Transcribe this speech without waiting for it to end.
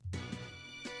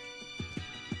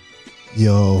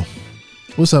Yo,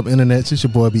 what's up, internet? It's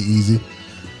your boy Be Easy.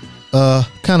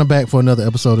 Kind of back for another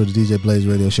episode of the DJ Blaze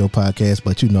Radio Show podcast,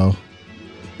 but you know,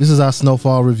 this is our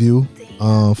Snowfall review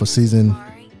for season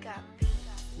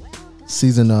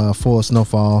 4 of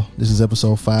Snowfall. This is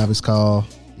episode 5. It's called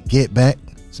Get Back.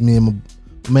 It's me and my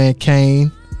man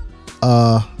Kane.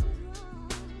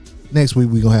 Next week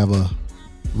we're gonna have a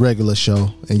regular show,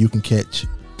 and you can catch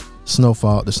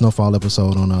the Snowfall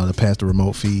episode on the Pass the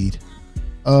Remote feed.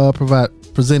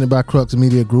 Presented by Crux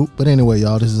Media Group. But anyway,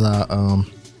 y'all, this is our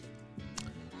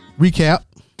recap.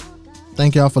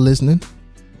 Thank y'all for listening.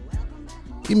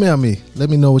 Email me.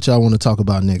 Let me know what y'all want to talk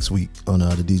about next week on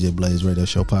the DJ Blaze Radio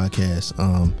Show podcast.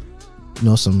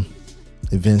 Some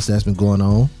events that's been going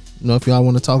on. If y'all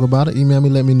want to talk about it, email me,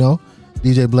 let me know.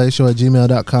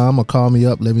 DJBlazeShow@gmail.com or call me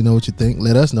up. Let me know what you think.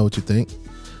 Let us know what you think.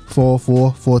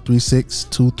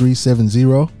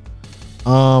 444-436-2370.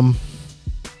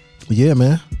 Yeah,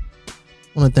 man.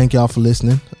 I want to thank y'all for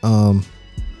listening. We're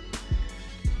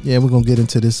going to get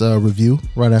into this review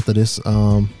right after this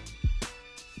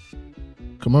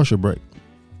commercial break.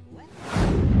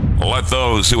 Let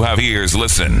those who have ears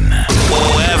listen.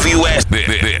 Have you asked?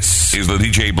 This is the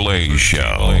DJ Blaze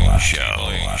Show.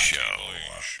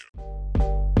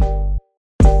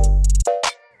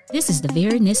 This is the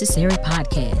Very Necessary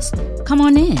Podcast. Come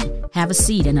on in, have a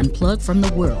seat, and unplug from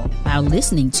the world while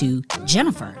listening to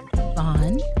Jennifer,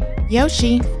 Vaughn,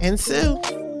 Yoshi, and Sue,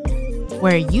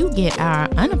 where you get our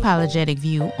unapologetic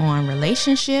view on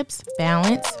relationships,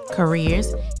 balance,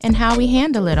 careers, and how we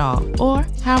handle it all, or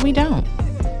how we don't.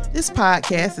 This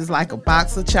podcast is like a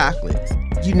box of chocolates.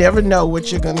 You never know what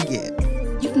you're going to get.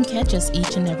 You can catch us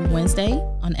each and every Wednesday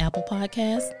on Apple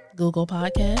Podcasts, Google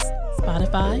Podcasts,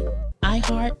 Spotify,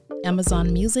 iHeart,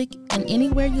 Amazon Music, and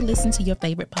anywhere you listen to your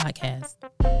favorite podcast.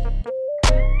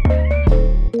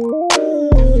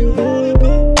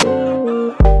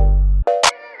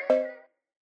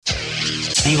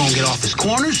 You gonna get off his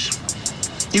corners?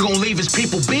 You gonna leave his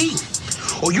people be?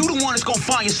 Or you the one that's gonna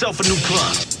find yourself a new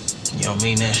club? You don't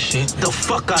mean that shit? The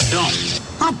fuck I don't.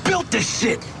 I built this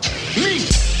shit. Me.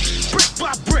 Brick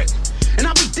by brick. And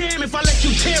I'll be damned if I let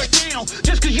you tear it down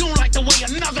just cause you don't like the way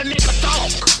another nigga talk.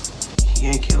 He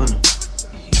ain't killing him.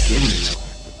 He getting it.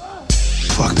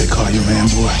 Fuck they call you, man,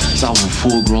 boy. I was a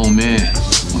full-grown man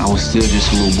when I was still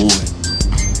just a little boy.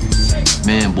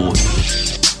 Man, boy.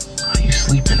 How you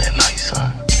sleeping at night,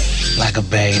 son? Like a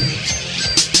baby.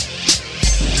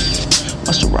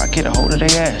 Must have rock hit a hold of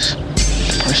their ass.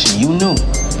 The person you knew,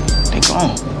 they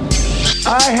gone.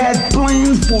 I had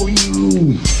plans for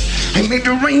you. I made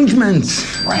arrangements.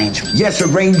 Arrangements? Yes,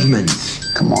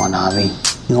 arrangements. Come on, Avi.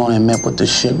 You gonna admit what this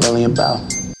shit really about?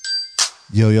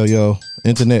 Yo,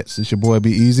 internets. It's your boy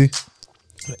Be Easy.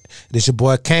 This your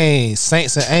boy Kane.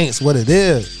 Saints and Aints, what it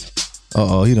is.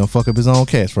 He done fuck up his own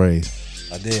catchphrase.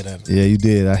 I did. Yeah, you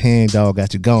did. Our hand dog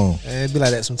got you gone. It be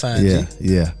like that sometimes.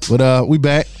 Yeah. But we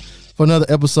back for another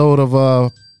episode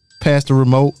of Pass the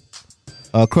Remote.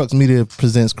 Crux Media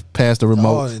presents Pass the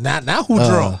Remote. Oh, now who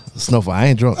drunk? Snowfall. I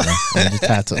ain't drunk, man. I'm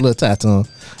just little tied tongue.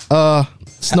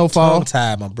 Snowfall. Tongue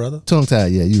tied, my brother. Tongue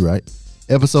tied, yeah, you right.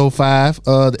 Episode 5.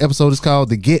 The episode is called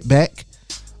The Get Back.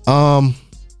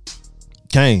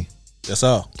 Kane. That's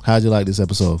all. How'd you like this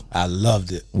episode? I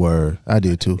loved it. Word. I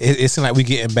did too. It seemed like we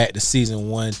getting back to season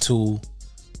 1, 2,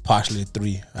 partially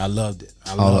 3. I loved it.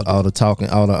 All the talking,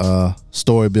 all the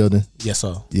story building. Yes,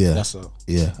 sir. Yeah. That's sir.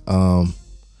 Yeah.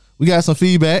 We got some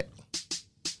feedback.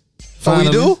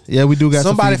 Finally. Oh, we do? Yeah, we do got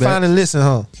Somebody some feedback. finally listen,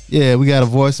 huh? Yeah, we got a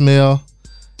voicemail.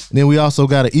 And then we also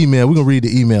got an email. We're going to read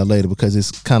the email later because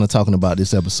it's kind of talking about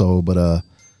this episode. But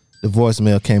the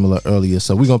voicemail came a little earlier.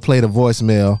 So we're going to play the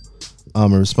voicemail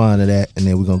and respond to that. And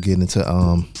then we're going to get into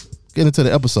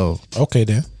the episode. Okay,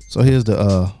 then. So here's the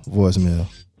voicemail.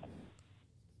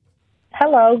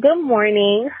 Hello, good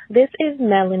morning. This is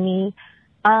Melanie.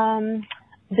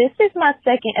 This is my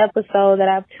second episode that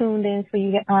I've tuned in for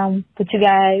you, with you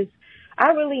guys.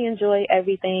 I really enjoy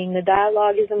everything. The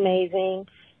dialogue is amazing.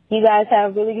 You guys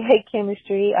have really great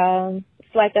chemistry.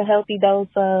 It's like a healthy dose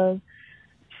of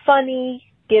funny,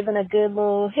 giving a good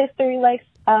little history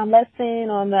lesson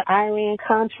on the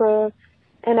Iran-Contra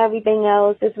and everything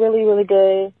else. It's really, really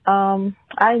good.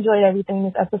 I enjoyed everything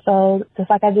this episode, just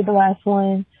like I did the last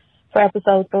one for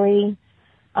episode 3.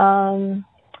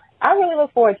 I really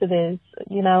look forward to this.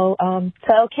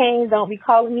 Tell Kane don't be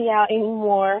calling me out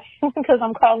anymore because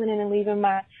I'm calling in and leaving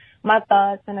my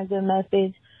thoughts and a good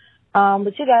message.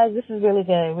 But you guys, this is really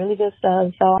good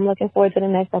stuff. So I'm looking forward to the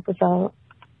next episode.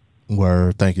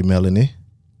 Word. Thank you, Melanie.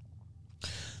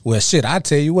 Well, shit, I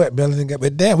tell you what, Melanie,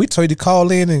 but damn, we told you to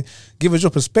call in and give us your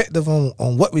perspective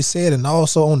on what we said and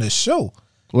also on the show.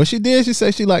 Well, she did. She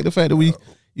said she liked the fact that we,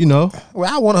 you know.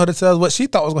 Well, I wanted her to tell us what she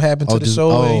thought was going to happen to the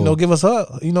show and, you know, give us her,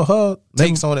 you know, her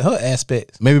takes on it, her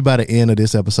aspects. Maybe by the end of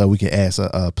this episode, we can ask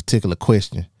a particular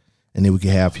question, and then we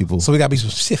can have people. So we got to be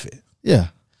specific. Yeah.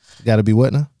 Got to be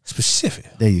what now? Specific.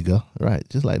 There you go. Right.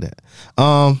 Just like that.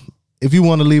 If you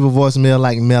want to leave a voicemail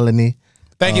like Melanie.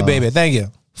 Thank you, baby. Thank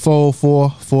you.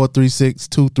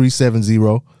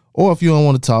 404-436-2370. Or if you don't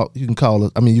want to talk, you can call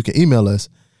us. I mean, you can email us,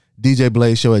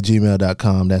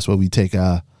 djblazeshow@gmail.com. That's where we take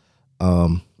our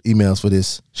emails for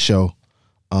this show.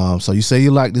 So you say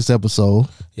you like this episode.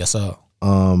 Yes, sir.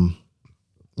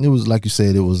 It was, like you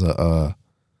said, it was a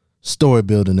story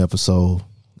building episode.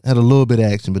 Had a little bit of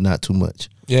action, but not too much.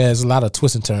 Yeah, there's a lot of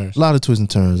twists and turns. A lot of twists and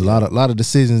turns. Yeah. A lot of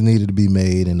decisions needed to be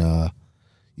made, and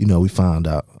you know, we found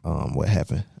out what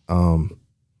happened.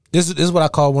 This is what I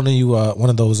call one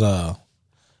of those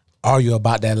argue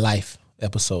about that life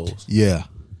episodes. Yeah.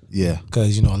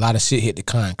 Because you know a lot of shit hit the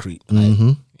concrete.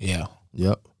 Like, yeah.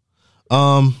 Yep.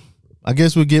 I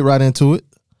guess we'll get right into it.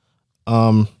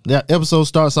 That episode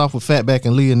starts off with Fatback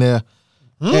and Lee in there.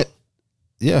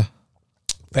 Yeah.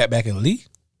 Fatback and Lee?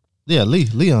 Yeah,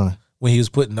 Leon. When he was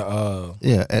putting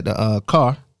the at the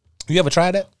car. You ever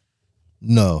tried that?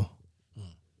 No.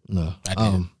 I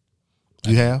did.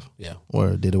 You have? Yeah.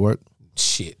 Or did it work?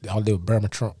 Shit. All I did was burn my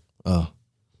trunk. It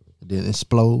didn't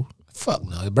explode? Fuck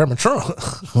no, it burned my trunk.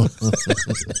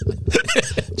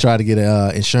 Try to get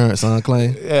an insurance on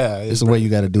claim. Yeah. It's the way you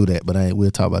got to do that, but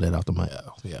we'll talk about that after mic.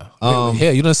 Yeah.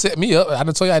 Hell, you done set me up. I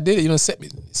done told you I did it. You done set me.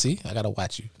 See, I got to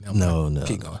watch you. No.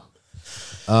 Keep going.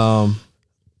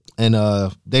 And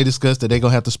they discussed that they're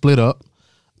going to have to split up.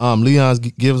 Leon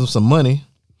gives them some money.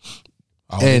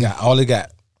 All he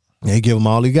got. They give him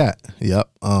all he got. Yep.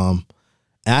 And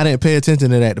I didn't pay attention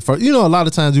to that the first. You know, a lot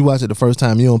of times you watch it the first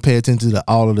time, you don't pay attention to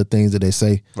all of the things that they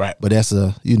say. Right. But that's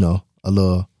a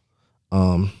little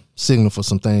signal for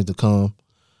some things to come.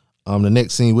 The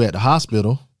next scene, we're at the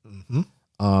hospital.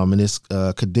 And it's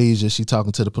Khadijah. She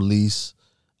talking to the police.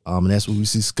 And that's where we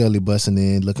see Scully busting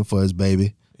in, looking for his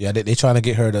baby. Yeah, they trying to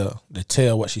get her to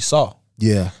tell what she saw.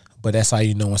 Yeah. But that's how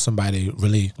you know when somebody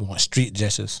really wants street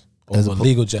justice over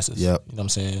legal justice. Yep. You know what I'm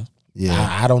saying?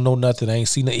 Yeah. I don't know nothing. I ain't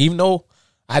seen it. Even though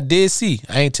I did see,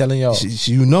 I ain't telling y'all. She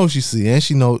see, and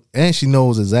she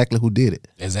knows exactly who did it.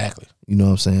 Exactly. You know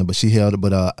what I'm saying? But she held it. But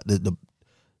the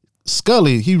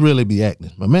Scully, he really be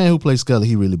acting. My man who plays Scully,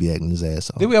 he really be acting his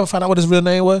ass off. Did we ever find out what his real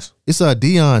name was? It's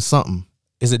Dion something.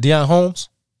 Is it Dion Holmes?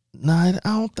 Nah, I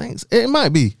don't think so. It might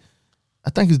be. I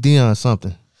think it's Dion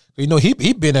something. You know, he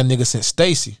been that nigga since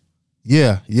Stacy.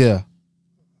 Yeah.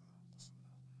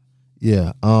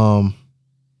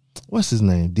 What's his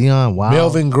name? Dion Wild.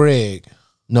 Melvin Gregg.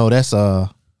 No, that's Oh,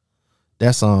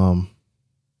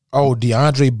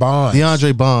 DeAndre Bonds.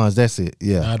 DeAndre Bonds. That's it.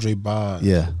 Yeah. DeAndre Bonds.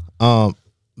 Yeah.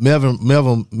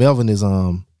 Melvin is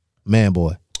Man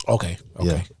Boy. Okay.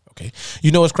 Yeah. Okay.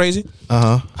 You know what's crazy?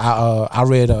 I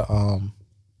read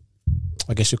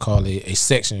I guess you call it a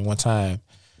section one time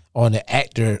on the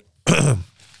actor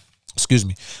excuse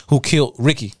me, who killed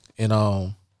Ricky in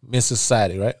Men's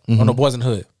Society, right? On the Boys in the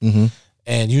Hood.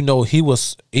 And you know,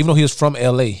 even though he was from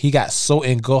LA, he got so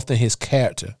engulfed in his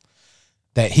character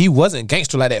that he wasn't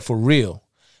gangster like that for real.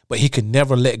 But he could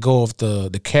never let go of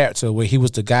the character where he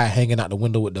was the guy hanging out the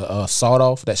window with the sawed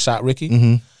off that shot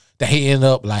Ricky. That he ended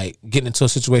up like getting into a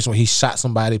situation where he shot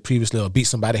somebody previously or beat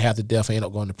somebody half to death and ended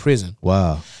up going to prison.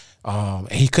 Wow.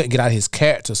 And he couldn't get out of his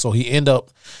character, so he ended up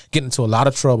getting into a lot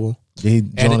of trouble. Did he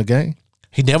join the gang?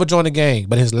 He never joined the gang,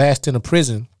 but his last stint in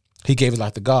prison, he gave his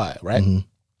life to God, right?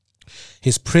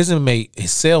 His prison mate,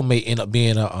 his cellmate ended up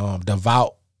being a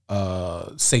devout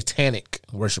satanic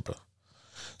worshiper.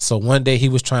 So one day he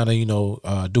was trying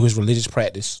to, do his religious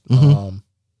practice. The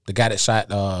guy that shot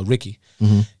Ricky.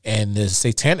 And the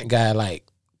satanic guy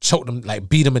choked him,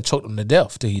 beat him and choked him to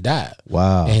death till he died.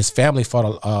 Wow. And his family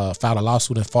filed a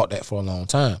lawsuit and fought that for a long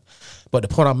time. But the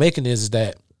point I'm making is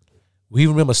that we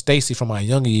remember Stacy from our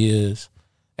younger years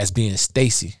as being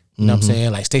Stacy. You know what I'm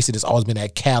saying? Like Stacy that's always been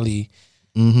that Cali.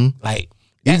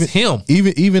 That's him.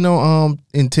 Even on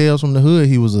in Tales from the Hood,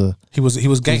 he was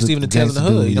gangster even in Tales from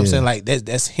the Hood. You know what I'm saying? Like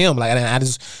that's him. Like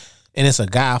and it's a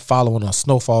guy following a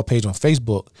Snowfall page on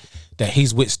Facebook that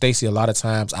he's with Stacy a lot of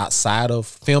times outside of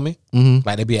filming.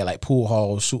 Like they be at pool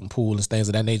halls, shooting pool and things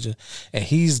of that nature. And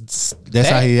that's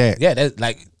how he act. Yeah, that's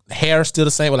hair still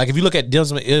the same. Like if you look at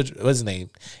Denzel Idris, what's his name?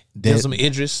 Denzel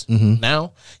Idris.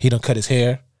 Now he done cut his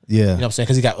hair. Yeah, you know what I'm saying?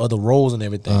 Because he got other roles and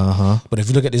everything. But if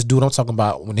you look at this dude I'm talking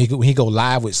about, when he go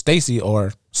live with Stacy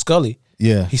or Scully,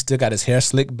 he still got his hair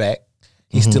slicked back.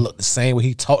 He still look the same way.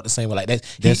 He talk the same way. Like that.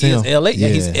 He is LA. Yeah,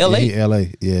 he's LA. Yeah, he LA. Yeah.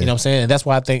 You know what I'm saying? And that's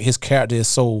why I think his character is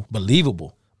so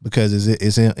believable. because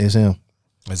it's him.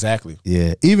 Exactly.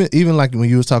 Yeah, even like when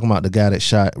you was talking about the guy that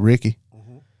shot Ricky,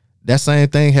 that same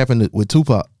thing happened with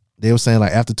Tupac. They were saying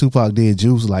like after Tupac did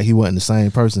Juice, like he wasn't the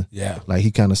same person. Yeah, like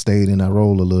he kind of stayed in that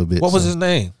role a little bit. What was his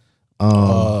name? It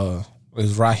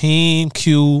was Raheem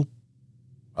Q,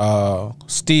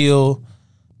 Steele,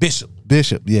 Bishop.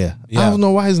 Yeah. I don't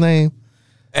know why his name.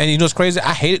 And you know what's crazy?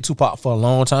 I hated Tupac for a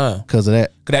long time because of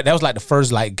that. Cause that was like the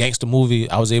first like gangster movie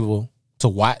I was able to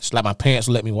watch. Like my parents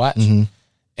would let me watch, and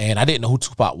I didn't know who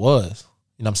Tupac was.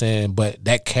 You know what I'm saying? But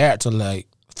that character, like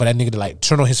for that nigga to like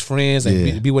turn on his friends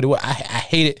and be what he was, I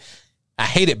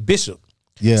hated Bishop.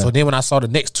 Yeah. So then when I saw the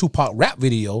next Tupac rap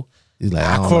video, like,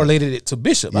 I correlated it to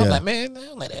Bishop. I was like, man, I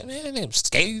don't like that man.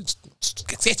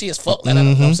 Sketchy as fuck. Like that, you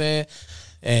know what I'm saying?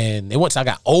 And then once I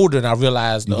got older and I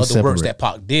realized the other works that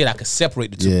Pac did, I could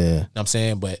separate the two. Yeah. You know what I'm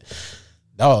saying? But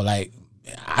no, like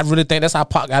I really think that's how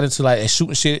Pac got into like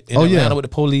shooting shit in Atlanta with the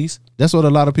police. That's what a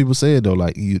lot of people said though.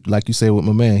 Like you said with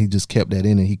my man, he just kept that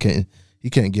in and he couldn't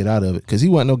get out of it because he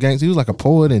wasn't no gangster. He was like a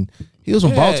poet and he was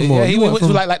from Baltimore. Yeah, he went to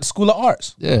like the School of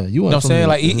Arts. Yeah, you know what I'm saying?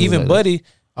 Like even Buddy,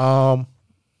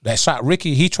 that shot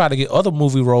Ricky, he tried to get other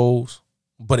movie roles.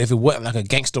 But if it wasn't like a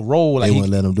gangster role, like they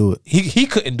wouldn't let him do it. He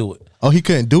couldn't do it. Oh, he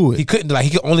couldn't do it. He couldn't he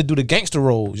could only do the gangster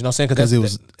roles. You know what I'm saying? Because it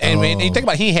was. And man, you think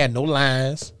about it, he had no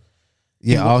lines.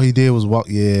 Yeah, all he did was walk.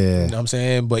 Yeah, you know what I'm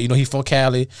saying. But you know, he from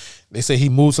Cali. They say he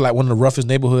moved to like one of the roughest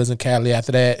neighborhoods in Cali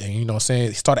after that, and you know what I'm saying.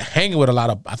 He started hanging with a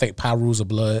lot of, I think, Pirus or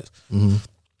Bloods,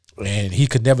 and he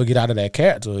could never get out of that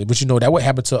character. But you know that what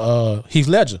happened to Heath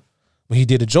Ledger when he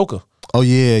did the Joker. Oh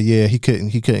yeah, he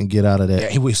couldn't get out of that. Yeah,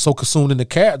 he was so consumed in the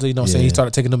character, you know what I'm saying? He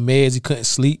started taking the meds, he couldn't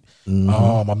sleep.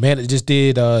 My man that just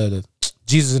did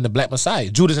Jesus and the Black Messiah,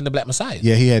 Judas and the Black Messiah.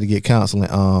 Yeah, he had to get counseling.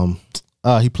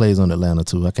 He plays on Atlanta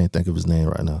too. I can't think of his name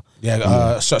right now.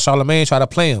 Yeah, Charlamagne tried to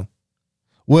play him.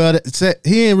 Well,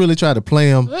 he ain't really tried to play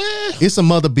him. It's some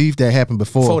other beef that happened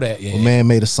before that. Yeah, a man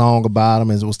made a song about him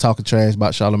and was talking trash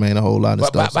about Charlamagne a whole lot of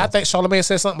stuff. But I think Charlamagne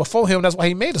said something before him. That's why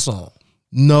he made a song.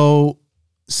 No.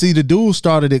 See, the dude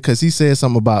started it because he said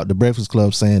something about the Breakfast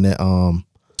Club saying that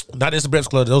not just the Breakfast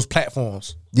Club, those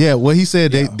platforms. Yeah, well he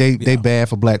said they bad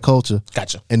for black culture.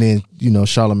 Gotcha. And then,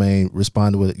 Charlamagne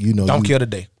responded with don't kill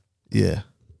today. Yeah.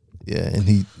 Yeah, and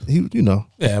he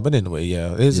Yeah, but anyway,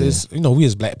 it's we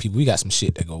as black people, we got some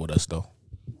shit that go with us though.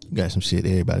 You got some shit,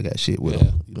 everybody got shit with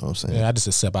them. You know what I'm saying? Yeah, I just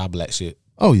accept our black shit.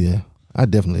 Oh yeah. I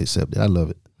definitely accept it. I love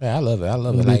it. Yeah, I love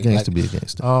it. Like gangster be a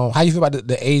gangster. How you feel about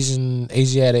the Asian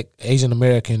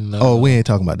American? We ain't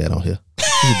talking about that on here.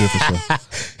 It's a different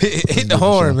show. Hit the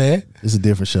horn, man. It's a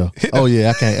different show. Oh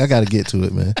yeah, I gotta get to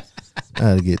it, man. I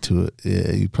gotta get to it.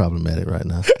 Yeah, you problematic right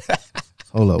now.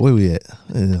 Hold up, where we at?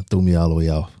 Threw me all the way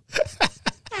off.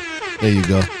 There you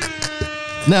go.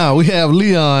 Now we have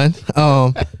Leon.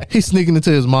 He's sneaking into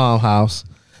his mom's house.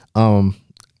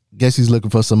 Guess he's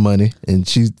looking for some money, and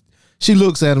she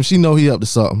looks at him. She know he up to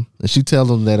something, and she tells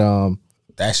him that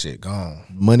that shit gone.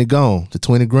 Money gone. The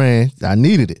 $20 grand. I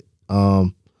needed it.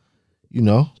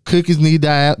 Cookies need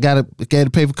got to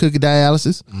pay for cookie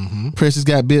dialysis. Precious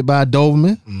got bit by a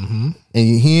Doberman, and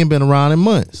he ain't been around in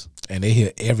months. And they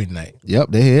here every night. Yep,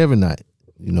 they here every night.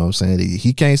 You know what I'm saying?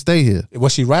 He can't stay here.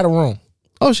 Was she right or wrong?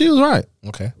 Oh, she was right.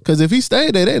 Okay. Because if he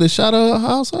stayed there, they'd have shot her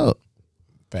house up.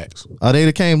 Facts. Or they'd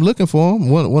have came looking for him,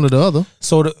 one or the other.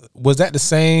 So was that the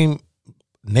same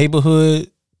neighborhood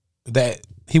that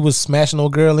he was smashing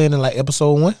old girl in like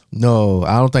episode 1? No,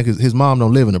 I don't think his mom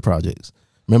don't live in the projects.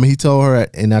 Remember he told her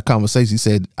in that conversation, he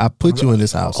said, I put you in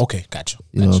this house. Okay, gotcha.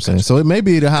 You know what I'm saying? So it may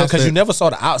be the house. Because you never saw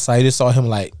the outside, you just saw him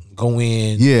like go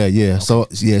in. Yeah. Okay.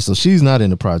 So she's not in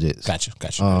the projects.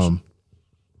 Gotcha.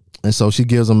 And so she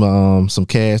gives him some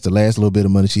cash, the last little bit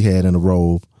of money she had in the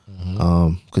robe.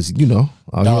 Because all he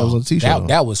was on the t-shirt.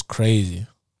 That was crazy.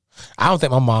 I don't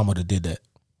think my mom would have did that.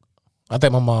 I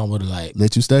think my mom would have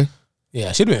let you stay.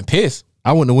 Yeah, she'd have been pissed.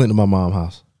 I wouldn't have went to my mom's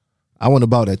house. I wouldn't have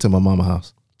bought that to my mama's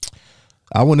house.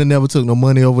 I wouldn't have never took no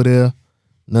money over there.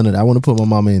 None of that. I wouldn't have put my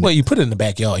mama in. Well, you put it in the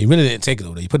backyard. You really didn't take it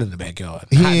over there. You put it in the backyard.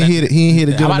 He ain't hit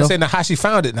it. I'm about to say now how she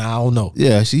found it. Now I don't know.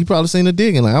 Yeah, she probably seen her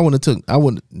digging. Like I wouldn't.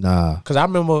 Because I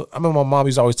remember my mom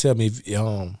used to always tell me, if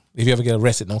you ever get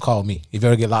arrested, don't call me. If you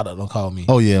ever get locked up, don't call me.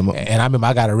 Oh yeah. And I remember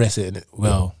I got arrested. It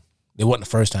wasn't the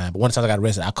first time, but one time I got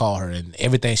arrested, I called her, and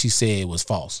everything she said was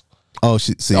false. Oh,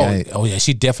 yeah,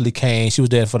 she definitely came. She was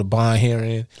there for the bond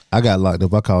hearing. I got locked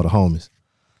up. I called the homies.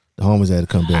 The homies had to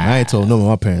come down. I ain't told none of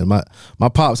my parents. My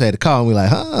pops had to call me like,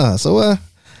 so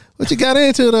what you got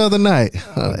into the other night?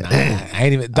 I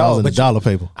ain't even I was in the dollar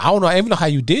paper. I don't know. I even know how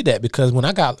you did that, because when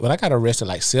I got arrested,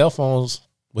 like cell phones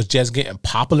was just getting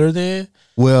popular then.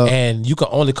 Well, and you could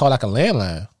only call like a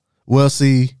landline. Well,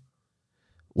 see,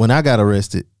 when I got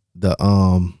arrested,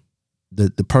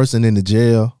 the person in the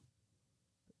jail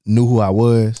knew who I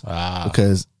was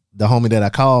because the homie that I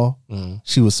called,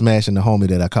 she was smashing the homie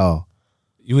that I called.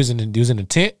 You was in the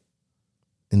tent?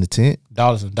 In the tent?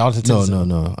 Darlington.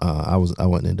 No. I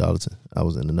wasn't in Darlington. I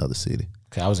was in another city.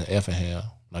 Okay, I was in Effingham.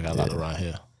 I got a lot around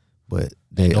here. But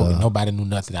nobody knew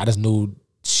nothing. I just knew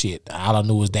shit. All I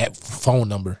knew was that phone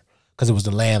number because it was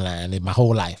the landline in my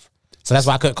whole life. So that's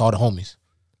why I couldn't call the homies.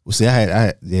 Well, see,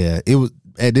 it was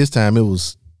at this time. It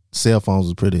was cell phones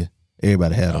was pretty.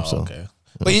 Everybody had them. Okay.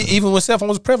 But even when cell phone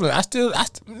was prevalent,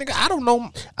 nigga, I don't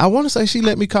know. I want to say she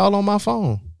let me call on my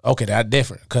phone. Okay, that's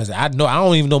different because I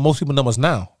don't even know most people's numbers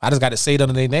now. I just got to say it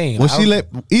under their name. Well,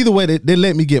 either way they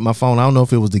let me get my phone. I don't know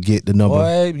if it was to get the number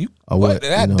or what.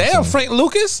 Damn, Frank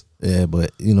Lucas. Yeah,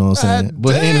 but you know what I'm saying.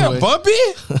 But damn, anyway, Bumpy.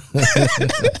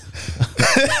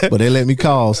 But they let me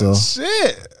call, so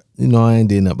shit. You know, I ain't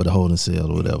did nothing but a holding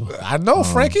cell or whatever. I know,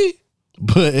 Frankie.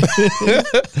 But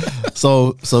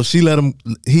so she let him.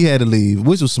 He had to leave,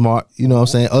 which was smart. You know what I'm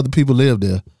saying. Other people lived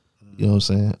there. You know what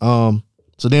I'm saying.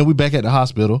 So then we back at the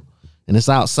hospital, and it's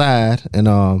outside, and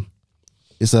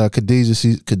it's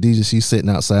Khadijah. Khadijah, she's sitting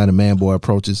outside. A man boy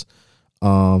approaches.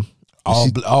 All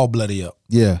bloody up.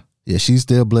 Yeah, she's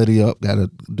still bloody up. Got her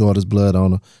daughter's blood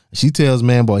on her. She tells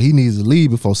man boy he needs to leave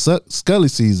before Scully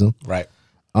sees him. Right.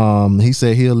 He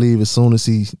said he'll leave as soon as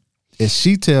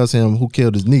she tells him who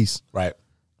killed his niece. Right.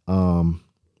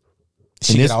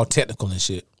 She get all technical and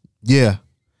shit. Yeah.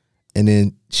 And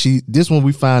then this one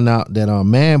we find out that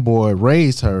man boy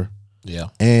raised her. Yeah.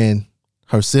 And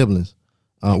her siblings.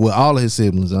 Well, all of his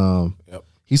siblings. Yep.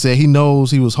 He said he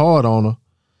knows he was hard on her,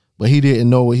 but he didn't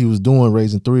know what he was doing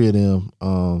raising 3 of them.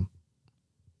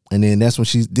 And then that's when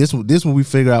this when we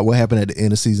figure out what happened at the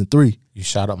end of season 3. You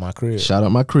shot up my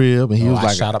crib. And he was like,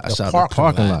 I shot up the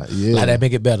parking lot. Yeah. Like that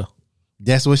make it better.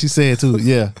 That's what she said too.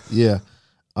 Yeah.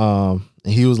 And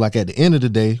he was like, at the end of the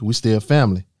day, we still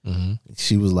family. Mm-hmm.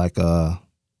 She was like,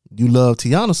 you love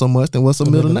Tiana so much, then what's her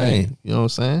middle name? You know what I'm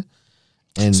saying?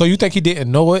 And so you think he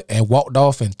didn't know it and walked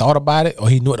off and thought about it, or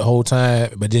he knew it the whole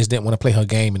time but just didn't want to play her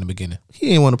game in the beginning? He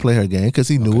didn't want to play her game because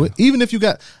he knew it. Even if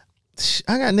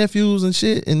I got nephews and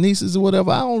shit and nieces or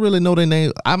whatever, I don't really know their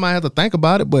name. I might have to think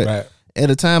about it, but at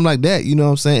a time like that, you know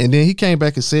what I'm saying? And then he came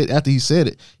back and said, after he said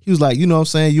it, he was like, you know what I'm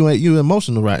saying? You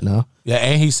emotional right now. Yeah,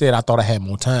 and he said, I thought I had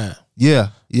more time. Yeah.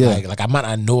 Like I might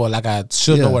not know her like I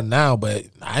should know her now, but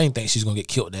I didn't think she's gonna get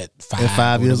killed at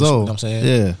 5 years old. You know what I'm saying?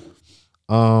 Yeah.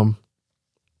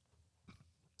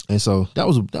 And so that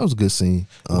was a good scene.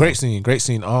 Great scene.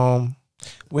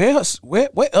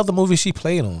 What other movie she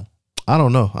played on? I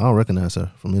don't know. I don't recognize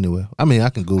her from anywhere. I mean, I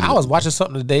can Google. I was watching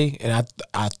something today, and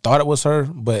I thought it was her,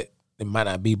 but it might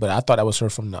not be. But I thought that was her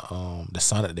from the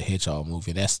Sonic the Hedgehog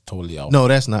movie, and that's totally off. No,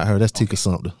 that's not her. That's Tika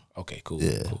Sumpter. Okay, cool.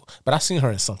 Yeah. Cool. But I seen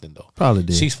her in something though. Probably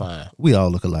did. She's fine. We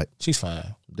all look alike. She's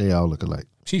fine. They all look alike.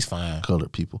 She's fine.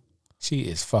 Colored people. She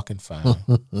is fucking fine.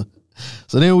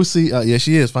 So then we see,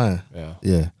 she is fine.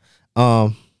 Yeah.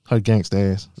 Her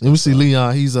gangsta ass. Then we see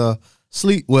Leon. He's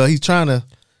sleep. Well, he's trying to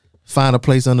find a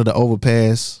place under the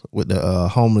overpass with the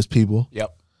homeless people.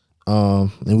 Yep.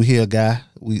 And we hear a guy.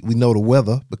 We know the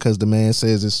weather because the man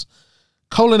says it's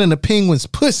colder than the penguin's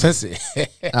pussy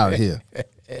out here.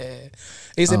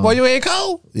 He said, "Boy, you ain't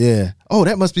cold." Yeah. Oh,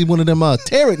 that must be one of them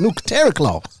terry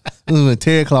cloth.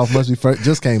 Terry cloth must be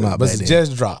just came out. But it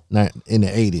just dropped in the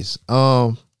 80s.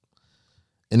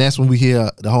 And that's when we hear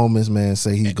the homeless man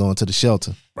say he's going to the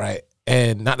shelter. Right.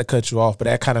 And not to cut you off, but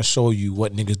that kind of show you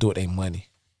what niggas do with their money.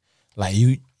 Like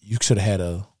you should have had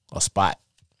a spot.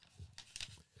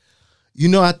 You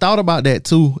know, I thought about that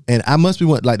too, and I must be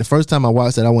like the first time I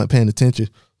watched that, I wasn't paying attention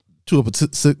to a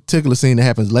particular scene that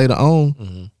happens later on.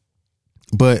 Mm-hmm.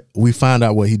 But we find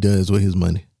out what he does with his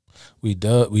money. We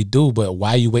do. But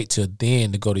why you wait till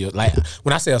then to go to your, like,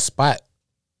 when I say a spot,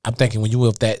 I'm thinking when you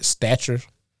have that stature,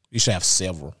 you should have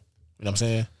several. You know what I'm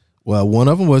saying? Well, one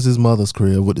of them was his mother's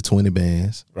crib with the 20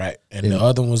 bands. Right. And the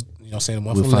other one was, you know what I'm saying,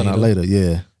 one we'll find out later,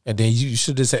 yeah. And then you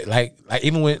should just say, like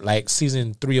even when, like,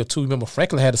 season 3 or 2, remember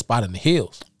Franklin had a spot in the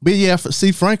hills. But yeah,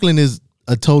 see, Franklin is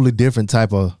a totally different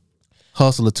type of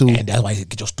hustler too. And that's why he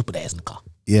get your stupid ass in the car.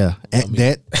 Yeah.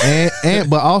 And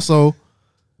but also,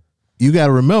 you got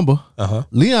to remember,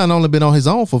 Leon only been on his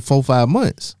own for 4-5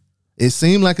 months. It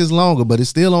seemed like it's longer, but it's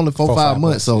still only 4-5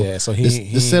 months. So, yeah, so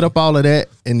he set up all of that,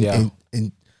 and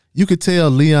you could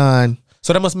tell Leon.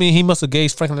 So that must mean he must have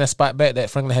gave Franklin that spot back that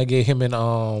Franklin had gave him and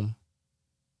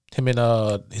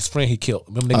his friend he killed.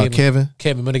 Remember they gave Kevin.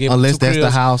 Remember they gave unless him 2 that's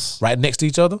the house right next to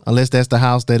each other. Unless that's the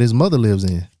house that his mother lives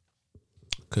in.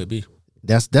 Could be.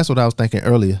 That's what I was thinking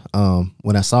earlier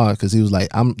when I saw it, because he was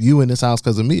like, you in this house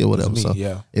because of me or whatever. Me, so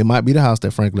yeah. it might be the house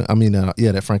that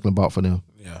Franklin bought for them.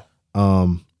 Yeah.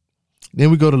 Then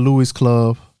we go to Louis'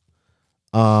 club,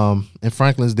 and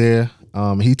Franklin's there.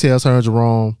 He tells her and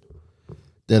Jerome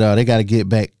that they got to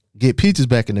get Peaches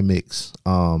back in the mix.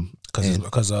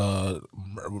 Because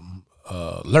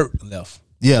Lurk left.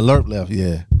 Yeah, Lurk left.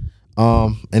 Yeah.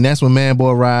 And that's when Man Boy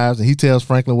arrives and he tells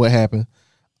Franklin what happened.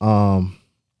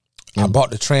 I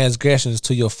brought the transgressions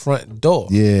to your front door.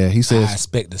 Yeah, he says I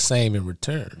expect the same in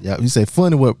return. Yeah, he said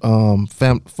funny what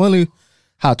funny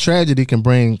how tragedy can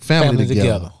bring family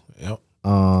together. Yep.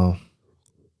 And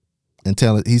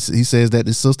he says that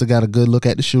his sister got a good look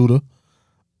at the shooter.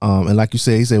 And like you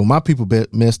said, he said, when my people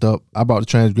messed up, I brought the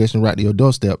transgression right to your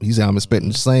doorstep. He said, I'm expecting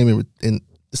the same in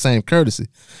the same courtesy.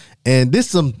 And this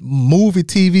is some movie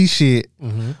TV shit.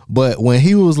 Mm-hmm. But when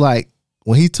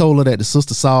he told her that the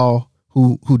sister saw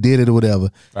who did it or whatever,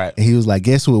 right? And he was like,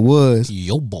 guess who it was?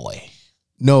 Yo boy.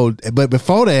 No, but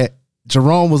before that,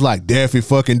 Jerome was like, Daffy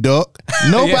fucking Duck.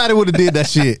 Nobody would have did that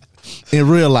shit in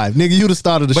real life. Nigga, you'd have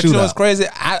started the shootout. But you know what's crazy?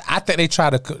 I think they try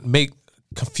to make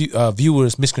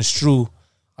viewers misconstrue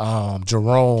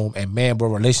Jerome and Man Boy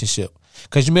relationship.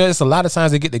 Because you know, it's a lot of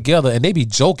times they get together and they be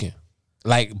joking.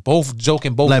 Like both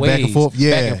joking both ways. Back and forth, yeah.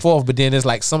 Back and forth, but then it's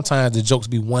like sometimes the jokes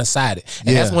be one-sided.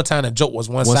 And that's one time the joke was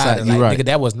one-sided. Like, right. Nigga,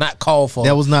 that was not called for.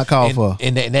 That was not called for.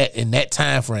 In that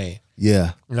time frame.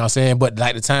 Yeah. You know what I'm saying? But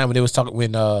like the time when they was talking,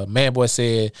 when Man Boy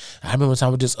said, I remember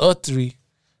time with just us three,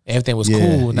 everything was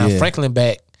cool. Now Franklin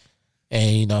back. And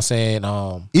you know what I'm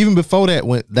saying? Even before that,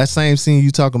 when that same scene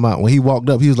you talking about, when he walked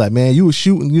up, he was like, man, you was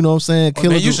shooting, you know what I'm saying?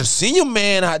 Man, you should see your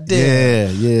man out there.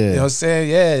 Yeah. You know what I'm saying?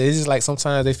 Yeah. It's just like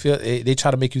sometimes they feel, they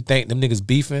try to make you think them niggas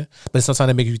beefing, but sometimes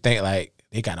they make you think like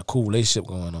they got a cool relationship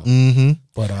going on. Mm-hmm.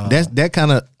 But I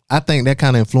think that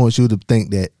kind of influenced you to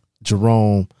think that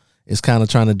Jerome is kind of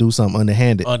trying to do something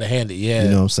underhanded. Yeah. You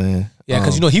know what I'm saying? Yeah,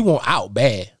 because you know, he want out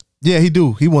bad. Yeah, he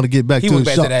do. He want to get back to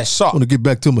his shop. To that shop. Want to get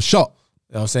back to my shop.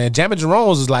 You know what I'm saying? Jammin'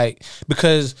 Jerome's is like,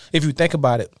 because if you think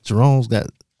about it, Jerome's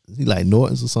he like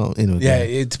Norton's or something. Anyway, yeah,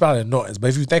 it's probably Norton's.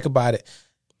 But if you think about it,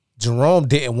 Jerome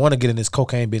didn't want to get in this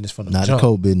cocaine business from the jump. Not the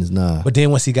coke business, nah. But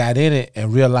then once he got in it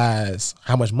and realized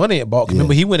how much money it bought,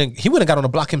 remember he went and got on the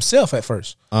block himself at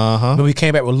first. Remember he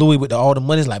came back with Louis with all the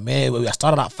money. He's like, man, I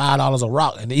started out $5 a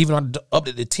rock, and even up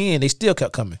to the 10, they still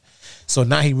kept coming. So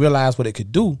now he realized what it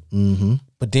could do. Mm-hmm.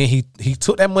 But then he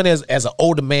took that money as an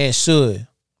older man should,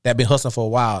 that been hustling for a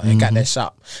while and got that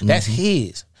shop. That's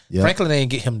his. Yep. Franklin ain't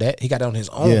get him that. He got it on his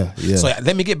own. Yeah. So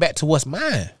let me get back to what's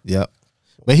mine. Yep.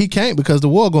 But he can't because the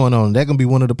war going on. That gonna be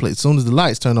one of the places. As soon as the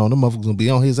lights turn on, them motherfuckers gonna be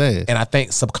on his ass. And I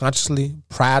think subconsciously,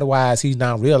 pride-wise, he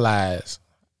now realized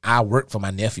I work for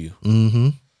my nephew. Mm-hmm.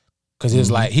 Because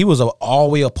it's like he was all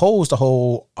the way opposed to the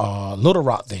whole Little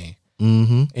Rock thing.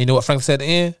 Mm-hmm. And you know what Franklin said at the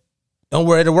end? Don't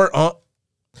worry to work,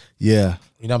 Yeah.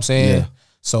 You know what I'm saying? Yeah.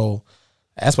 So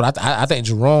that's what I think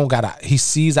Jerome he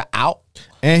sees her out.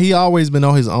 And he always been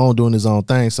on his own doing his own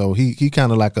thing. So he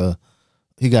kind of like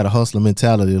he got a hustler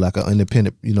mentality, like an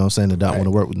independent, you know what I'm saying, that don't want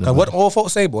to work with nobody. What old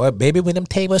folks say, boy, baby, when them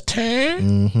tables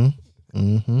turn.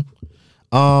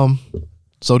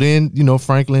 So then, you know,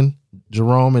 Franklin,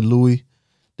 Jerome, and Louis,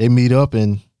 they meet up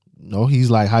and, you know, he's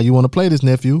like, how you want to play this,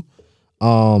 nephew?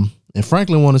 And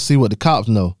Franklin want to see what the cops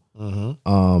know.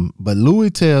 But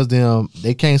Louis tells them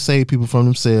they can't save people from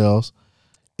themselves.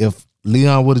 If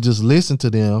Leon would have just listened to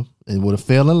them and would have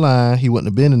fell in line, he wouldn't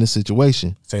have been in this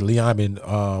situation. Say Leon been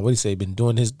been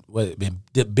doing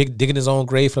digging his own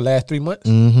grave for the last 3 months?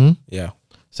 Mm-hmm. Yeah.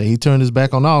 Say he turned his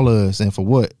back on all of us, and for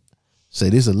what? Say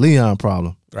this is a Leon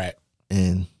problem. Right.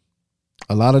 And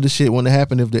a lot of the shit wouldn't have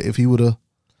happened if he would have.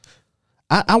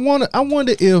 I wonder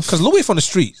if, because Louis from the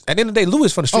streets. At the end of the day,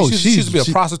 Louis from the streets. She used to be a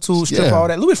prostitute, stripper, all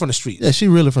that. Louis from the streets. Yeah, she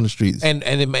really from the streets. And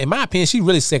in my opinion, she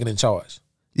really second in charge.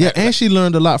 Yeah, and she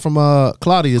learned a lot from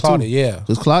Claudia too. Yeah,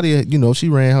 because Claudia, you know, she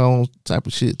ran her own type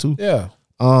of shit too. Yeah.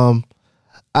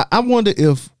 I wonder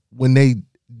if when they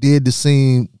did the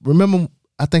scene, remember?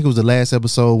 I think it was the last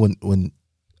episode when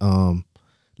Leon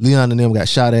and them got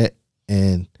shot at,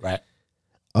 and right.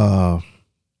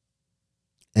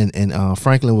 And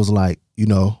Franklin was like, you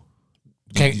know,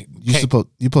 you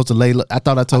supposed to lay low. I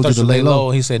thought I told you to lay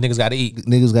low. He said niggas gotta eat.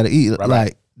 Niggas gotta eat. Right,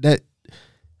 like that.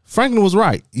 Franklin was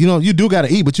right. You know, you do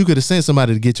gotta eat, but you could have sent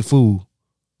somebody to get your food.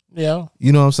 Yeah.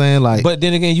 You know what I'm saying? Like, but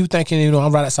then again, you thinking, you know,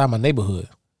 I'm right outside my neighborhood.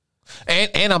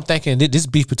 And I'm thinking this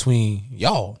beef between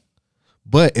y'all.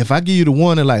 But if I give you the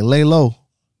warning, like lay low,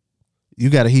 you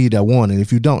gotta heed that warning.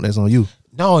 If you don't, that's on you.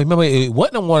 No, remember, it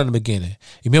wasn't a warning in the beginning.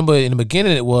 You remember in the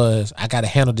beginning it was, I gotta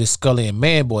handle this Scully and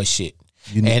Man Boy shit.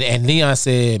 And Leon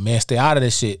said, man, stay out of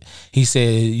this shit. He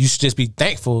said, you should just be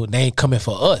thankful they ain't coming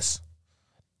for us.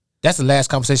 That's the last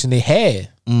conversation they had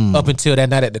up until that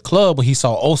night at the club when he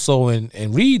saw Oso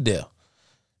and Reed there.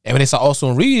 And when they saw Oso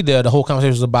and Reed there, the whole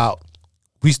conversation was about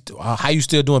how you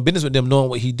still doing business with them knowing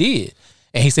what he did.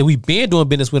 And he said, we been doing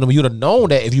business with him. You'd have known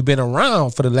that if you've been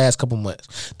around for the last couple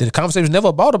months. The conversation was never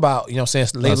about, you know what I'm saying,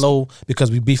 lay low because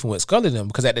we beefing with Scully them.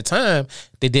 Because at the time,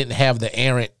 they didn't have the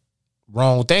errant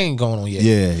wrong thing going on yet.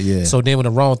 Yeah. So then when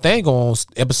the wrong thing going on,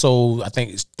 episode, I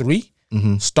think it's 3,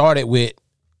 started with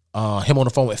him on the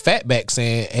phone with Fatback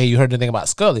saying, hey, you heard anything about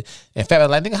Scully? And Fatback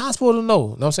like, nigga, how supposed to know? You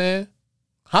know what I'm saying?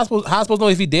 How supposed to know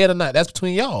if he dead or not? That's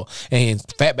between y'all. And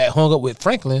Fatback hung up with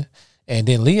Franklin. And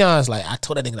then Leon's like, I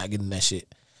told that nigga not getting that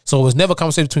shit. So it was never a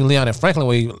conversation between Leon and Franklin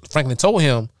where Franklin told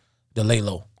him to lay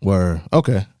low. Word.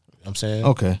 Okay. You know what I'm saying?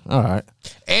 Okay. All right.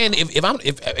 And if I'm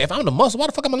the muscle, why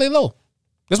the fuck am I lay low?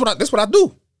 This what I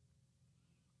do.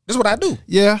 This is what I do.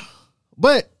 Yeah.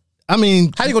 But I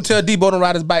mean, how you gonna tell Debo to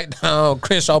ride his bike down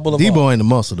Crenshaw Boulevard? Debo ain't the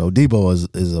muscle though. Debo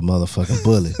is a motherfucking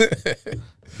bully.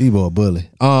 Debo a bully.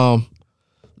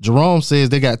 Jerome says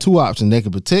they got 2 options. They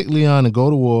can protect Leon and go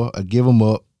to war, or give him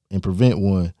up and prevent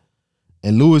one.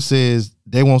 And Lewis says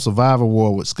they won't survive a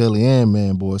war with Scully and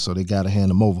Man-Boy, so they got to hand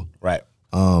them over. Right.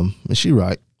 And she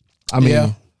right. I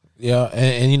mean, yeah.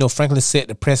 And you know, Franklin set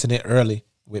the precedent early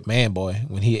with Man-Boy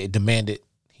when he demanded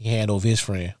he hand over his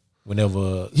friend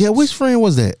whenever. Yeah, which friend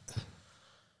was that?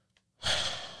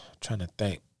 Trying to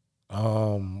think.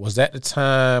 Was that the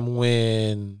time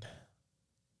when?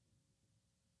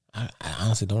 I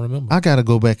honestly don't remember. I gotta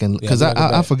go back and because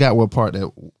I forgot what part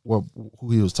who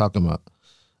he was talking about.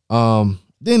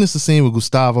 Then it's the scene with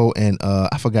Gustavo and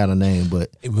I forgot her name, but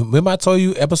remember I told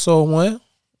you episode 1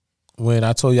 when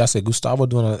I told you I said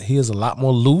Gustavo he is a lot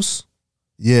more loose,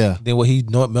 than what he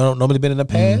normally been in the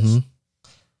past.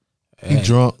 Mm-hmm. He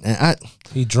drunk and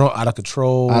he drunk out of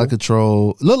control.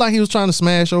 Looked like he was trying to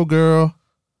smash old girl.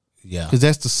 Yeah, because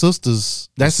that's the sisters.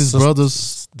 That's his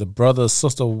brother's. The brother's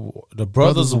sister. The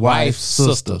brother's wife's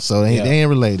sister. So they ain't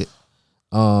related.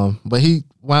 But he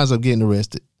winds up getting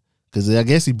arrested because I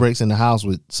guess he breaks in the house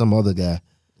with some other guy.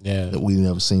 Yeah, that we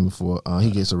never seen before. He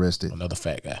gets arrested. Another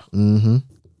fat guy. Mm-hmm.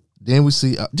 Then we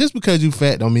see just because you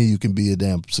fat don't mean you can be a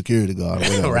damn security guard or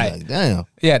whatever. Right. Like, damn.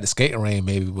 Yeah, the skating ring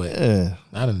maybe, but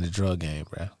not in the drug game,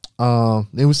 bro.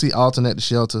 Then we see Alton at the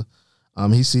shelter.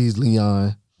 He sees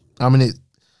Leon. I mean, it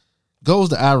goes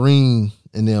to Irene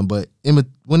and them, but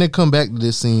when they come back to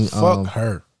this scene, fuck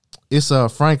her. It's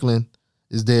Franklin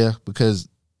is there because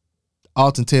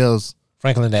Alton tells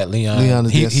Franklin that Leon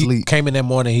is there asleep. He came in that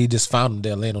morning. He just found him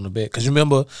there laying on the bed. Because you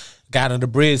remember, guy under the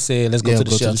bridge said, "Let's go to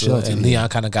the shelter," and Leon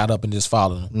kind of got up and just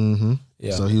followed him. Mm-hmm.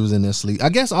 Yeah. So he was in there asleep. I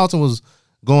guess Alton was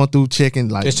going through checking,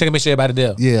 like just checking, make sure everybody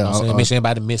there. Yeah, you know make sure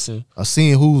everybody missing, or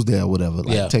seeing who's there, or whatever.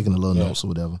 Like taking a little notes or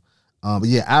whatever. But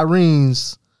yeah,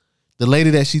 Irene's the lady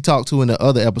that she talked to in the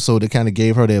other episode that kind of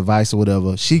gave her the advice or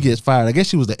whatever. She gets fired. I guess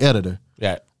she was the editor.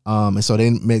 Yeah. And so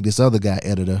they make this other guy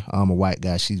editor, a white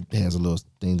guy. She has a little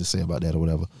thing to say about that or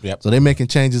whatever. Yep. So they're making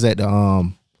changes at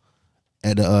the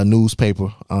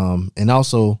newspaper. And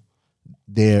also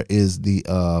there is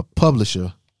the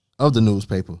publisher of the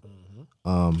newspaper.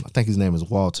 I think his name is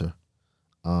Walter.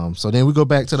 So then we go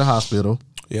back to the hospital.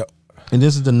 Yep. And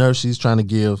this is the nurse. She's trying to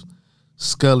give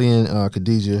Scully and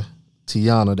Khadijah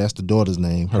Tiana, that's the daughter's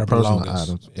name, her personal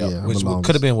items. Yep. Yeah, which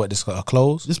could have been what this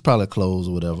clothes. This probably clothes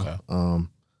or whatever. Okay.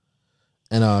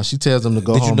 And she tells them to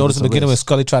go home. Did you notice in the beginning when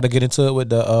Scully tried to get into it with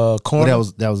the corner?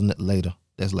 Well, that was later.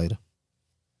 That's later.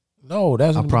 No,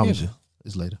 that's in I the promise beginning. You,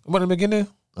 it's later. What in the beginning?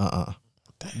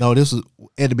 No, this was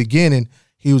at the beginning.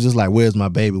 He was just like, "Where's my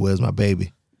baby? Where's my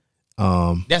baby?"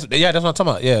 That's what I'm talking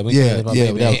about. Yeah,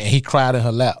 and he cried in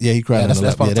her lap. Yeah, he cried in her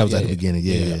lap. Yeah, that was at the yeah. beginning.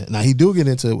 Yeah. Now he do get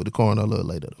into it with the coroner a little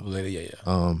later.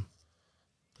 Yeah.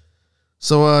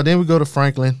 So then we go to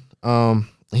Franklin.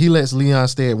 He lets Leon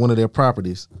stay at one of their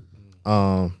properties.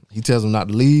 He tells him not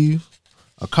to leave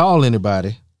or call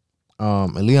anybody.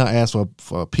 And Leon asks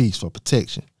for a peace, for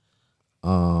protection.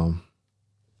 And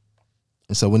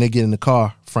so when they get in the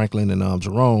car, Franklin and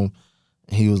Jerome,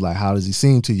 he was like, "How does he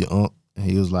seem to you, Unc?" And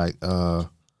he was like,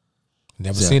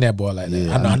 never seen that boy like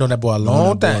that. I know that boy a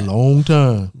long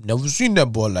time. Never seen that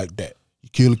boy like that. You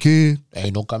kill a kid,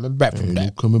 ain't no coming back from that.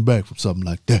 No coming back from something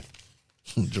like that.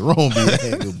 Jerome be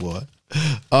that good boy.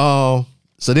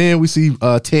 So then we see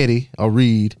Teddy or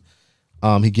Reed.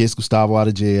 He gets Gustavo out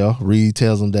of jail. Reed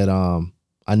tells him that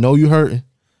I know you hurting,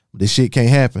 but this shit can't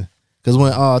happen. Because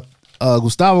when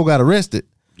Gustavo got arrested,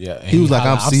 he was like,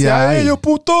 "I'm CIA, you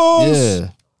putos."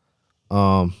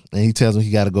 Yeah. And he tells him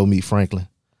he got to go meet Franklin.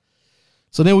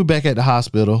 So then we back at the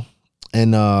hospital.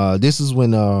 And this is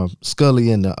when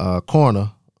Scully and the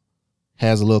coroner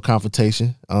has a little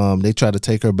confrontation. They try to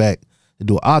take her back to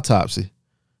do an autopsy.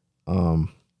 Oh,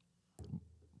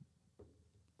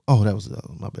 that was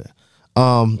my bad.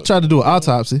 Tried to do an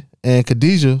autopsy, and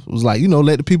Khadijah was like,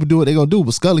 let the people do what they gonna do,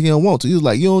 but Scully, he don't want to. He was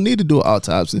like, you don't need to do an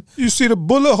autopsy. You see the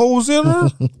bullet holes in her?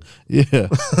 Yeah.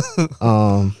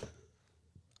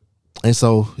 And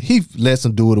so he lets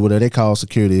them do it or whatever. They call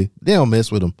security. They don't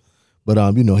mess with him.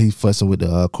 But he fussing with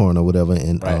the coroner or whatever.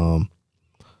 And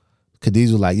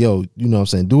Khadijah was like, yo, you know what I'm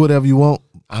saying? Do whatever you want.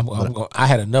 I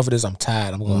had enough of this. I'm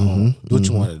tired. I'm going home. Do what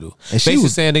you want to do. And she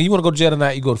was saying that you want to go to jail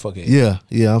tonight, you go to fuck it. Yeah,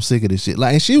 I'm sick of this shit.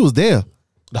 Like, and she was there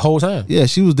the whole time. Yeah,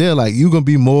 she was there. Like, you gonna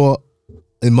be more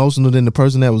emotional than the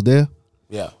person that was there.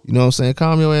 Yeah, you know what I'm saying?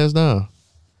 Calm your ass down.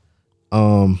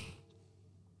 And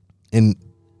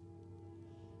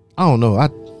I don't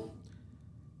know.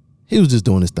 He was just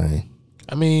doing his thing.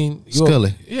 I mean,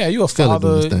 Scully. Yeah, you a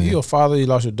father. You a father. You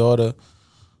lost your daughter.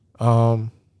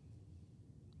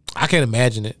 I can't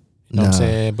imagine it. You know what I'm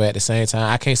saying? But at the same time,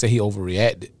 I can't say he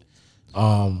overreacted.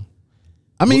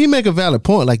 I mean, he make a valid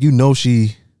point. Like,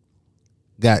 she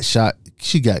got shot.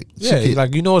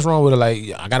 Like, you know what's wrong with her.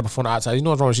 Like, I got to perform the outside. You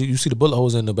know what's wrong with her. You see the bullet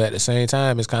holes in her, but at the same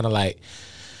time, it's kind of like,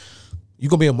 you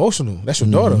gonna be emotional. That's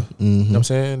your daughter. You know what I'm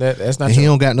saying? That's not. And he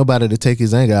don't got nobody to take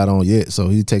his anger out on yet, so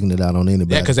he's taking it out on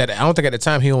anybody. Yeah, because I don't think at the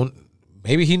time he don't.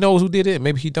 Maybe he knows who did it.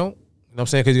 Maybe he don't. You know what I'm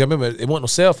saying? Because you remember, it wasn't no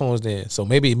cell phones then, so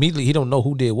maybe immediately he don't know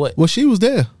who did what. Well, she was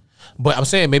there. But I'm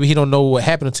saying maybe he don't know what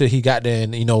happened until he got there,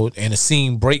 and and the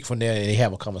scene break from there, and they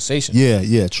have a conversation.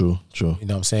 Yeah, true. You know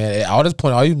what I'm saying? At all this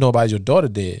point, all you know about is your daughter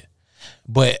dead.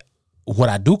 But what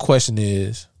I do question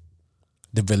is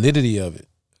the validity of it.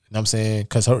 You know what I'm saying?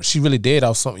 Because she really dead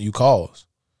off something you caused.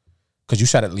 Because you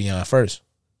shot at Leon first.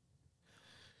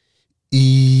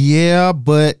 Yeah,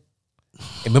 but...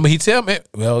 And remember he tell me,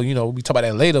 well, we talk about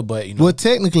that later, but, Well,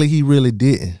 technically, he really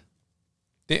didn't.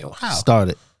 How?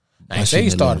 Started. I didn't say he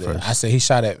started it. I said he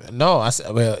shot at... No, I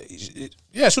said, well,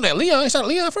 yeah, shooting at Leon. He shot at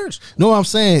Leon first. No, I'm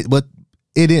saying, but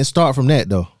it didn't start from that,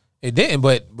 though. It didn't,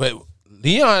 but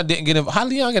Leon didn't get involved. How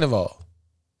Leon get involved?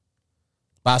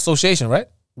 By association, right?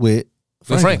 With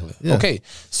Franklin. Yeah. Okay,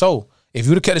 so if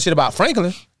you would have kept the shit about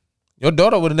Franklin, your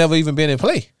daughter would have never even been in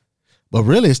play. But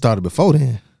really, it started before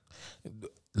then.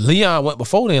 Leon went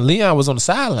before then. Leon was on the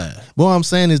sideline. What I'm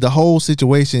saying is the whole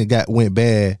situation went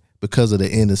bad because of the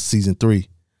end of season 3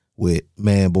 with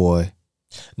Man Boy.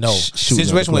 No,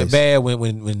 situation went bad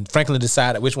when Franklin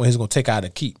decided which one he's going to take out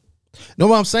and keep. No,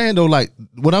 what I'm saying though, like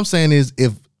what I'm saying is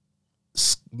if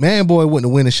Man Boy wouldn't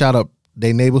have went and shot up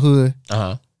their neighborhood,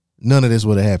 none of this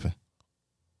would have happened.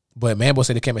 But Man Boy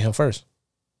said it came at him first.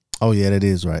 Oh yeah, that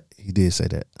is right. He did say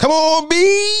that. Come on,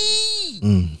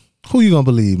 B. Who you gonna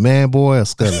believe, Man Boy or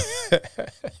Scully?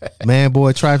 Man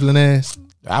Boy trifling ass.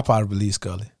 I probably believe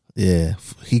Scully. Yeah,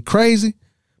 he crazy,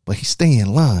 but he stay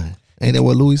in line. Ain't that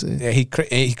what Louis said? Yeah, he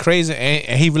crazy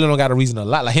and he really don't got a reason to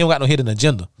lie. Like he don't got no hidden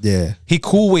agenda. Yeah, he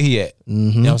cool where he at. You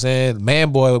know what I'm saying?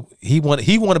 Man Boy, he want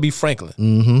to be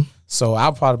Franklin. So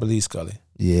I'll probably believe Scully.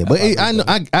 Yeah, but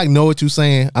I know what you're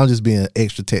saying. I'm just being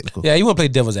extra technical. Yeah, you want to play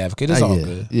devil's advocate. It's all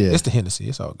good. Yeah, it's the Hennessy.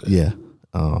 It's all good. Yeah.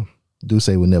 Duce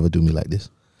would never do me like this.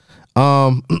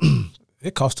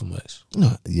 It costs too much.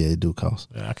 Yeah, it do cost.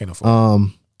 Yeah, I can't afford it.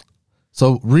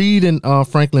 So Reed and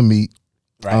Franklin meet.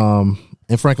 Right.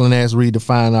 And Franklin asks Reed to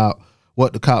find out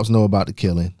what the cops know about the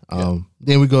killing.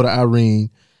 Then we go to Irene,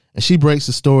 and she breaks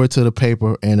the story to the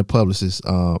paper and the publisher.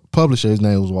 His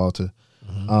name was Walter.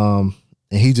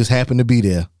 And he just happened to be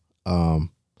there. And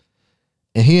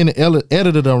he and the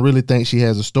editor don't really think she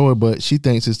has a story, but she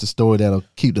thinks it's the story that'll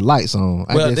keep the lights on.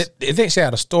 I guess. They think she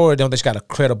had a story. They don't think she got a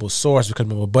credible source because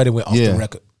remember, Buddy went off the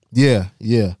record. Yeah.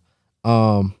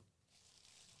 And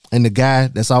the guy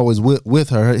that's always with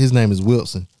her, his name is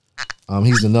Wilson.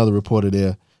 He's another reporter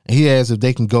there. And he asks if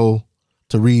they can go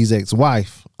to Reed's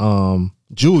ex-wife,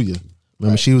 Julia.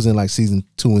 Remember, she was in like season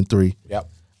 2 and 3. Yep.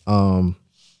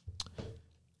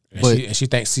 But she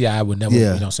thinks CI would never, you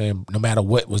know what I'm saying, no matter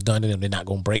what was done to them, they're not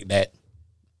going to break that.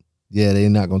 Yeah, they're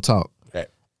not going to talk. Right.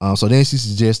 So then she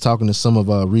suggests talking to some of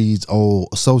Reed's old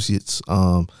associates.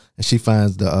 And she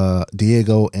finds the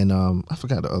Diego and I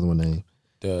forgot the other one name.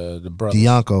 The brother.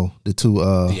 Dianco, the two.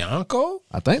 Dianco?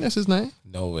 I think that's his name.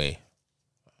 No way.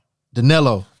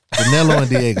 Danilo and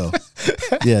Diego.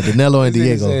 Yeah, Danilo and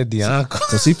Diego. Said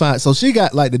Dianco. So she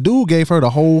got like the dude gave her the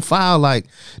whole file. Like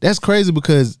that's crazy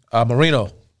because Marino.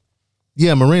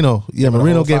 Yeah, Marino. Yeah,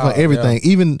 Marino gave her everything.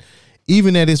 Yeah.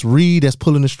 Even that it's Reed that's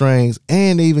pulling the strings,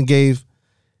 and they even gave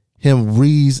him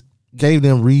Reed's gave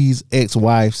them Reed's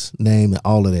ex-wife's name and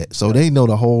all of that, so they know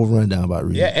the whole rundown about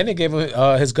Reed. Yeah, and they gave him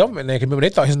his government name. Remember, they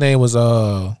thought his name was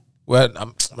not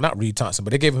Reed Thompson,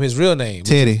 but they gave him his real name,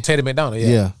 Teddy McDonald.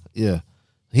 Yeah.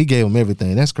 He gave him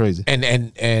everything. That's crazy.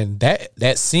 And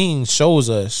that scene shows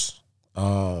us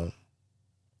how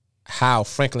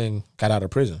Franklin got out of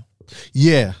prison.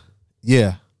 Yeah,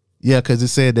 because it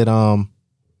said that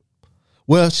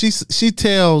well, she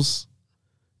tells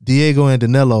Diego and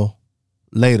Danilo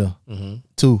later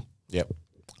too. Yep.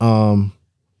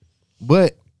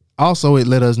 But also it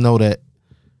let us know that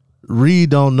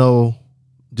Reed don't know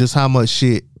just how much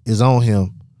shit is on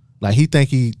him. Like he think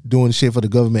he doing shit for the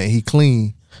government and he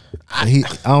clean. I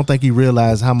don't think he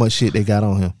realized how much shit they got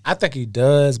on him. I think he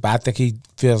does, but I think he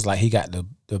feels like he got the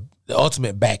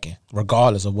ultimate backing,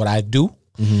 regardless of what I do.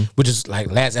 Which is like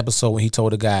last episode when he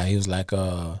told the guy, he was like,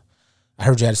 I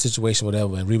heard you had a situation,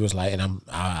 whatever, and Reed was like, and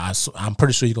I'm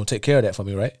pretty sure you're gonna take care of that for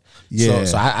me, right? Yeah.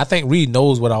 So I think Reed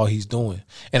knows what all he's doing,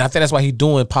 and I think that's why he's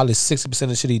doing probably 60% of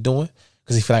the shit he's doing,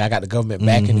 because he feel like I got the government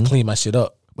backing to clean my shit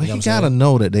up. But he gotta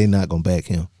know that they not gonna back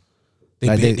him.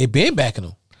 They been backing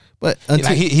him. But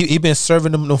like he been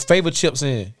serving them favor chips in.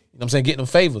 You know what I'm saying? Getting them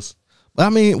favors. But I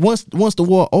mean, once the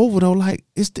war over though, like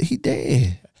he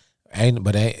dead. Ain't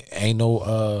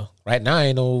no right now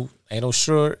ain't no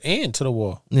sure end to the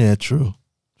war. Yeah, true.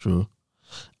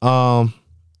 So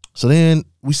then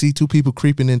we see two people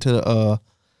creeping into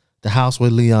the house where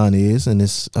Leon is, and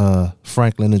it's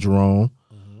Franklin and Jerome.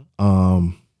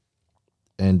 And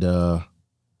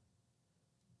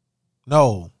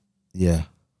no. Yeah.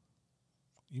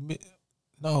 You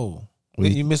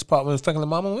missed part when Franklin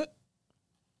mama went?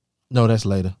 No, that's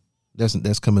later.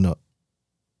 That's coming up.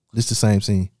 It's the same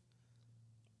scene.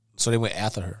 So they went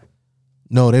after her.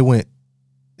 No, they went.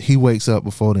 He wakes up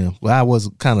before them. Well, I was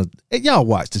kind of. Y'all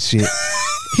watch the shit.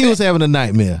 He was having a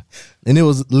nightmare, and it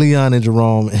was Leon and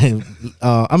Jerome, and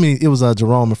it was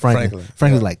Jerome and Franklin.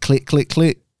 Franklin was like click, click,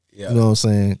 click. Yeah. You know what I'm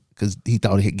saying? Because he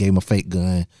thought he gave him a fake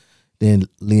gun. Then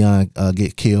Leon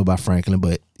get killed by Franklin,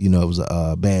 but it was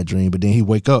a bad dream. But then he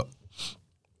wake up,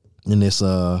 and it's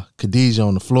Khadijah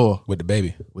on the floor with the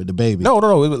baby. No,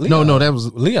 it was Leon. No, that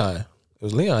was Leon. It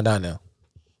was Leon down there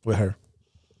with her.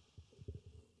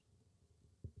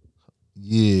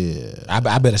 Yeah,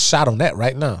 I bet a shot on that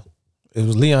right now. It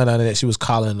was Leon down there that she was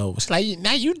calling over. She's like,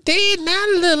 now you dead now,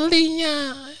 little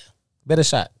Leon. Better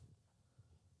shot.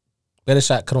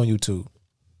 Cut on YouTube.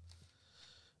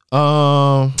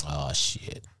 Oh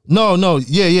shit. No.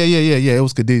 Yeah. It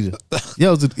was Khadijah.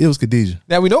 Yeah, it was Khadijah.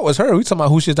 Now we know it was her. We talking about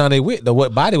who she's down there with.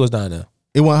 What body was down there.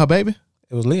 It wasn't her baby?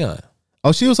 It was Leon.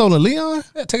 Oh, she was holding Leon?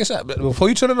 Yeah, take a shot before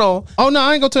you turn it on. Oh no,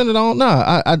 I ain't gonna turn it on.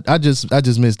 Nah, I just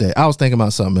missed that. I was thinking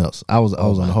about something else. I was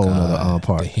on a whole other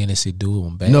part. The Hennessy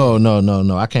dude bad.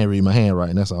 No. I can't read my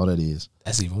handwriting. That's all that is.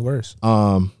 That's even worse.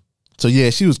 So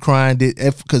yeah, she was crying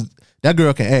because that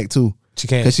girl can act too. She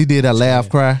can, because she did that laugh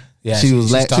cry. Yeah, she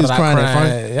was crying at front.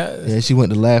 Yeah, she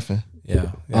went to laughing.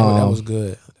 Yeah, that was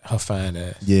good. Her fine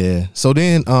ass. Yeah. So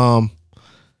then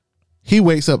he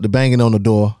wakes up to banging on the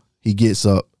door. He gets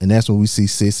up, and that's when we see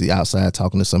Sissy outside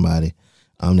talking to somebody.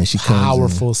 Then she comes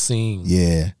Powerful scene.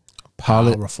 Yeah.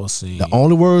 Powerful scene. The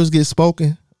only words get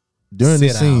spoken during the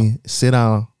scene, sit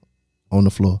down on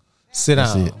the floor. Sit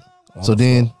down. So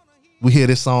then we hear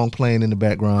this song playing in the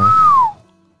background.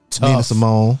 Tough. Nina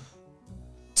Simone.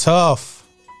 Tough.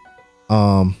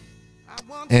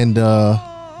 And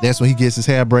that's when he gets his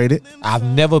hair braided. I've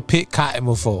never picked cotton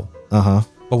before.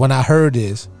 But when I heard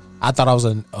this, I thought I was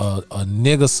a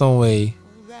nigga some way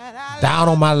down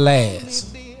on my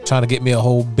last trying to get me a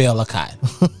whole bale of cotton.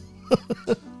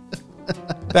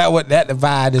 that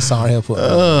divide this song here put me.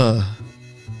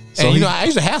 So and I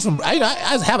used to have some. I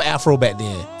used to have an afro back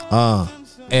then.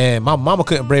 And my mama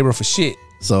couldn't braid her for shit.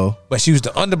 But she used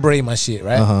to underbraid my shit,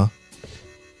 right?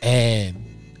 And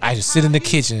I just sit in the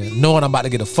kitchen knowing I'm about to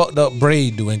get a fucked up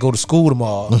braid do and go to school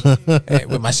tomorrow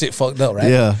with my shit fucked up, right?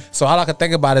 Yeah. So all I can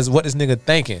think about is what this nigga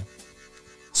thinking.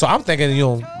 So I'm thinking,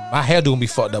 my hair do gonna be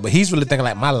fucked up, but he's really thinking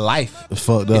like my life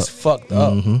is fucked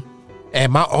up.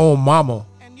 And my own mama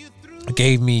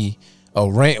gave me a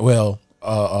roll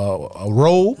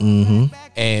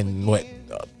and what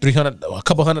 $300, a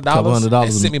couple $100,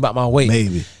 and sent me about my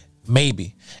way.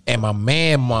 Maybe. And my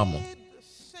mama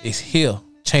is here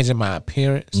changing my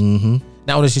appearance.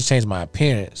 Not only she changed my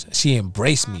appearance, she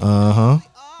embraced me. You know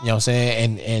what I'm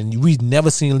saying? And we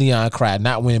never seen Leon cry.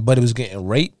 Not when Buddy was getting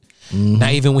raped.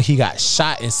 Not even when he got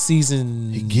shot in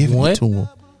season 1.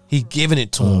 He giving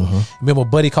it to him. Remember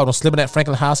Buddy caught him slipping at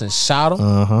Franklin house and shot him?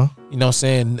 You know what I'm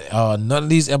saying? None of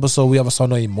these episodes we ever saw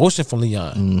no emotion from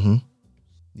Leon.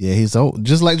 Yeah, he's old.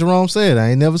 Just like Jerome said,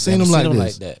 I ain't never seen him like this.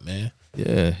 Like that, man.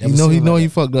 Yeah, he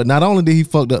fucked up. Not only did he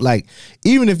fucked up, like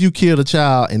even if you killed a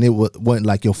child and it wasn't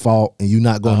like your fault and you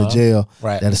not going to jail,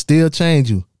 right, that'll still change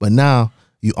you. But now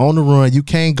you on the run. You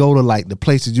can't go to like the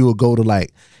places you would go to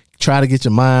like try to get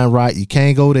your mind right. You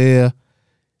can't go there.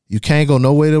 You can't go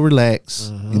nowhere to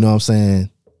relax. You know what I'm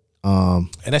saying? And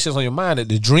that shit's on your mind.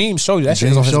 The dream show you that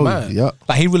shit's on his mind. Yep.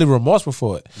 Like he really remorseful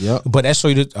for it. Yep. But that show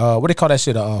you what they call that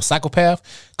shit psychopath?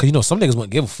 Because you know some niggas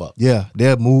wouldn't give a fuck. Yeah,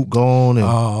 they'll move, go on.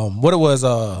 And what it was,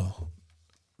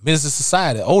 Minister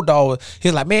Society, old dog. He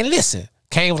was like, man, listen.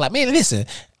 Kane was like, man, listen.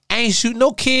 I ain't shoot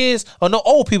no kids or no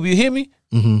old people. You hear me?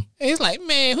 And he's like,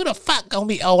 man, who the fuck gonna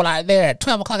be old out there at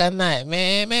 12 o'clock at night,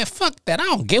 man? Man, fuck that. I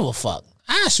don't give a fuck.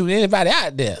 I shoot anybody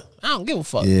out there. I don't give a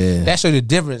fuck. Yeah. That show you the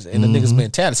difference in the niggas'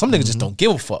 mentality. Some niggas just don't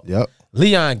give a fuck. Yep.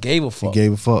 Leon gave a fuck. He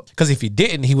gave a fuck. Because if he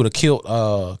didn't, he would have killed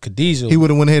Khadijah. He would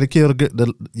have went ahead and killed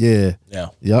the yeah.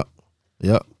 Yeah.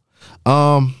 Yep.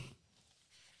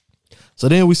 So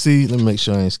then we see, let me make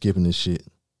sure I ain't skipping this shit.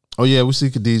 Oh yeah, we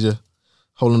see Khadijah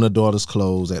holding her daughter's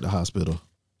clothes at the hospital.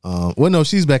 Well, no,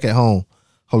 she's back at home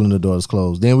holding her daughter's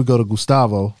clothes. Then we go to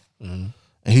Gustavo, and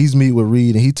he's meet with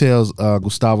Reed, and he tells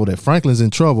Gustavo that Franklin's in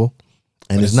trouble,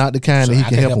 and it's not the kind that he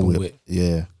can help him with.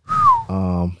 Yeah.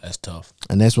 That's tough.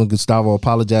 And that's when Gustavo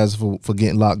apologizes for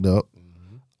getting locked up.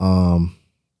 And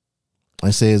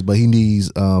says, but he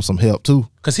needs some help too.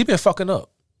 Because he been fucking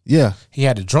up. Yeah. He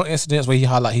had the drunk incidents where he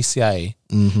hollered like he's CIA.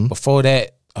 Before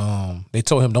that, they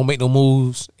told him don't make no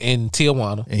moves in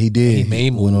Tijuana. And he did. He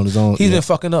made moves. Went on his own. He's been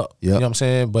fucking up. Yep. You know what I'm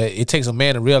saying? But it takes a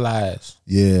man to realize.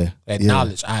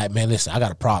 Acknowledge. All right, man, listen, I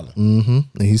got a problem.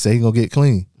 And he said he gonna get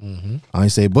clean. I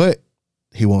say, but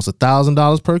he wants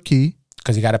 $1,000 per key.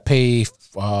 Because he got to pay,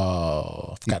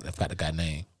 I forgot the guy's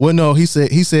name. Well, no, he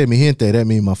said mi gente, that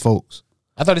means my folks.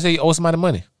 I thought he said he owed somebody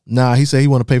money. Nah, he said he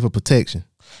want to pay for protection.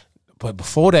 But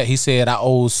before that, he said I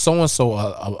owe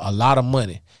so-and-so a lot of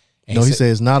money. And he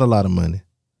said it's not a lot of money.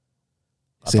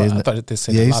 I thought they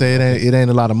said he said it ain't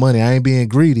a lot of money. I ain't being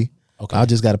greedy. Okay. I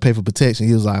just got to pay for protection.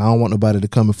 He was like, I don't want nobody to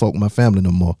come and fuck with my family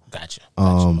no more. Gotcha.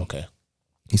 Okay.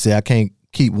 He said I can't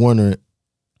keep wondering.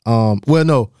 Well,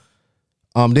 no.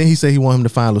 Then he said he want him to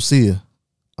find Lucia.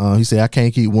 He said I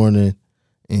can't keep wondering,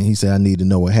 and he said I need to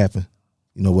know what happened.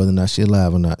 You know, whether or not she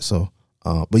alive or not. So,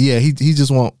 but yeah, he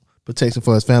just want protection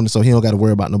for his family, so he don't got to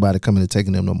worry about nobody coming and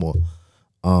taking them no more.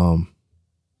 And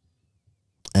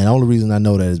the only reason I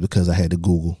know that is because I had to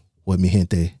Google what mi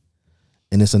gente,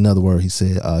 and it's another word he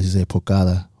said. He said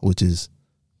porcada, which is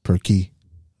per key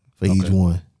for each one. You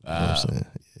know what I'm saying?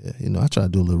 Yeah, you know, I try to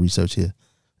do a little research here.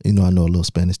 You know, I know a little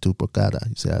Spanish too, porcada.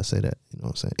 You say I say that. You know what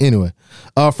I'm saying? Anyway,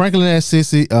 Franklin asked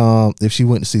Sissy if she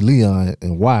went to see Leon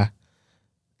and why.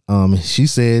 She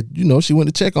said, you know, she went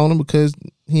to check on him because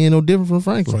he ain't no different from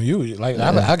Franklin. From you, like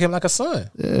I give him like a son.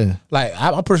 Yeah, like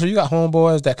I'm pretty sure you got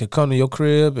homeboys that could come to your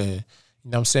crib and you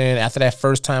know what I'm saying. After that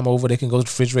first time over, they can go to the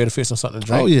refrigerator, fix them something to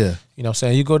drink. Oh yeah, you know what I'm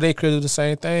saying. You go to their crib, do the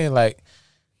same thing. Like,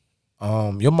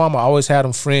 your mama always had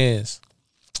them friends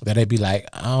that they be like,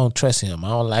 I don't trust him, I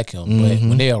don't like him, but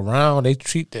when they around, they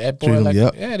treat that boy like,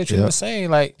 they treat him the same.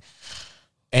 Like,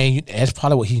 and that's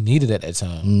probably what he needed at that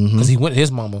time because he went to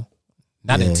his mama.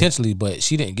 Not intentionally, but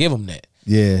she didn't give him that.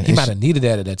 Yeah. He might have needed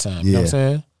that at that time. You know what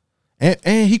I'm saying?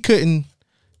 And he couldn't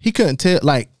tell,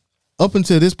 like, up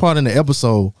until this part in the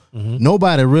episode,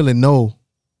 nobody really know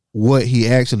what he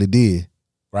actually did.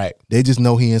 Right. They just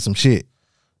know he in some shit.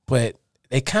 But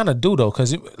they kind of do though,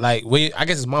 because like I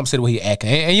guess his mom said the way he acting,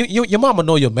 and your mama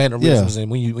know your mannerisms and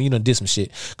when you done did some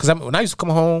shit. Because when I used to come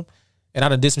home and I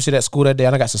done did some shit at school that day,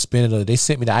 and I got suspended, or they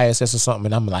sent me to ISS or something,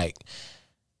 and I'm like,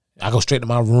 I go straight to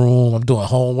my room. I'm doing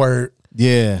homework.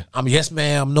 Yeah. I'm yes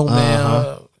ma'am, no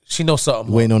ma'am. She knows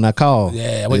something. Waiting on that call.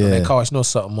 Yeah, waiting on that call. She knows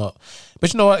something up.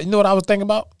 But you know what I was thinking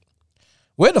about?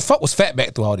 Where the fuck was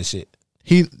Fatback through all this shit?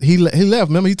 He left.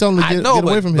 Remember, he told him to get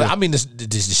away from him. But I mean,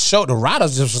 the show, the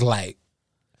writers just was like,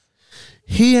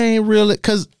 he ain't really,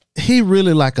 cause he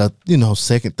really like a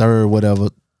second, third, whatever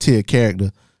tier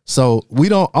character. So we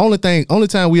don't. Only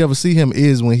time we ever see him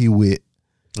is when he with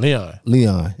Leon. You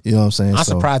know what I'm saying? I'm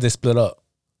surprised they split up.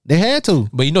 They had to.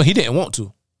 But he didn't want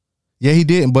to. Yeah, he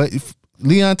didn't. But if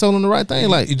Leon told him the right thing.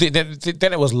 Like, you think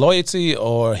that it was loyalty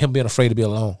or him being afraid to be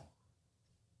alone?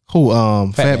 Who?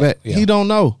 Fatback. Yeah. He don't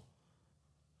know.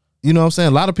 You know what I'm saying?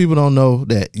 A lot of people don't know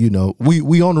that,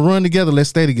 we on the run together,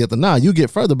 let's stay together. Nah, you get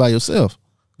further by yourself.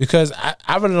 Because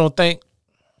I really don't think,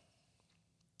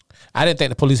 I didn't think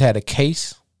the police had a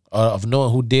case of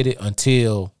knowing who did it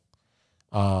until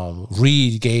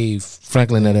Reed gave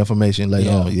Franklin that information later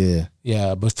on.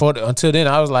 Yeah, until then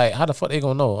I was like, how the fuck they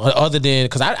gonna know? Other than,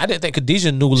 because I didn't think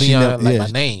Khadijah knew Leon by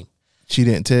name. she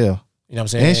didn't tell. You know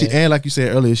what I'm saying? And like you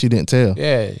said earlier, she didn't tell.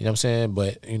 Yeah, you know what I'm saying?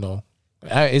 But, you know,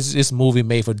 it's a movie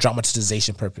made for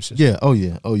dramatization purposes. Yeah, oh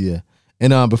yeah.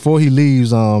 And before he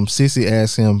leaves, Sissy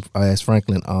asked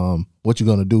Franklin, what you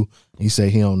gonna do? He said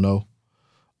he don't know.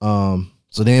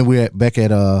 So then we're back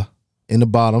at in the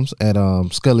bottoms at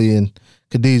Scully and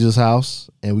Khadijah's house,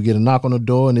 and we get a knock on the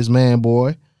door, and it's Man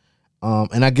Boy.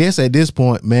 And I guess at this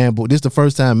point, Man Boy, this is the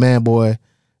first time Man Boy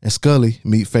and Scully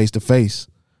meet face to face.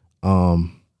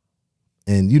 And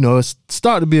you know, it's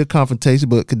starting to be a confrontation,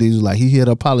 but Khadijah's like, he here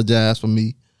to apologize for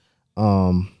me.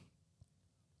 And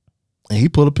he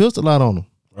pulled a pistol out on him.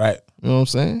 Right. You know what I'm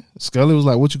saying? Scully was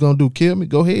like, what you gonna do? Kill me?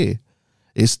 Go ahead.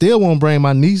 It still won't bring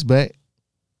my niece back.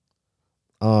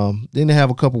 Then they have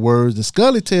a couple words, and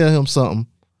Scully tell him something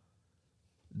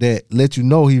that let you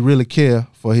know he really care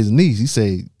for his niece. He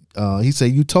say,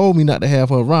 you told me not to have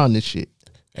her around this shit.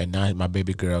 And now my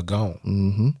baby girl gone.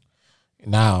 Mm-hmm.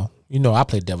 Now, you know, I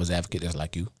play devil's advocate just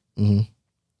like you. Mm-hmm.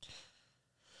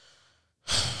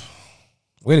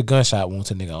 Where the gunshot wound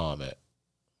to nigga arm at?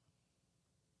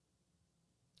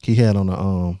 He had on the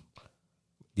arm.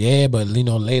 Yeah, but you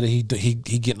know, later he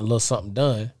getting a little something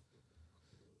done.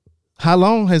 How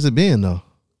long has it been though?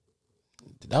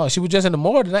 No, she was just in the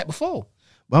morgue the night before.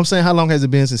 But I'm saying, how long has it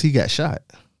been since he got shot?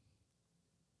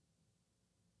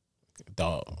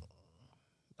 Dog,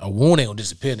 a wound ain't gonna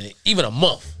disappear in even a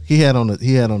month. He had on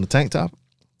the tank top.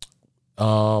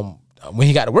 When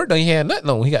he got to work done, he had nothing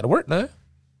on. When he got to work done,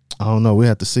 I don't know. We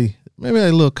have to see. Maybe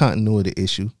a little continuity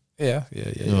issue. Yeah.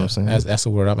 You know what I'm saying? That's a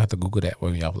word. I'm gonna have to Google that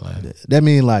when y'all lying. That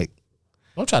mean like,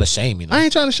 don't try to shame me. No. I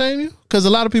ain't trying to shame you, because a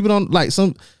lot of people don't like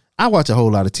some. I watch a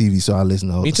whole lot of TV, so I listen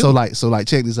to. Me too. So like,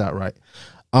 check this out, right?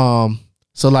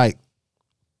 So like,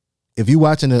 if you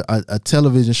watching a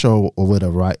television show or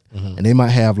whatever, right, and they might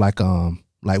have like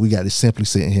we got this Simply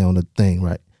sitting here on the thing,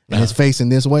 right, and it's facing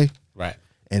this way, right,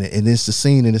 and it's the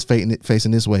scene and it's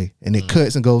facing this way, and it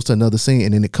cuts and goes to another scene,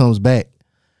 and then it comes back,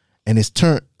 and it's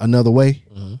turned another way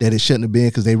that it shouldn't have been,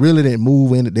 because they really didn't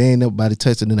move in it. They ain't nobody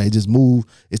touched it, and they just moved.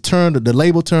 It's turned. The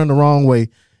label turned the wrong way.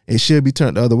 It should be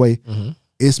turned the other way.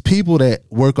 It's people that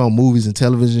work on movies and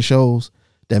television shows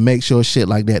that make sure shit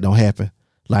like that don't happen.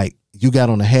 Like, you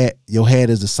got on a hat, your hat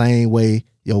is the same way,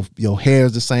 your hair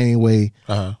is the same way,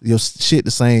 your shit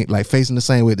the same, like facing the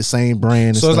same way, the same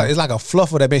brand. So it's like a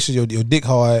fluffer that makes sure your dick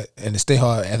hard and it stay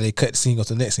hard after they cut the scene, go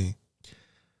to the next scene.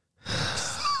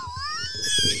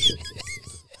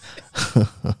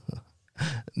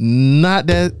 Not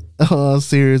that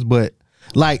serious, but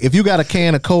like, if you got a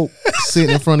can of Coke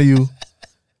sitting in front of you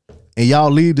and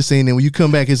y'all leave the scene, and when you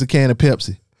come back, it's a can of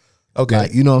Pepsi. Okay.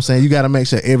 Like, you know what I'm saying? You got to make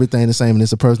sure everything the same, and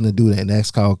it's a person to do that, and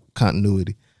that's called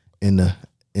continuity in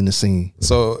the scene.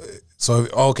 So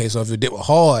if your dick was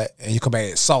hard and you come back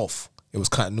it's soft, it was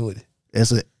continuity.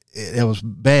 It was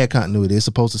bad continuity. It's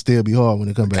supposed to still be hard when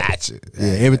it comes back. Gotcha.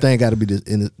 Yeah, everything got to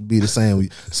be the same.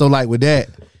 So like with that,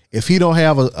 if he don't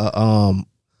have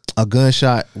a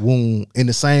gunshot wound in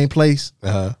the same place,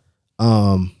 then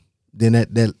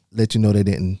that let you know they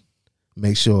didn't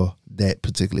make sure that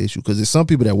particular issue, because there's some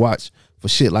people that watch for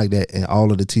shit like that in all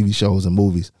of the TV shows and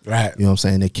movies. Right. You know what I'm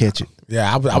saying? They catch it.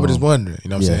 Yeah, I was just wondering. You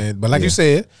know what I'm saying? But like you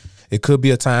said, it could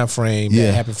be a time frame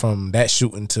that happened from that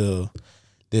shooting to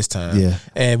this time. Yeah.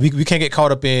 And we can't get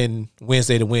caught up in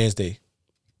Wednesday to Wednesday.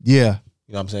 Yeah.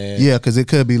 You know what I'm saying? Yeah, because it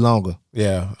could be longer.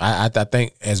 Yeah. I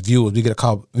think as viewers, we get a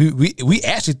call. We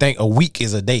actually think a week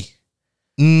is a day.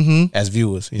 As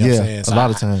viewers. You know what I'm saying? So a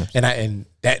lot of times. And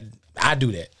I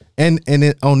do that. And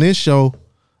on this show,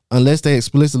 unless they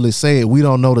explicitly say it, we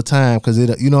don't know the time, because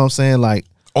it, you know what I'm saying? Like,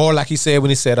 or like he said when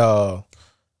he said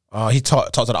he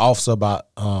talked to the officer about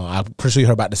I'm pretty sure you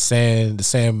heard about the San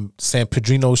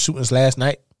Pedrino shootings last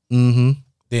night.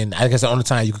 Then I guess the only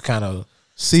time you could kind of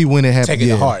see when it happened, take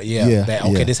it to heart.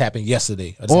 This happened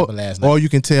yesterday or this happened last night. Or you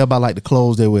can tell by like the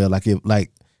clothes they wear, like if like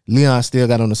Leon still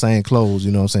got on the same clothes,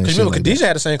 you know what I'm saying? Because remember, like Khadijah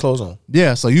had the same clothes on.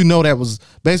 Yeah, so you know that was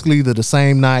basically either the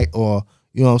same night, or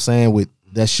you know what I'm saying, with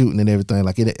that shooting and everything.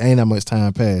 Like, it ain't that much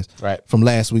time passed from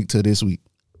last week to this week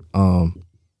in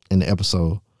the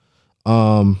episode.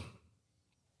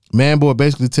 Man Boy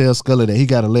basically tells Scully that he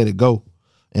got to let it go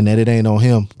and that it ain't on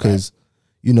him, because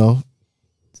you know,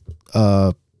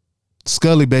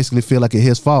 Scully basically feel like it's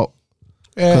his fault.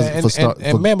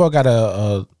 And Man Boy got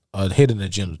a hidden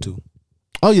agenda too.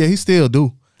 Oh yeah, he still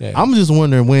do. Yeah. I'm just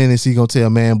wondering, when is he gonna tell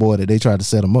Man Boy that they tried to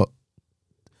set him up?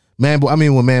 When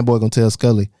Man Boy gonna tell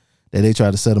Scully that they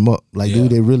tried to set him up? Like, do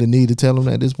they really need to tell him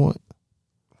at this point?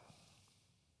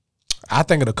 I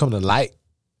think it'll come to light,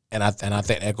 and I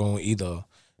think they're gonna either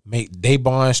make they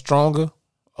bond stronger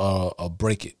or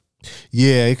break it.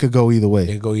 Yeah, it could go either way.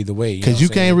 It could go either way. Because you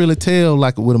can't really tell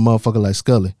like with a motherfucker like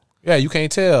Scully. Yeah, you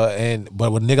can't tell.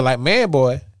 But with a nigga like Man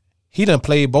Boy, he done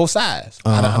played both sides.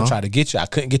 I'm trying to get you. I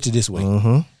couldn't get you this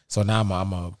way. So now I'm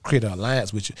gonna create an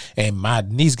alliance with you. And my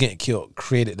niece getting killed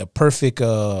created the perfect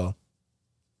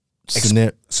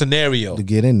scenario to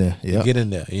get in there. Yeah, get in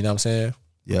there. You know what I'm saying?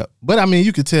 Yeah, but I mean,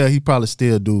 you could tell he probably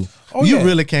still do. You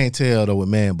really can't tell though with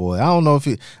Man Boy. I don't know if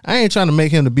I ain't trying to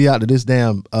make him to be out to this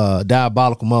damn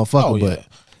diabolical motherfucker, but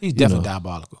he's definitely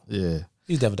diabolical. Yeah,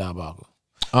 he's definitely diabolical.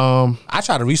 I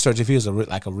try to research if he was a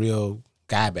real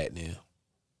guy back then.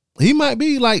 He might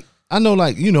be like, I know,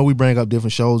 like, you know, we bring up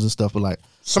different shows and stuff, but like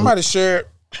somebody shared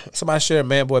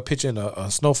Man Boy picture in a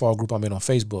Snowfall group I'm in on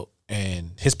Facebook,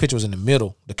 and his picture was in the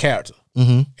middle, the character,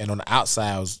 and on the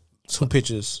outside was 2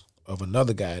 pictures of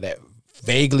another guy that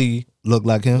vaguely looked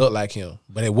like him,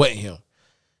 but it wasn't him.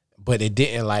 But it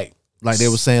didn't like they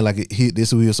were saying like this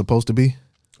is who he was supposed to be.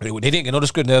 They didn't get no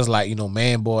description. There was like, you know,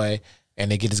 Man Boy. And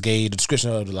they get the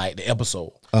description of the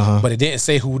episode, but it didn't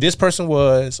say who this person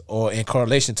was or in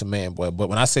correlation to Man Boy. But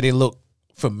when I say they look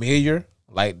familiar,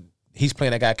 like he's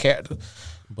playing that guy character.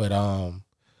 But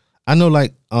I know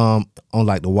like on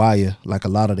like The Wire, like a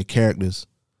lot of the characters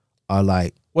are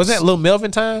like. Was that Lil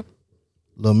Melvin time?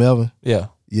 Lil Melvin, yeah.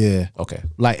 Okay,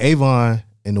 like Avon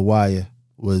in The Wire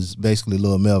was basically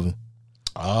Lil Melvin.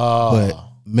 Oh,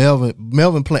 but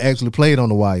Melvin actually played on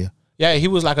The Wire. Yeah, he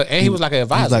was like an advisor. He was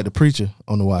like the preacher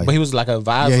on The Wire. But he was like an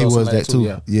advisor. Yeah, he was that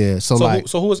too. Yeah. So like,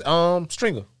 who was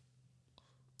Stringer?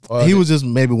 He was just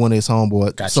maybe one of his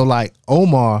homeboys. Gotcha. So like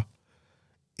Omar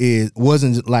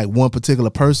wasn't like one particular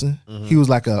person. He was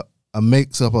like a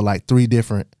mix up of like 3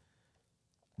 different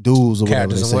dudes or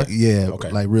whatever they say. Yeah,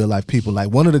 like real life people.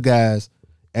 Like one of the guys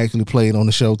actually played on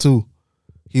the show too.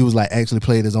 He was like actually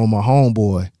played as Omar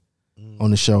homeboy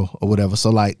on the show or whatever. So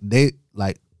like they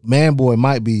like Man Boy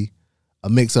might be a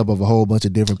mix up of a whole bunch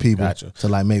of different people to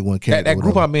like make one character. That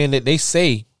group I'm in, that they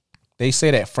say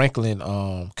that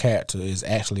Franklin character is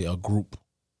actually a group.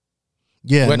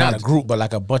 Yeah, well, not a group, but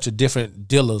like a bunch of different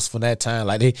dealers from that time.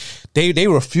 Like they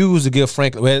refuse to give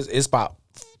Franklin. Well, it's about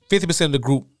 50% of the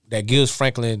group that gives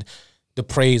Franklin the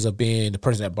praise of being the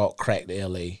person that brought crack to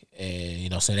LA, and you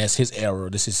know, saying that's his era.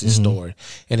 This is his story,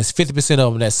 and it's 50%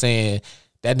 of them that's saying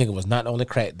that nigga was not the only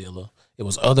crack dealer. It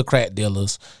was other crack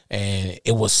dealers, and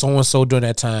it was so-and-so during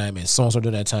that time and so-and-so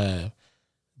during that time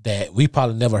that we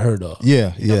probably never heard of.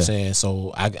 Yeah, you know what I'm saying?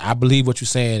 So I believe what you're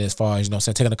saying as far as, you know what I'm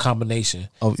saying, taking a combination.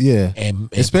 Oh, yeah. And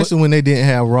especially when they didn't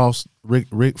have Ross,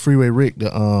 Freeway Rick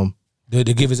to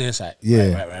give his insight.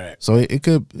 Yeah. Right. So it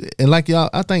could, and like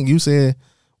y'all, I think you said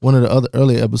one of the other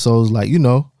earlier episodes, like, you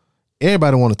know,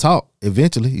 everybody want to talk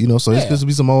eventually, you know, so it's supposed to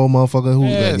be some old motherfucker who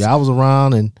like, I was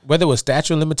around, and whether it was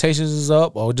statute of limitations is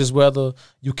up or just whether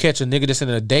you catch a nigga that's in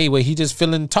a day where he just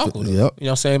feeling talking. You know what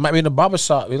I'm saying? It might be in the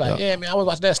barbershop. Be like, yeah, man, I was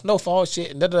watching that Snowfall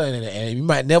shit and you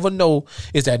might never know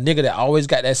it's that nigga that always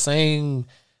got that same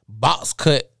box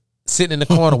cut sitting in the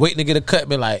corner waiting to get a cut,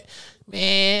 be like,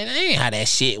 man, that ain't how that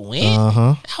shit went.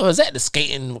 I was at the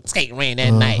skating ring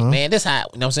that night, man. This how,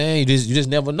 you know what I'm saying? You just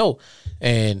never know.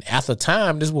 And after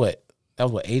time, this what? That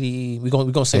was what, 80, we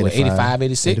gonna say 85,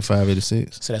 86? 85,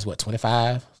 86. So that's what,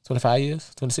 25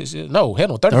 years? 26 years? No, hell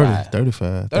no, 35.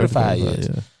 35 years.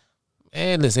 Yeah.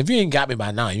 And listen, if you ain't got me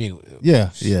by now, you ain't. Yeah.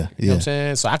 You know what I'm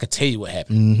saying? So I could tell you what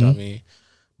happened. You know what I mean?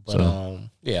 But,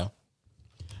 yeah.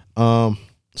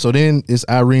 So then it's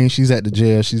Irene. She's at the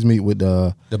jail. She's meet with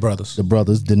the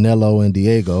brothers, Danilo and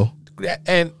Diego.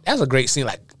 And that's a great scene,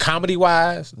 like comedy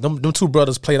wise. Them 2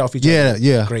 brothers played off each other.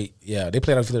 Yeah, great. Yeah, they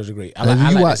played off each other great.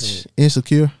 Have you watched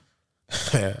Insecure?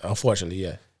 Unfortunately,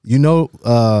 yeah. You know,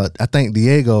 I think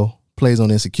Diego plays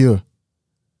on Insecure.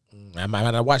 I might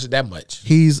not watch it that much.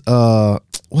 He's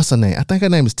what's her name? I think her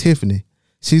name is Tiffany.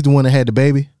 She's the one that had the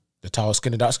baby. The tall,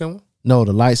 skinny, dark skin one? No,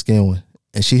 the light skinned one.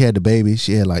 And she had the baby.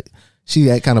 She had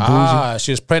kind of bougie.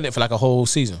 She was pregnant for like a whole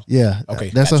season. Yeah. Okay.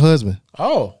 That's her husband.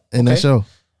 Oh. In that show.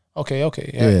 Okay.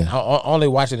 Yeah. I only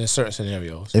watch it in certain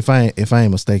scenarios. If I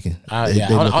ain't mistaken.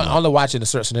 I only watch it in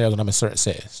certain scenarios when I'm in certain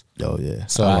sets. Oh yeah.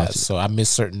 So I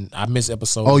miss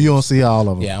episodes. Oh, you don't see all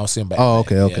of them? Yeah, I don't see them back. Oh,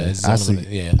 okay. Yeah, I see.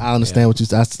 Yeah. I understand what you.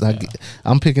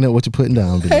 I'm picking up what you're putting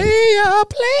down. Baby. Hey,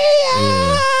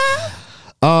 player.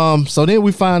 Yeah. So then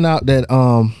we find out that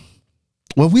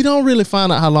well, we don't really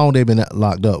find out how long they've been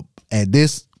locked up at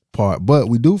this part, but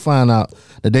we do find out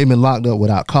that they've been locked up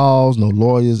without calls, no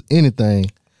lawyers,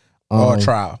 anything. Or a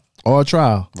trial.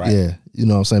 Right. Yeah. You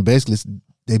know what I'm saying? Basically,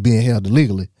 they being held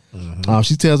illegally.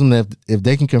 She tells them that if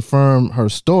they can confirm her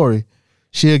story,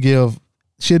 she'll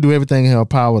do everything in her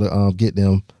power to get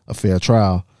them a fair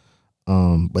trial.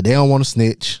 But they don't want to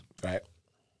snitch. Right.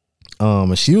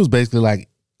 And she was basically like,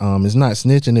 it's not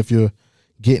snitching if you're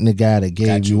getting the guy that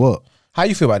gave you up. How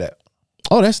you feel about that?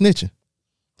 Oh, that's snitching.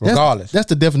 Regardless. That's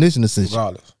the definition of snitching.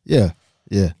 Regardless. Yeah.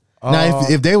 Now,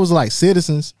 if they was like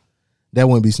citizens, that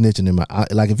wouldn't be snitching in my.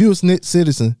 Like if you a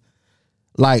citizen,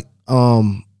 like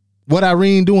what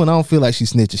Irene doing, I don't feel like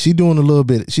she's snitching. She doing a little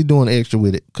bit. She doing extra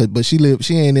with it. But she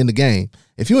ain't in the game.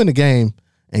 If you're in the game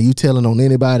and you telling on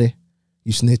anybody,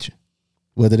 you snitching,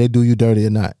 whether they do you dirty or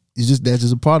not. That's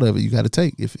just a part of it. You got to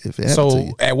take if it happens to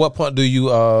you. At what point do you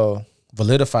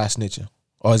validify snitching,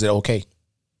 or is it okay?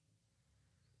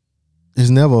 It's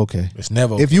never okay. It's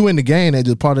never okay. If you in the game, that's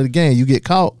just part of the game. You get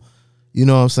caught. You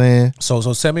know what I'm saying? So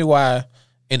tell me why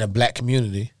in a black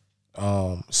community,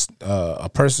 a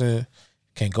person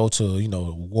can go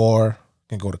to war,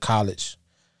 can go to college,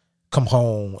 come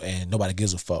home, and nobody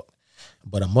gives a fuck.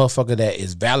 But a motherfucker that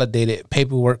is validated,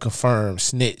 paperwork confirmed,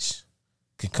 snitch,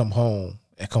 can come home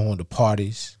and come home to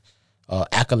parties,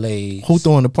 accolades. Who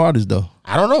throwing the parties though?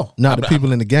 I don't know. Not the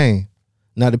people in the game.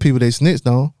 Not the people they snitched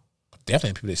on.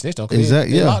 Definitely people they snitched on.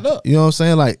 Exactly. They yeah. locked up. You know what I'm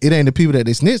saying? Like it ain't the people that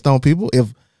they snitched on. People.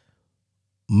 If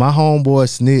my homeboy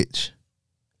snitch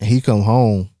and he come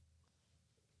home,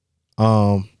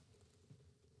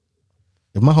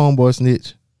 if my homeboy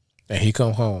snitch and he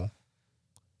come home,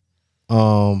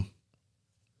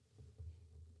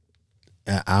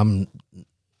 I'm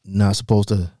not supposed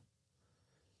to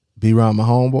be around my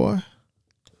homeboy.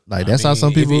 Like that's how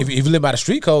some people. If you live by the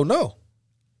street code, no.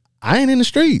 I ain't in the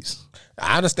streets.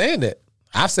 I understand that.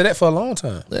 I've said that for a long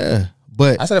time. Yeah,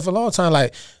 but I said that for a long time.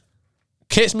 Like,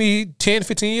 catch me 10,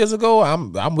 15 years ago,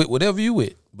 I'm with whatever you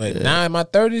with. But now in my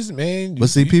 30s, man. But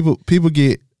see, people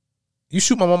get. You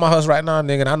shoot my mama house right now,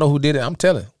 nigga, and I know who did it. I'm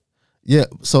telling. Yeah.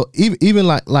 So even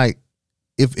like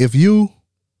if you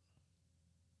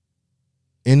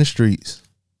in the streets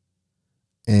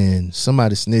and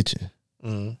somebody snitching,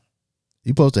 you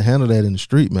supposed to handle that in the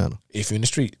street manner. If you're in the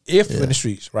street. You're in the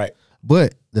streets, right.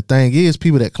 But the thing is,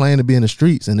 people that claim to be in the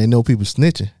streets and they know people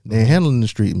snitching, they ain't handling the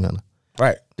street manner.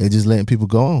 Right. They just letting people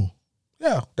go on.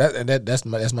 Yeah. That's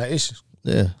my issue.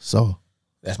 Yeah. So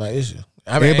that's my issue.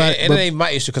 I mean, it ain't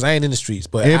my issue because I ain't in the streets.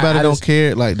 But everybody don't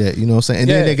care like that. You know what I'm saying? And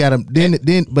then they got them.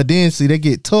 Then see, they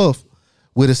get tough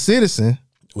with a citizen.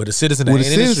 With a citizen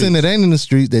that ain't in the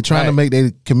streets, they're trying to make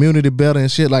their community better and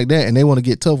shit like that, and they want to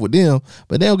get tough with them,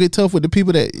 but they don't get tough with the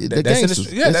people that's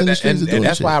gangsters. And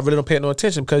that's why I really don't pay no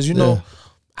attention because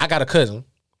I got a cousin.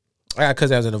 That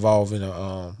was involved in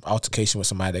a altercation with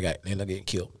somebody that ended up getting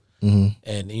killed, and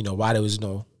while they was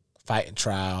fighting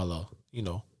trial or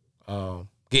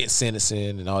getting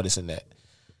sentencing and all this and that,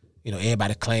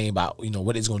 everybody claimed about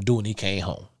what he's gonna do when he came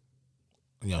home.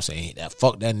 You know what I'm saying?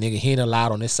 Fuck that nigga. He ain't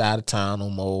allowed on this side of town no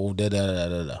more. I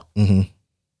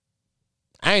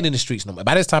ain't in the streets no more.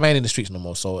 By this time, I ain't in the streets no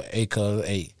more. So,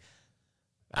 I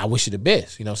wish you the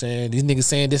best. You know what I'm saying? These niggas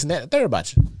saying this and that, third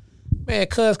about you. Man,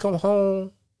 cuz come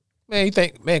home. Man, you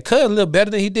think, cuz a little better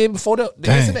than he did before the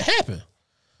incident happened.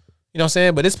 You know what I'm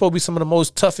saying? But it's supposed to be some of the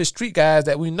most toughest street guys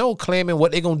that we know claiming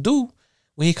what they gonna do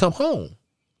when he come home.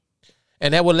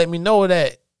 And that would let me know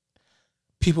that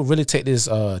people really take this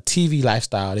TV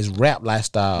lifestyle, this rap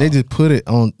lifestyle. They just put it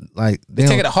on like they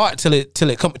take it to heart till it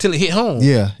hit home.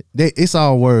 Yeah, it's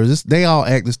all words. They all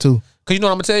actors too. Cause you know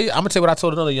what I'm gonna tell you. I'm gonna tell you what I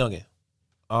told another youngin.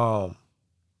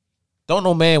 Don't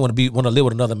no man want to live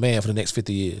with another man for the next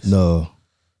 50 years. No.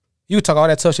 You can talk all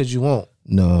that tough shit you want.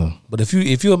 No. But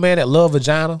if you're a man that love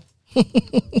vagina, you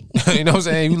know what I'm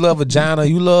saying? You love vagina.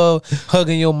 You love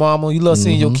hugging your mama. You love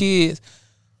seeing your kids.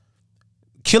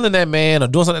 Killing that man or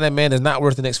doing something to that man is not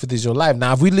worth the next 50 years of your life.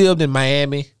 Now, if we lived in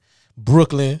Miami,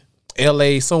 Brooklyn,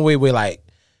 LA, somewhere where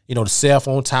the cell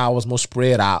phone towers more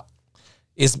spread out,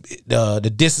 it's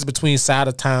the distance between side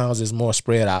of towns is more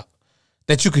spread out,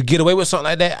 that you could get away with something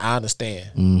like that, I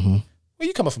understand. Well,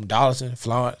 you coming from Darlington,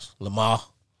 Florence, Lamar,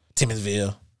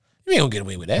 Timmonsville, you ain't gonna get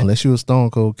away with that unless you a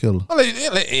stone cold killer.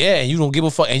 Yeah, you don't give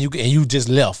a fuck, and you just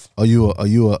left. Are you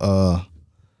a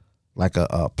like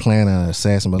a planner,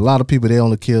 assassin? But a lot of people, they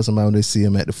only kill somebody when they see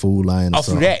him at the food line. Off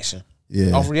reaction.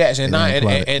 Yeah. Off reaction.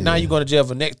 And now you're going to jail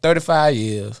for the next 35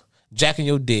 years, jacking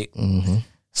your dick,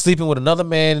 sleeping with another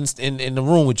man in the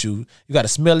room with you. You got to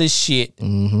smell his shit.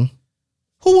 Who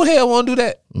the hell want to do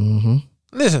that?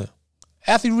 Listen,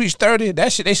 after you reach 30,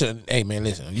 that shit, they should, hey man,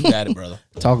 listen, you got it, brother.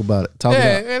 Talk about it. Talk it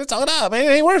out. Man, talk it out, man.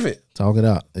 It ain't worth it. Talk it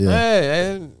out.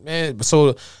 Yeah. Man. So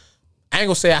I ain't going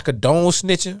to say I condone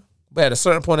snitching. But at a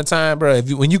certain point in time, bro,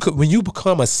 when you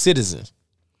become a citizen,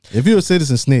 if you're a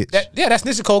citizen, snitch. That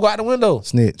snitching code go out the window.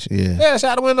 Snitch, yeah. Yeah, it's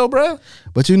out the window, bro.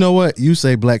 But you know what? You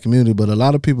say black community, but a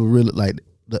lot of people really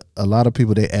a lot of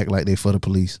people they act like they for the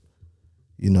police.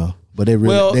 But they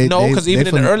really because even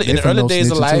in the early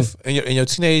days of life, too. in your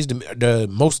teenage, the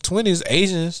most 20s,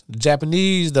 Asians, the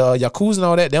Japanese, the Yakuza and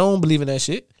all that, they don't believe in that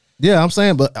shit. Yeah, I'm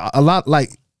saying, but a lot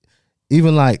like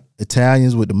even like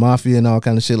Italians with the mafia and all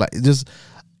kind of shit, like just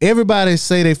everybody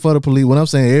say they for the police. What I'm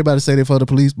saying, everybody say they for the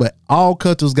police, but all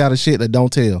cultures got a shit that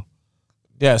don't tell.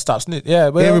 Yeah, stop snitch. Yeah,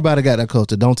 well, everybody got that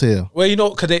culture. Don't tell. Well, you know,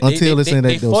 because they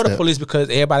for the police because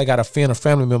everybody got a friend or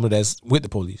family member that's with the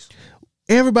police.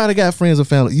 Everybody got friends or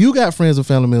family. You got friends or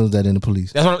family members that in the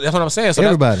police. That's what I'm saying. So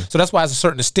everybody. That's why, to a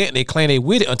certain extent, they claim they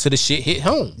with it until the shit hit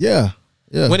home. Yeah,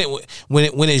 yeah. When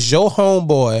it's your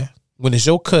homeboy, when it's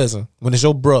your cousin, when it's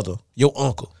your brother, your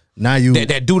uncle. Now you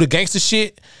that do the gangster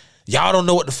shit. Y'all don't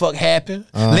know what the fuck happened.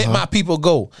 Let my people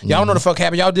go. Y'all don't know the fuck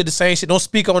happened. Y'all did the same shit. Don't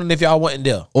speak on it if y'all wasn't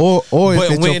there. Or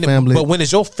if it's your family. But when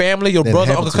it's your family, your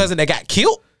brother, uncle, cousin that got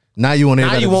killed, now you want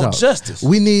everybody to talk. Justice.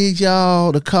 We need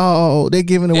y'all to call. They're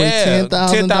giving away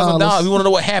 $10,000. We want to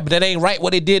know what happened. That ain't right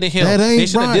what they did to him. That ain't they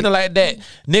should have right. did it like that.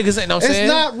 Niggas ain't know what I'm saying.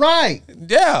 It's not right.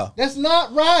 Yeah. That's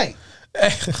not right.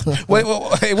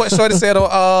 What Shorty said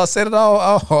it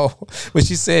all. When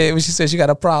she said she got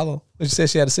a problem. When she said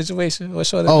she had a situation. What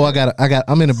Shorty? Oh,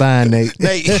 I'm in a bind, Nate.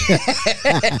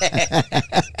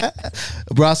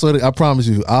 Bro, I promise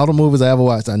you, all the movies I ever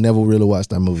watched, I never really watched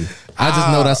that movie. I just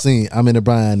know that scene. I'm in a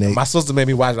bind, Nate. My sister made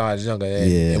me watch it when I was younger.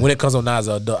 Yeah. And when it comes on now as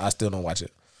an adult, I still don't watch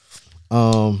it.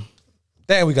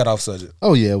 Damn, we got off subject.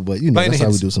 Oh yeah, but you know that's how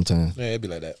we do sometimes. Yeah, it'd be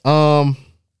like that.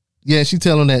 Yeah, she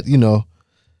telling that, you know,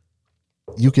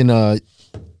 you can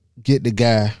get the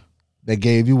guy that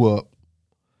gave you up,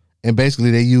 and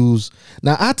basically they use.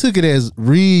 Now I took it as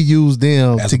Reed used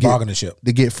them as to a bargaining chip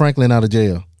to get Franklin out of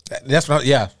jail. That's what.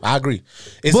 I agree.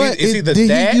 Did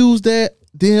he use that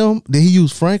them? Did he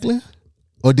use Franklin,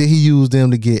 or did he use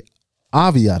them to get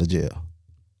Avi out of jail?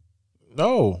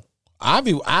 No,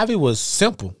 Avi was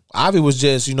simple. Avi was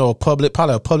just probably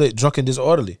a public drunken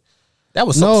disorderly. That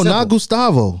was no, simple. Not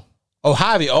Gustavo. Oh,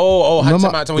 Javi. Oh, remember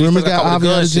he got Javi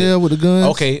out of jail with the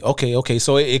guns? Okay.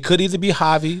 So it could either be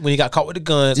Javi when he got caught with the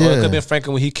guns, or it could have been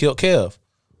Franklin when he killed Kev.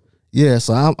 Yeah,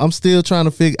 so I'm still trying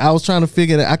to figure. I was trying to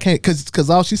figure that I can't because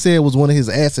all she said was one of his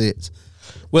assets.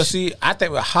 Well, see, I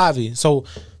think with Javi, so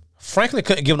Franklin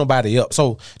couldn't give nobody up.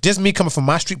 So just me coming from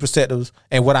my street perspectives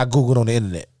and what I Googled on the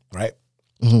internet, right?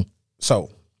 Mm-hmm. So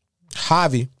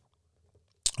Javi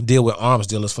deal with arms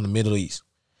dealers from the Middle East.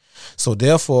 So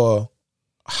therefore,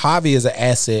 Javi is an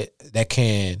asset that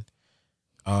can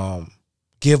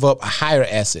give up a higher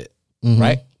asset,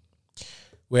 right?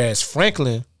 Whereas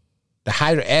Franklin, the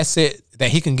higher asset that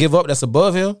he can give up that's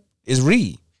above him is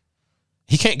Reed.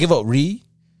 He can't give up Reed.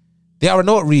 They already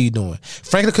know what Reed doing.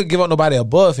 Franklin couldn't give up nobody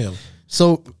above him.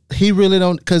 So he really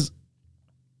don't because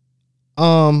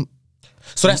so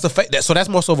that's so that's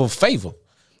more so of a favor.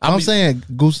 What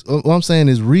I'm saying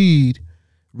is Reed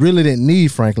really didn't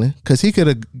need Franklin because he could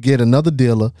have get another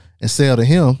dealer and sell to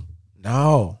him.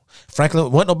 No,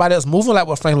 Franklin wasn't nobody else moving like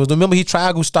what Franklin was. Remember, he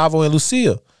tried Gustavo and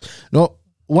Lucia. No,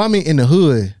 well, I mean in the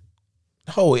hood.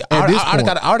 Oh, I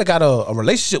already got a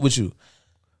relationship with you.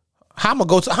 How I'm gonna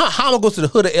go to the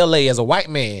hood of LA as a white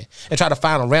man and try to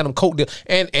find a random coke deal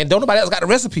and don't nobody else got the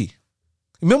recipe.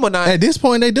 Remember now? At this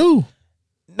point, they do.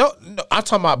 No, I'm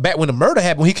talking about back when the murder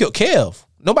happened when he killed Kev.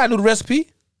 Nobody knew the recipe.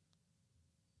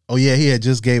 Oh yeah, he had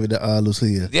just gave it to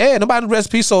Lucia. Yeah, nobody knew the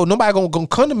recipe, so nobody gonna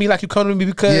come to me like you come to me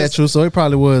because true. So it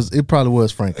probably was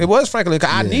Franklin. It was Franklin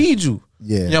because I need you.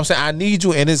 Yeah, you know what I'm saying. I need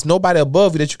you, and there's nobody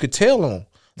above you that you could tell on.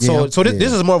 So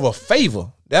this is more of a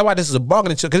favor. That's why this is a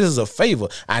bargaining chip because this is a favor.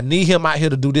 I need him out here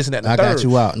to do this and that. And the third. Got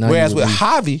you out. Now whereas with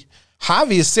Javi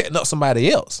is setting up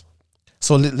somebody else.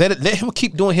 So let him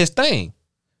keep doing his thing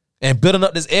and building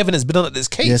up this evidence, building up this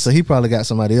case. Yeah, so he probably got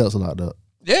somebody else locked up.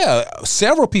 Yeah,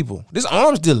 several people. This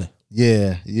arms dealing.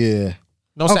 Yeah.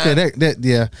 No, okay,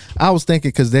 that I was thinking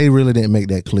because they really didn't make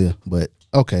that clear, but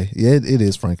okay, yeah, it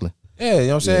is Franklin. Yeah, you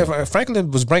know what I'm saying.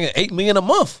 Franklin was bringing $8 million a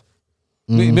month.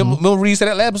 Remember Reed said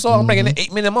that last episode? I'm bringing in $8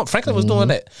 million a month. Franklin was doing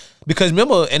that because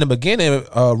remember in the beginning,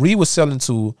 Reed was selling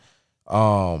to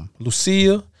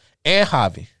Lucia and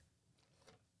Javi.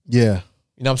 Yeah,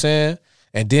 you know what I'm saying.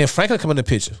 And then Franklin come in the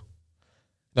picture.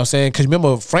 You know what I'm saying? Because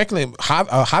remember,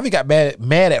 Javi got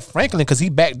mad at Franklin because he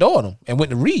backdoored him and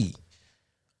went to Reed.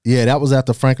 Yeah, that was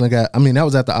after that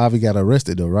was after Avi got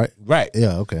arrested though, right? Right.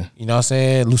 Yeah, okay. You know what I'm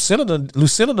saying?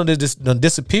 Lucinda done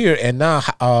disappeared and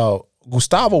now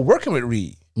Gustavo working with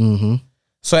Reed. Mm-hmm.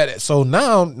 So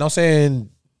now, you know what I'm saying,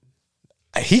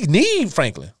 he need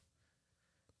Franklin.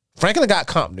 Franklin got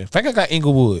Compton. Franklin got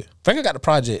Inglewood. Franklin got the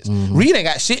projects. Reed ain't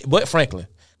got shit but Franklin.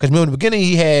 Because remember in the beginning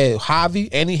he had Javi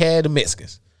and he had the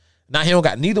Mexicans. Now he don't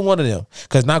got neither one of them.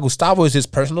 Because now Gustavo is his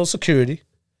personal security,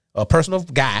 a personal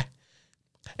guy.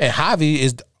 And Javi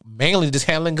is mainly just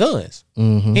handling guns.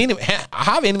 Mm-hmm.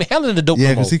 Javi ain't even handling the dope no Yeah,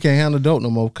 more. because he can't handle dope no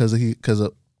more because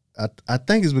I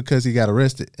think it's because he got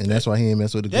arrested and that's why he ain't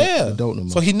mess with the dope no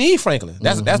more. So he need Franklin.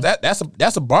 That's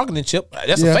a bargaining chip.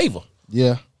 That's a favor.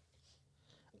 Yeah.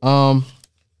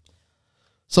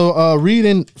 So Reed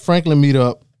and Franklin meet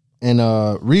up, and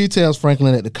Reed tells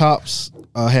Franklin that the cops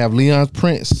have Leon's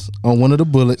prints on one of the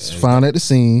bullets found at the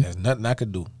scene. There's nothing I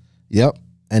could do. Yep.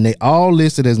 And they all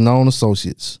listed as known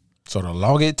associates. So the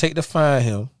longer it take to find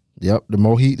him, yep, the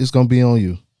more heat is gonna be on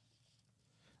you.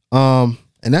 And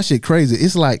that shit crazy.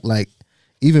 It's like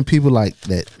even people like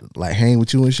that like hang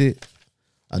with you and shit,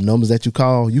 numbers that you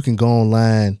call, you can go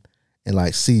online and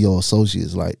like see your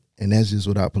associates, like, and that's just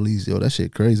without police, yo. That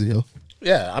shit crazy, yo.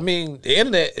 yeah, I mean, the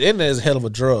internet is a hell of a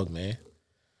drug, man.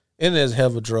 Internet is a hell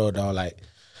of a drug, dog. Like,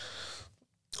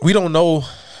 we don't know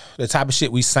the type of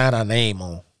shit we sign our name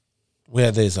on,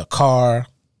 whether it's a car,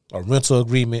 a rental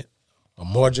agreement, a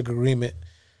mortgage agreement.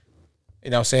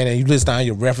 You know what I'm saying? And you list down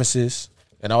your references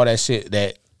and all that shit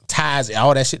that ties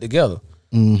all that shit together.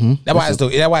 Mm-hmm. That's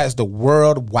why it's the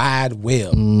World Wide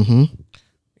Web. Mm-hmm.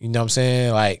 You know what I'm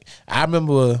saying? Like, I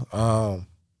remember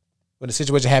when the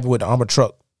situation happened with the armored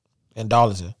truck in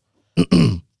Darlington.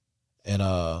 And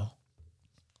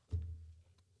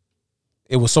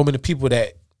it was so many people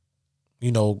that,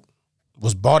 you know,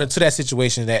 was brought into that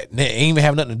situation that ain't even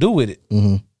have nothing to do with it.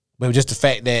 Mm-hmm. But it was just the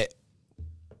fact that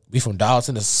we from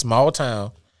Darlington, a small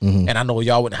town, mm-hmm. and I know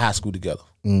y'all went to high school together.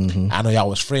 Mm-hmm. I know y'all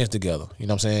was friends together. You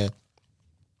know what I'm saying?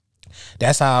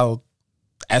 That's how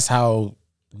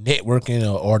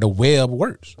networking or the web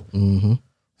works. Mm-hmm.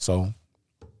 So,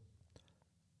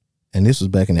 and this was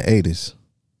back in the 80s.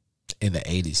 In the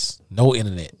 80s, no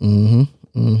internet. Mm-hmm.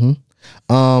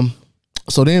 Mm-hmm.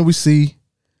 So then we see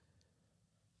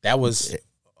that was.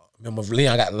 Remember,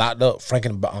 Leon got locked up.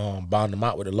 Franklin bonded him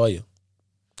out with a lawyer.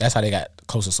 That's how they got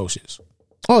close associates.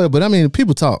 Oh yeah, but I mean,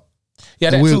 people talk.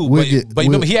 Yeah, that too. But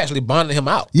remember, he actually bonded him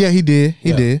out. Yeah, he did.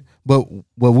 He did. But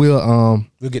we'll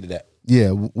get to that.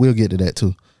 Yeah, we'll get to that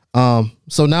too.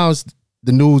 So now it's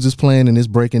the news is playing and it's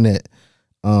breaking that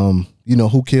you know,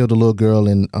 who killed the little girl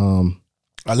and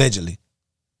allegedly.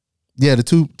 Yeah, the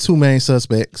two main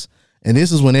suspects. And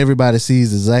this is when everybody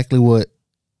sees exactly what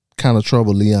kind of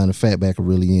trouble Leon and Fatback are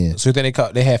really in. So you think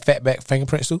they had Fatback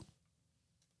fingerprints too?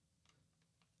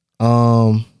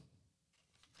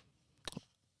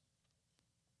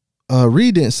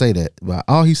 Reed didn't say that, but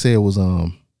all he said was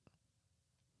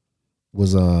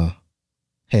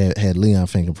had Leon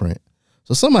fingerprint.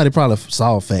 So somebody probably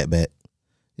saw Fatback.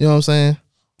 You know what I'm saying?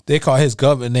 They call his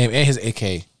government name and his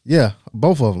AK. Yeah,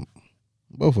 both of them.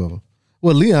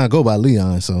 Well, Leon go by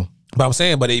Leon, so. But I'm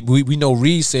saying, we know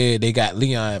Reed said they got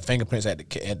Leon fingerprints at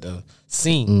the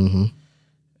scene.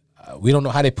 Mm-hmm. We don't know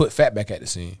how they put Fatback at the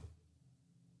scene.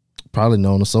 Probably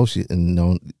known associate and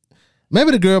known.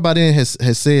 Maybe the girl by then has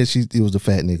said it was the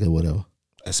fat nigga or whatever.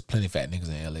 There's plenty of fat niggas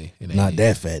in LA. Not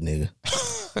that fat nigga.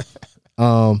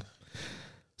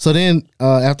 So then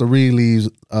after Reed leaves,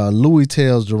 Louis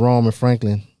tells Jerome and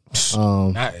Franklin.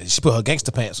 She put her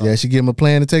gangster pants on. Yeah, she give him a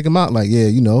plan to take him out. Like, yeah,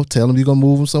 you know, tell him you're gonna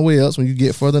move him somewhere else when you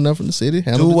get further enough from the city.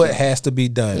 Do what has to be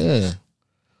done.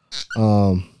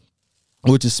 Yeah.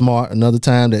 Which is smart. Another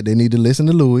time that they need to listen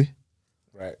to Louis.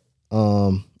 Right.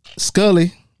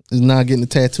 Scully is now getting a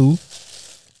tattoo.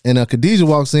 And Khadijah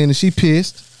walks in and she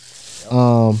pissed.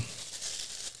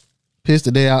 Pissed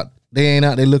that they ain't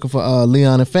out there looking for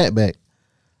Leon and Fatback.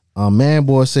 Man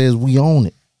boy says we own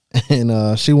it.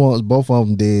 And she wants both of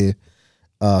them dead.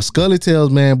 Scully tells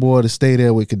Man boy to stay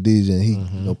there with Khadijah and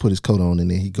he put his coat on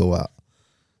and then he go out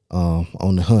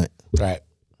on the hunt. Right.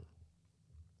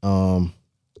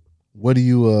 What do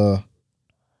you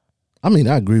I mean,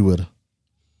 I agree with her.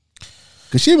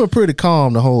 Cause she been pretty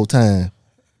calm the whole time.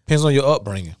 Depends on your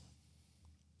upbringing.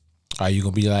 Are you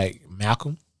gonna be like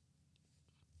Malcolm?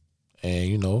 And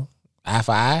you know, eye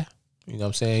for eye? You know what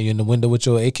I'm saying? You're in the window with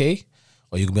your AK?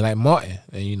 Or you can be like Martin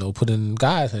and, you know, put in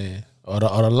God's hand or the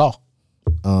law.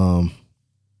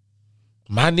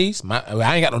 My niece,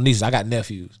 I ain't got no nieces, I got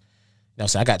nephews. You know what I'm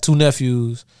saying? I got two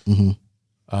nephews,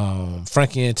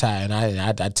 Frankie and Ty. And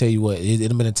I tell you what,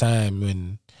 it'd been a time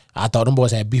when I thought them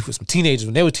boys had beef with some teenagers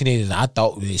when they were teenagers. I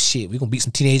thought, shit, we gonna beat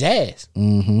some teenage ass.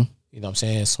 Mm-hmm. You know what I'm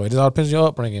saying? So it all depends on your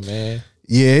upbringing, man.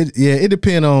 Yeah, it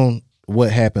depends on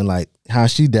what happened, like how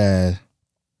she died,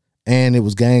 and it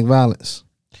was gang violence.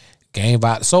 Gang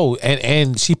violence. So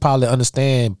and she probably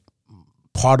understand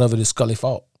part of it is Scully's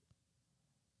fault.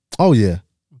 Oh yeah.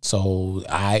 So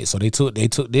so they took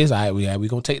this. We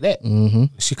gonna take that. Mm-hmm.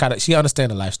 She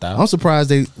understand the lifestyle. I'm surprised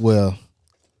I ain't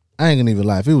gonna even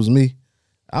lie. If it was me,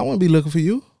 I wouldn't be looking for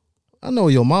you. I know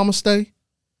where your mama stay.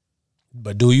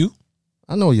 But do you?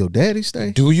 I know your daddy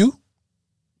stay. Do you?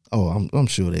 Oh, I'm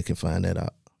sure they can find that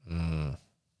out.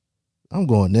 I'm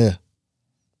going there.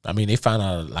 I mean, they find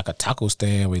out like a taco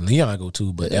stand where Leon go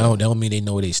to, but that don't mean they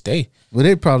know where they stay. Well,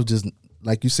 they probably just,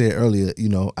 like you said earlier,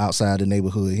 outside the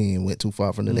neighborhood. He ain't went too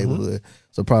far from the neighborhood,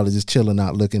 so probably just chilling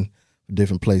out, looking for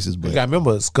different places. But you gotta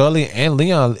remember, Scully and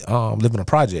Leon live in a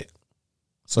project.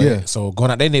 So so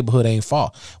going out their neighborhood ain't far.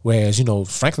 Whereas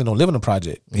Franklin don't live in a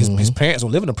project. His parents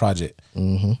don't live in a project.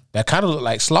 That kind of look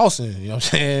like Slauson. You know what I'm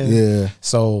saying? Yeah.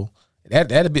 So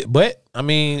that a bit, but I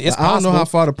mean, it's possible. I don't know how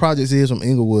far the projects is from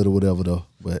Inglewood or whatever though.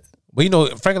 But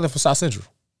Franklin from South Central.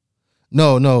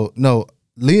 No.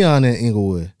 Leon and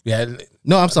Inglewood. Yeah.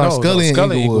 No, I'm sorry, Scully and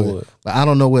Inglewood. But I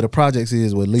don't know where the projects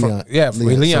is with Leon. Leon.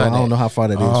 So I don't know how far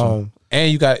that is from. And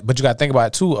you got to think about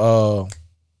it too.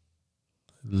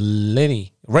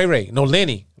 Lenny.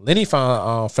 Lenny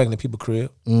found Franklin people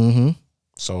crib.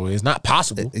 So it's not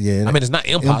possible. Yeah, I mean, it's not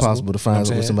impossible to find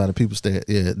where somebody people stay.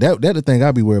 Yeah, that the thing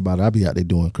I'd be worried about. I'd be out there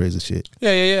doing crazy shit.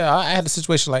 Yeah. I had a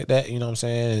situation like that. You know what I'm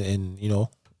saying? And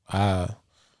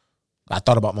I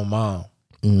thought about my mom.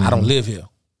 I don't live here.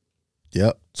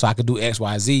 Yep. So I could do X,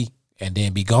 Y, Z, and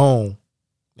then be gone.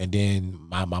 And then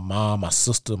my mom, my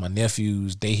sister, my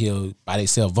nephews, they here by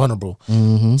themselves vulnerable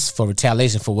for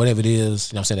retaliation for whatever it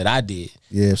is, I'm saying, that I did.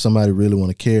 Yeah, if somebody really want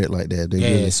to carry it like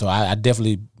that, so I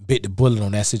definitely bit the bullet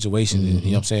on that situation. You know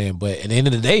what I'm saying? But at the end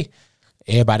of the day,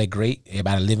 everybody great,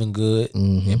 everybody living good,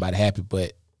 everybody happy,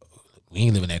 but we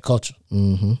ain't living that culture. You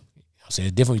know what I'm saying?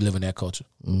 It's different, we live in that culture.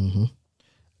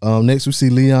 Next we see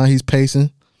Leon, he's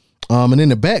pacing. And in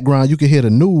the background you can hear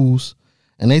the news.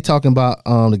 And they talking about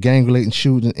the gang-related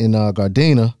shooting in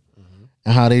Gardena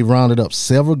and how they rounded up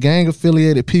several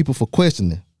gang-affiliated people for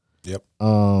questioning. Yep.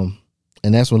 And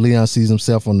that's when Leon sees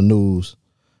himself on the news.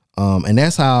 And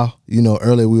that's how,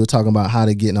 earlier we were talking about how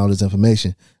they getting all this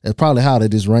information. That's probably how they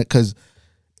just rank. Because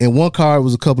in one car it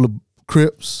was a couple of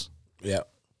Crips. Yeah.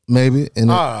 Maybe. And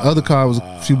the other car was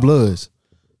a few Bloods.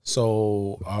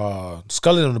 So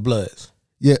Scully on the Bloods.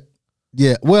 Yeah.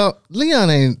 Yeah, well, Leon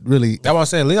ain't really. That's what I'm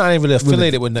saying. Leon ain't really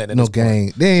affiliated with nothing. No gang.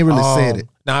 Point. They ain't really said it.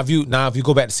 Now, if you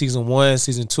go back to season 1,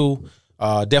 season 2,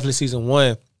 definitely season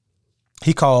 1,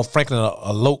 he called Franklin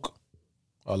a loke.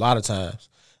 A lot of times,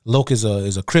 loke is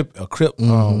a crip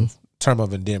term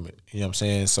of endearment. You know what I'm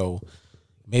saying? So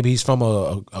maybe he's from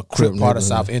a crip part of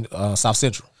South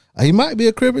Central. He might be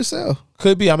a crip himself.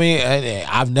 Could be. I mean,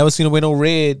 I've never seen him wear no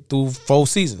red through 4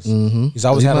 seasons. He's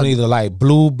always had on either like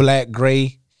blue, black,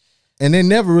 gray. And they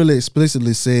never really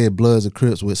explicitly said Bloods or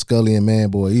Crips with Scully and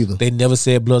Manboy either. They never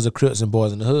said Bloods or Crips and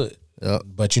Boys in the Hood. Yep.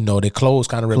 But their clothes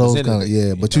kind of represented.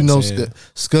 Yeah, but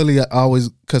Scully always,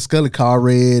 because Scully car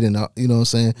red and you know what I'm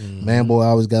saying? Manboy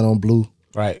always got on blue.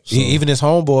 Right. So, even his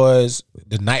homeboys,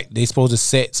 the night they supposed to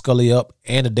set Scully up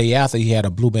and the day after, he had a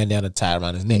blue bandana tied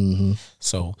around his neck.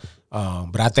 So,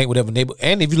 but I think whatever neighbor,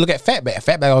 and if you look at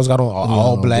Fatback always got on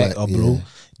all black or blue. Yeah.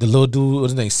 The little dude,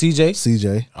 what's his name?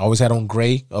 CJ always had on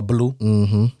gray or blue.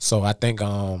 So I think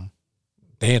their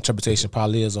interpretation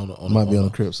probably is on the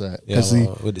Crip side. Yeah,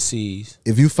 with the C's.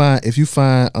 If you find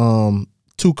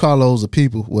 2 carloads of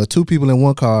people, well, 2 people in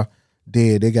one car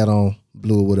dead, they got on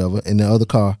blue or whatever, and the other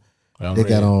car they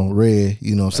got on red.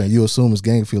 You know what I'm saying? You assume it's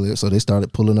gang affiliate, so they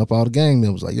started pulling up all the gang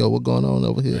members. Like, yo, what going on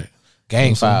over here?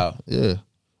 Gang file. Yeah.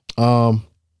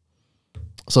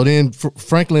 So then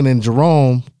Franklin and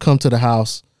Jerome come to the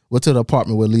house. To the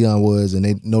apartment where Leon was, and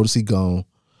they notice he gone.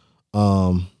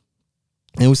 And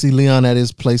we see Leon at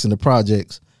his place in the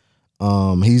projects.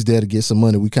 He's there to get some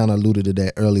money. We kind of alluded to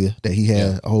that earlier, that he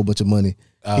had a whole bunch of money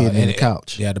hidden in the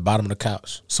couch. Yeah, at the bottom of the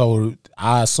couch. So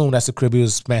I assume that's the crib he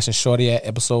was smashing Shorty at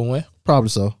episode 1? Probably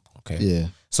so. Okay. Yeah.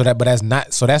 So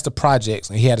that's the projects,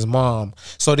 and he had his mom.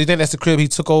 So do you think that's the crib he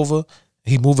took over?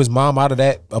 He moved his mom out of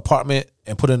that apartment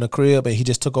and put her in the crib, and he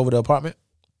just took over the apartment?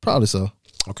 Probably so.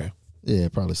 Okay. Yeah,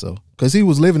 probably so. Because he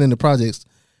was living in the projects,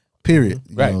 period.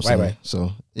 You right.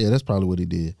 So, yeah, that's probably what he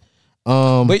did.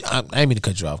 But I ain't mean to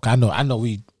cut you off. Cause I know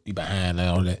we behind and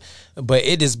all that. But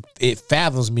it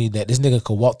fathoms me that this nigga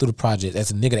could walk through the project. That's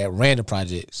a nigga that ran the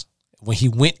projects when he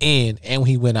went in and when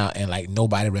he went out, and like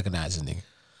nobody recognized this nigga.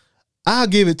 I'll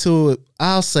give it to it.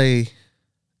 I'll say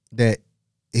that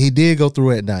he did go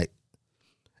through at night.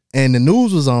 And the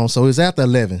news was on, so it's after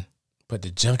 11. But the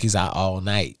junkies out all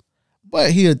night.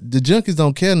 But the junkies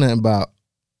don't care nothing about,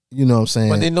 you know what I'm saying?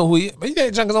 But they know who he is. But you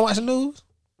think junkies don't watch the news?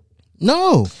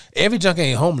 No. Every junkie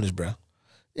ain't homeless, bro.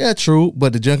 Yeah, true.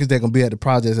 But the junkies that gonna be at the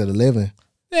projects at 11.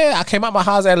 Yeah, I came out my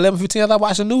house at 11:15. I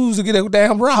watched the news to get a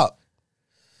damn rock.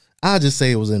 I'll just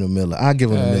say it was in the middle. I'll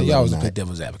give him the middle. You always play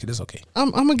devil's advocate. That's okay.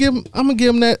 I'm gonna give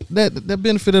him that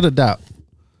benefit of the doubt.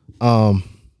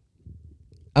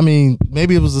 I mean,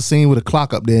 maybe it was a scene with a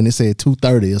clock up there and it said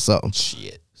 2:30 or something.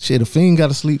 Shit, the Fiend got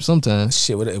to sleep sometimes.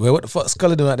 Shit, what the fuck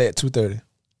Scully doing out there at 2:30?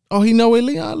 Oh, he know where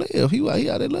Leon live. He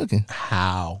out there looking.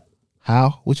 How?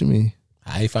 What you mean?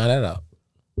 How you find that out?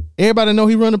 Everybody know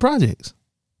he run the projects.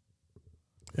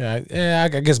 Yeah,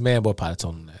 I guess Manboy probably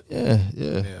told him that.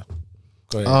 Yeah.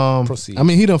 Go ahead. Proceed. I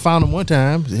mean, he done found him one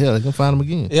time. Hell, he can find him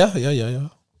again. Yeah.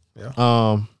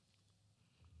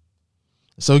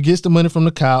 So he gets the money from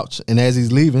the couch, and as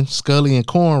he's leaving, Scully and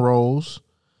Cornrows.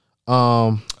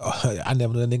 I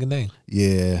never knew that nigga name.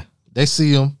 Yeah, they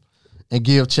see him and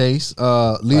give chase.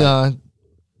 Leon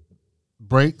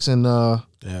breaks and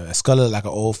Scully like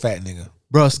an old fat nigga.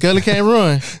 Bro, Scully can't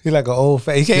run. He like an old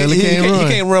fat. He can't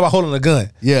run by holding a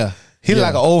gun. Yeah, he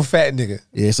like an old fat nigga.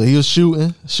 Yeah, so he was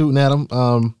shooting at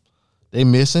him. They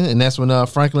missing, and that's when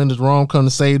Franklin and Jerome come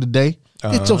to save the day.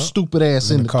 Get your stupid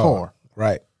ass in the car.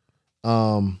 Right.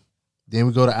 Then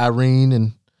we go to Irene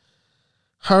and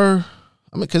her.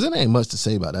 I mean, because it ain't much to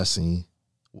say about that scene.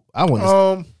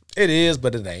 It is,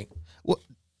 but it ain't. Well,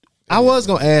 I was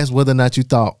gonna ask whether or not you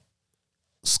thought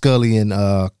Scully and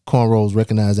Cornrows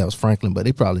recognized that was Franklin, but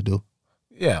they probably do.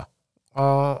 Yeah.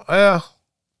 Yeah.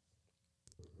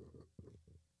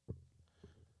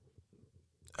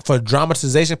 For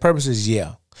dramatization purposes,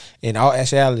 yeah. In all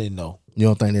actuality, no. You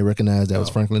don't think they recognized that was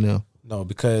Franklin now? No,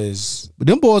 because but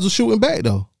them boys were shooting back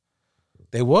though.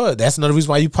 They were. That's another reason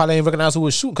why you probably ain't recognize who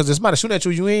was shooting. Because if somebody shooting at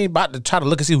you, you ain't about to try to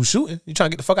look and see who's shooting. You trying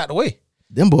to get the fuck out the way.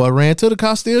 Them boys ran to the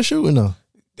car still shooting though.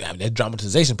 Damn, that's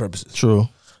dramatization purposes. True.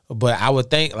 But I would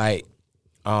think like,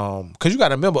 because you got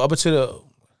to remember up until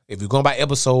if you're going by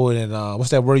episode and what's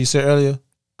that word you said earlier?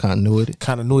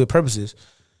 Continuity purposes.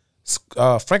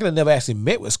 Franklin never actually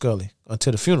met with Scully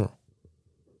until the funeral.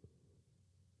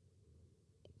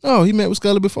 Oh, he met with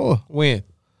Scully before. When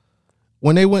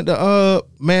they went to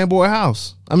Manboy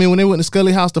house. I mean, when they went to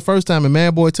Scully house the first time and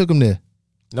Manboy took him there.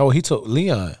 No, he took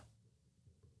Leon.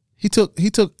 He took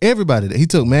everybody there. He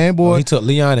took Manboy. He took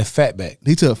Leon and Fatback.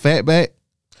 He took Fatback,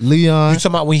 Leon. You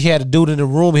talking about when he had a dude in the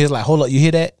room? He was like, "Hold up, you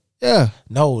hear that?" Yeah.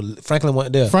 No, Franklin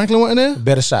wasn't there. Franklin wasn't there?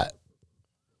 Better shot.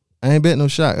 I ain't bet no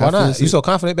shot. Why not? You so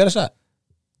confident? Better shot.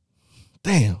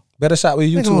 Damn. Better shot with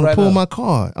you two right now. Pull my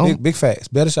card. Big facts.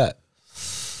 Better shot.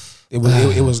 It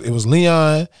was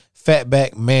Leon,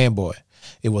 Fatback, Manboy.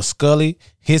 It was Scully,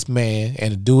 his man,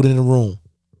 and the dude in the room.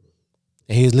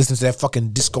 And he was listening to that fucking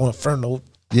Disco Inferno.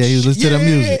 Yeah, he was listening to that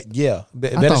music. Yeah.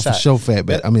 I thought for sure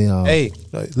Fatback. I mean, hey,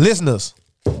 listeners.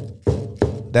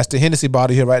 That's the Hennessy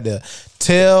bottle here right there.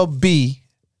 Tell B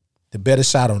the better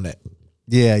shot on that.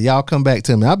 Yeah, y'all come back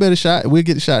to me. I bet a shot. We'll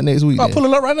get the shot next week. I'll pull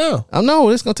it up right now. I know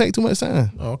it's gonna take too much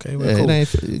time. Okay, well,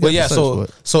 cool. But yeah, so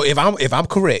if I'm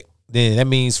correct, then that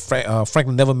means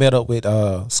Franklin never met up with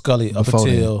Scully up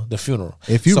until the funeral.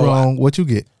 If you wrong, what you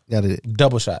get? Got it.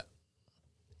 Double shot.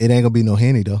 It ain't gonna be no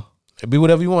Henny though. It'll be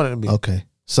whatever you want it to be. Okay.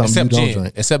 Something except you don't gin.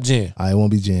 drink. Except gin. All right, it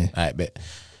won't be gin. All right, bet.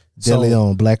 Deli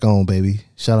on, black on, baby.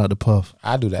 Shout out to Puff.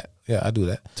 I do that. Yeah, I do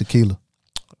that. Tequila.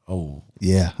 Oh.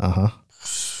 Yeah,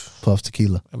 Puff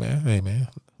tequila. Hey man.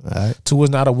 All right. 2 is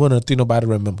not a winner. 3 nobody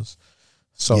remembers.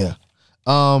 So yeah.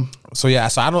 So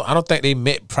I don't think they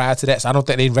met prior to that. So I don't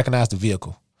think they recognized the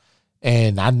vehicle.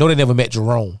 And I know they never met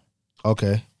Jerome.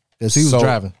 Okay. Because he was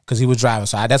driving. Because he was driving.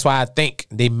 So that's why I think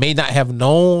they may not have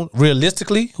known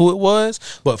realistically who it was,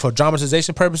 but for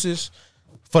dramatization purposes,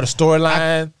 for the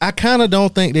storyline. I kind of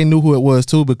don't think they knew who it was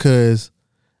too, because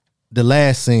the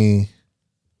last scene,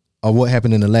 or what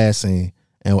happened in the last scene,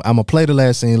 and I'm gonna play the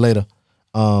last scene later.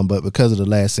 But because of the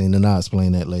last scene, then I'll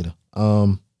explain that later.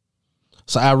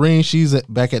 So Irene, she's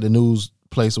back at the news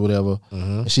place or whatever,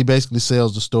 and she basically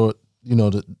sells the story. You know,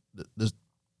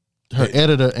 her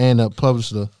editor and the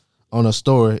publisher on her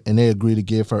story, and they agree to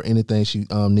give her anything she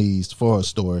needs for her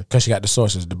story because she got the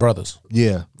sources, the brothers.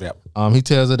 Yeah. Yep. He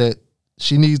tells her that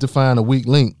she needs to find a weak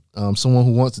link, someone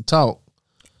who wants to talk.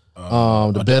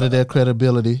 The better their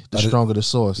credibility, the stronger the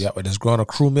source. Yeah, but it's growing a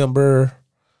crew member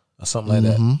or something like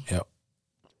that. Yep.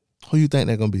 Who you think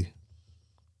they're gonna be?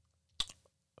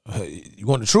 You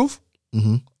want the truth?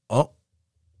 Unc.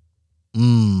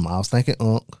 I was thinking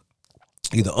Unc.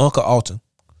 Either Unc or Alton.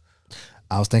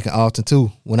 I was thinking Alton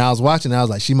too. When I was watching, I was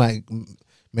like, she might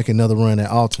make another run at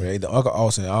Alton. Yeah, either Unc or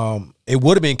Alton. It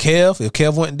would have been Kev if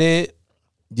Kev wasn't dead.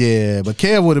 Yeah, but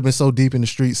Kev would have been so deep in the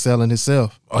street selling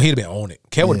himself. Oh, he'd have been on it.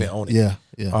 Kev would have been on it. Yeah.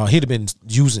 He'd have been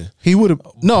using. He would have.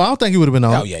 No, I don't think he would have been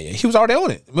on it. Oh, yeah. He was already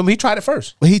on it. Remember, he tried it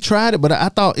first. But he tried it, but I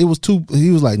thought it was too.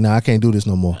 He was like, nah, I can't do this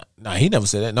no more. Nah, he never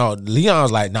said that. No, Leon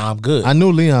was like, nah, I'm good. I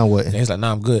knew Leon wasn't. He's like,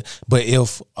 nah, I'm good. But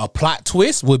if a plot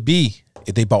twist would be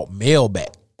if they brought Mel back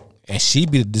and she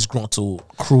be the disgruntled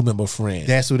crew member friend.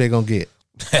 That's who they're going to get.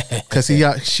 Cause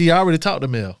she already talked to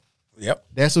Mel. Yep.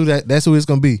 That's who it's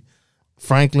gonna be.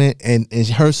 Franklin and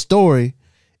her story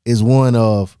is one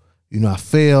of, I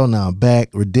fell, now I'm back,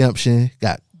 redemption,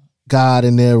 got God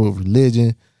in there with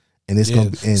religion, and it's gonna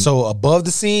be so above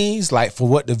the scenes, like for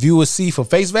what the viewers see for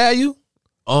face value,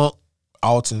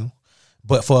 Alton.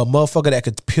 But for a motherfucker that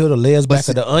could peel the layers back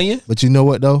of the onion. But you know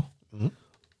what though?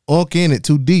 Unk in it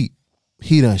too deep.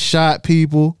 He done shot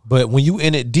people. But when you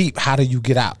in it deep, how do you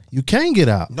get out? You can't get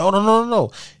out.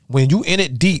 No. When you in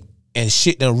it deep and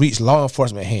shit done reach law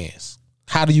enforcement hands,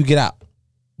 how do you get out?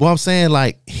 Well, I'm saying,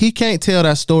 like, he can't tell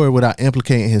that story without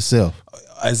implicating himself.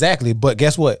 Exactly. But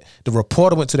guess what? The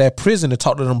reporter went to that prison to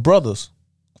talk to them brothers.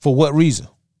 For what reason?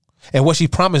 And what she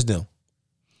promised them.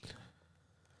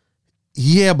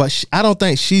 Yeah, but I don't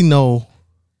think she know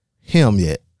him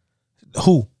yet.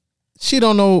 Who? She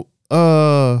don't know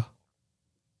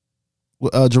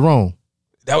Jerome.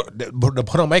 The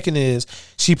point I'm making is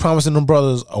she promising them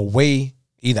brothers a way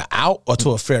either out or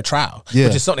to a fair trial,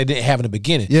 which is something they didn't have in the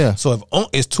beginning. Yeah. So if Unk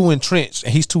is too entrenched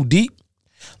and he's too deep,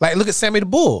 like look at Sammy the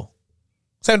Bull.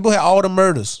 Sammy the Bull had all the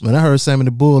murders. Man, I heard Sammy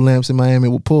the Bull lamps in Miami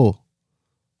with pull.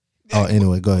 Oh,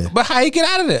 anyway, go ahead. But how he get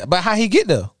out of there? But how he get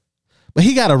there? But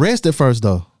he got arrested first,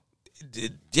 though.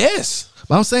 Yes.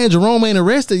 But I'm saying Jerome ain't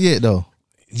arrested yet, though.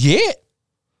 Yet.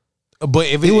 But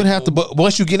if it would have to. But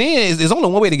once you get in, there's only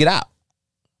one way to get out.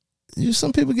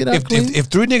 Some people get out if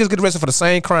three niggas get arrested for the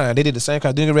same crime, they did the same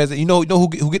crime, didn't get arrested. You know who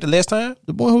get the less time?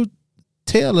 The boy who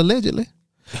tell allegedly.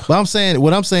 But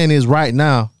what I'm saying is right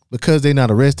now, because they're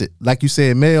not arrested, like you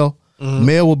said, Mel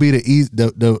will be the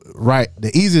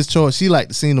easiest choice. She like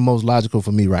to seem the most logical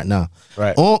for me right now.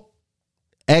 Right.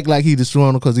 Act like he destroying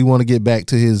him because he want to get back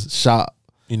to his shop.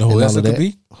 You know who else it could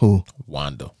be? Who?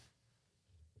 Wanda.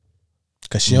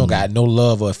 Because she don't got no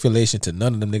love or affiliation to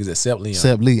none of them niggas except Leon.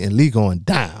 Except Lee, and Lee going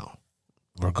down.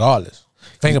 Regardless.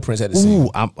 Fingerprints at the scene.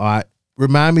 All right.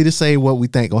 Remind me to say what we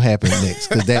think gonna happen next.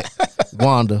 Because that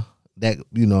Wanda, that,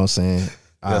 you know what I'm saying?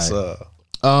 Yes, right.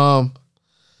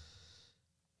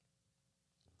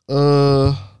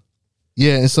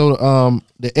 Yeah, and so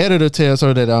the editor tells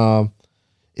her that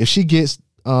if she gets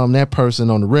that person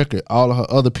on the record, all of her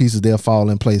other pieces, they'll fall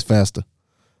in place faster.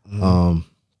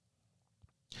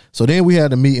 So then we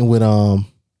had a meeting with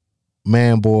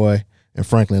Manboy and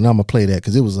Franklin, and I'm gonna play that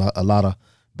because it was a lot of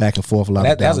back and forth, a lot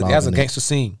of dialogue. That's a gangster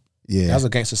scene. Yeah, that's a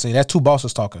gangster scene. That's two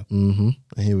bosses talking. And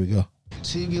here we go.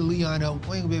 So you get Leon out,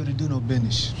 we ain't gonna be able to do no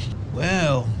business.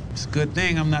 Well, it's a good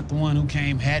thing I'm not the one who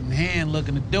came hat in hand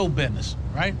looking to do business,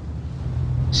 right?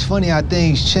 It's funny how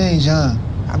things change, huh?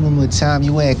 I remember the time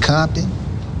you were at Compton.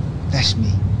 That's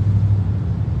me.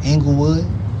 Inglewood.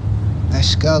 That's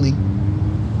Scully.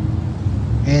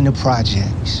 And the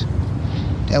projects.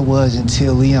 That was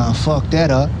until Leon fucked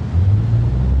that up.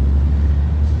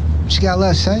 What you got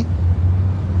left, Saint?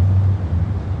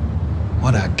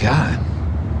 What I got?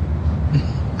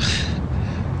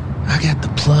 I got the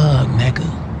plug, nigga.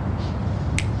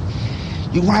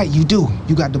 You're right, you do.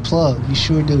 You got the plug, you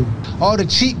sure do. All the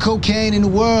cheap cocaine in the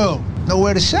world,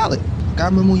 nowhere to sell it. I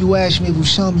remember when you asked me if it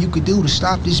was something you could do to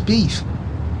stop this beef.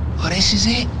 Well, this is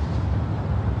it.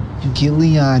 You get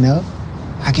Leon up,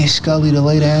 I get Scully to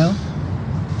lay down,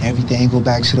 everything go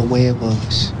back to the way it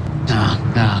was.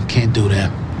 Nah, can't do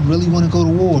that. You really want to go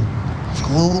to war for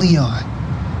little Leon?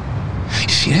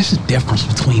 See, that's the difference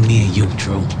between me and you,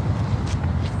 Drew.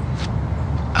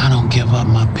 I don't give up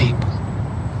my people.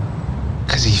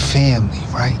 Cause he family,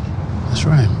 right? That's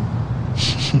right.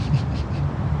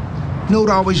 You know what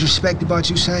I always respect about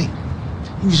you, Saint?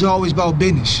 You was always about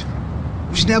business.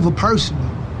 It was never personal.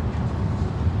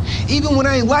 Even when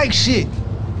I ain't like shit.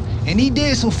 And he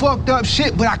did some fucked up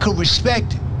shit, but I could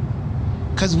respect it.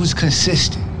 Cause it was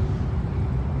consistent.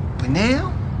 But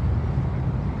now,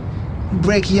 you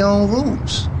break your own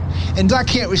rules. And I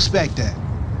can't respect that.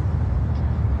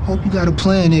 Hope you got a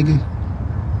plan, nigga.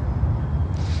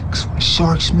 Cause when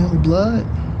sharks smell blood,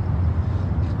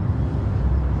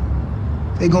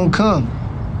 they gonna come.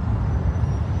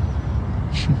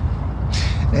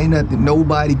 Ain't nothing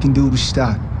nobody can do to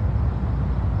stop.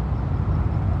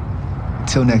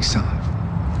 Until next time.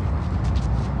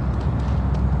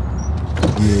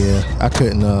 Yeah, I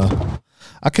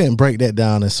couldn't break that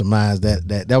down and surmise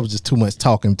that was just too much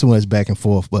talking, too much back and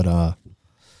forth. But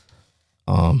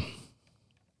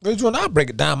Which one? I'll break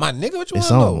it down, my nigga. What you want it's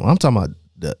to on. know? I'm talking about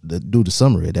do the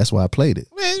summary. That's why I played it.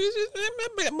 Man,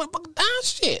 break that motherfucker down,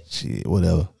 shit. Shit,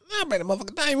 whatever. I break that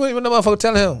motherfucker down. What that motherfucker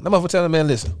telling him? That motherfucker telling him, man,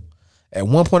 listen. At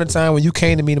one point in time when you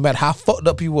came to me, no matter how fucked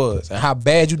up you was and how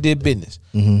bad you did business,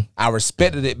 I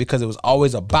respected it because it was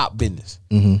always about business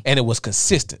and it was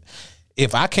consistent.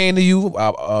 if I came to you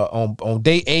on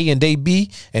day A and day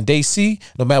B and day C,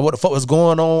 no matter what the fuck was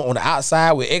going on the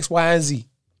outside with X, Y, and Z,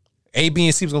 A, B,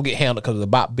 and C was gonna get handled because it's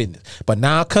about business. But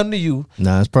now I come to you.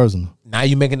 Now it's personal. Now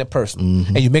you're making it personal.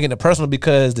 And you're making it personal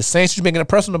because the same shit you're making it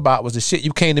personal about was the shit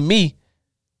you came to me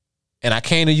and I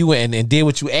came to you and did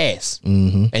what you asked.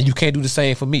 And you can't do the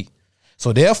same for me.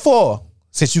 So therefore,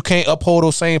 since you can't uphold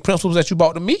those same principles that you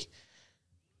brought to me,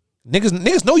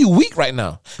 niggas know you weak right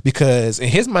now. Because in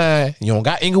his mind, you don't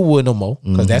got Inglewood no more,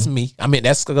 because that's me. I mean,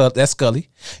 that's Scully.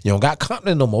 You don't got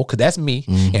Compton no more, because that's me.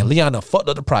 And Leon done fucked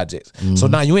up the projects. So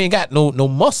now you ain't got no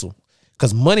muscle,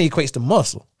 because money equates to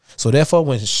muscle. So therefore,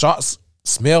 when sharks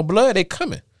smell blood, they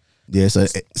coming. Yeah, so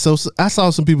I saw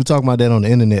some people talking about that on the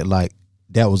internet, like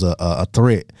that was a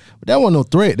threat. But that wasn't no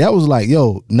threat. That was like,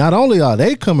 yo, not only are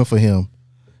they coming for him,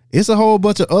 it's a whole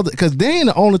bunch of other, because they ain't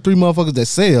the only 3 motherfuckers that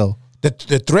sell. The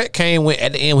threat came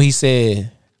at the end when he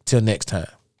said, "Till next time."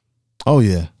 Oh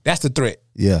yeah, that's the threat.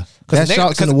 Yeah, that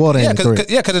sharks in the water ain't a threat.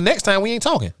 Because the next time we ain't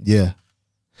talking. Yeah,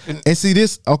 and see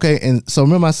this, okay, and so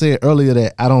remember I said earlier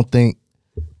that I don't think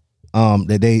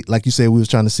that they, like you said, we was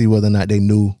trying to see whether or not they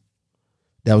knew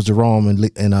that was Jerome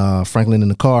and Franklin in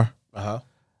the car.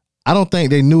 I don't think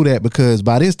they knew that, because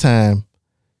by this time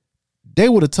they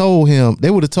would have told him,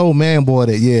 they would have told Man Boy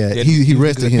that he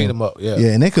rested him.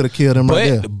 And they could have killed him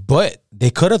right there. But they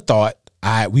could have thought,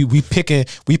 all right, we picking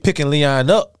Leon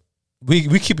up.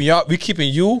 We keeping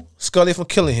you, Scully, from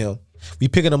killing him. We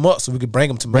picking him up so we could bring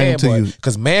him to Man Boy.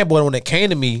 Because Man Boy, when they came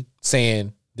to me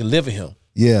saying deliver him.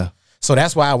 Yeah. So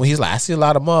that's why when he's like, I see a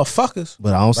lot of motherfuckers,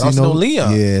 but I don't see no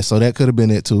Leon. Yeah, so that could have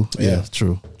been it too. Yeah,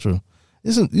 true.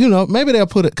 Isn't, maybe they'll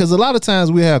put it, because a lot of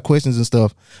times we have questions and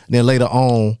stuff, and then later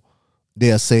on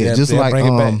they'll say it. Just like bring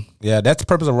it back. Yeah, that's the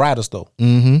purpose of writers though.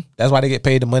 That's why they get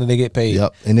paid the money they get paid.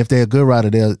 Yep. And if they're a good writer,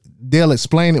 they'll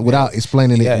explain it without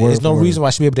explaining it. There's no reason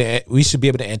why we should be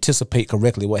able to anticipate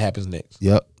correctly what happens next.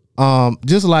 Yep.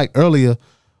 Just like earlier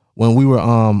when we were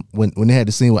when they had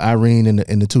the scene with Irene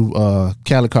and the 2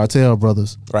 Cali Cartel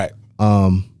brothers. Right.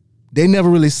 They never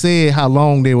really said how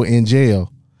long they were in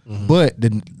jail. But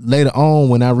later on,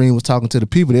 when Irene was talking to the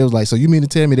people, they was like, so you mean to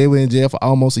tell me they were in jail for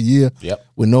almost a year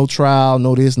with no trial,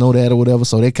 no this, no that, or whatever?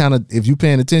 So they kind of, if you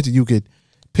paying attention, you could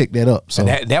pick that up. So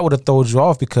and that would have thrown you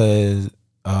off, because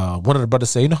one of the brothers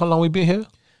said, you know how long we been here?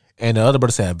 And the other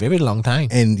brother said, a very long time.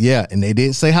 And and they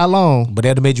didn't say how long. But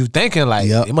that made you thinking like,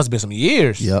 it must have been some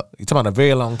years. You're talking about a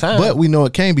very long time. But we know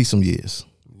it can be some years.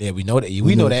 Yeah, we know that.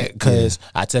 We know that because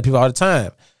I tell people all the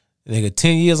time, nigga,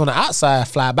 10 years on the outside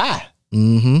fly by.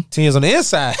 10 years on the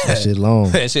inside. That shit long.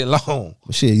 That shit long.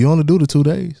 But shit, you only do the 2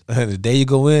 days. The day you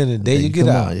go in and the day you get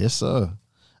out. Yes, sir.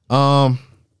 So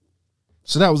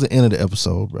that was the end of the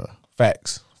episode, bro.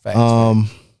 Facts. What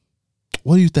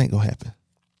do you think gonna happen?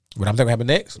 What I'm thinking gonna happen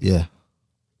next? Yeah.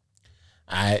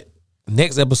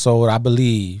 Next episode, I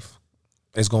believe,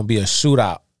 is gonna be a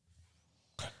shootout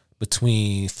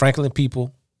between Franklin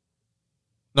people.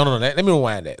 No. Let me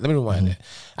rewind that. that.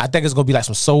 I think it's gonna be like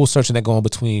some soul searching that going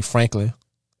between Franklin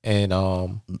and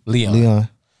Leon.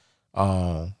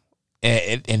 And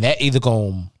that either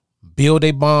gonna build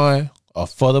a bond or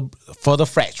further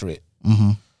fracture it.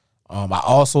 I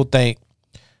also think,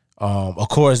 of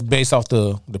course, based off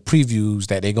the previews,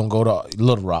 that they're gonna go to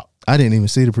Little Rock. I didn't even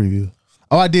see the preview.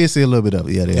 Oh, I did see a little bit of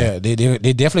it. Yeah, they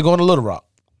definitely going to Little Rock,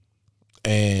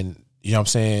 and you know what I'm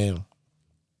saying.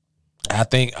 I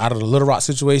think out of the Little Rock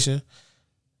situation,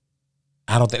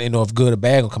 I don't think they know if good or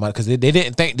bad gonna come out, because they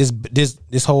didn't think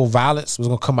this whole violence was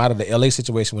gonna come out of the LA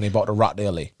situation when they brought the Rock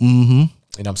to LA. You know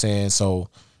what I'm saying? So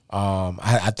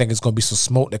I think it's gonna be some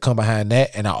smoke that come behind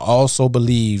that, and I also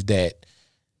believe that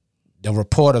the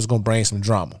reporter's gonna bring some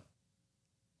drama.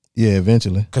 Yeah,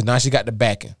 eventually. Because now she got the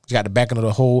backing. She got the backing of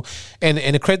the whole. And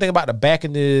the crazy thing about the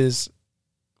backing is,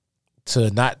 to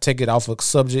not take it off a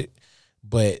subject,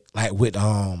 but like with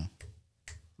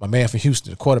my man from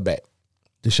Houston, the quarterback,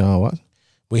 Deshaun Watson,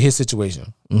 with his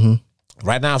situation.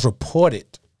 Right now it's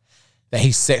reported that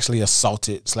he sexually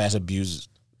assaulted / abused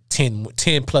 10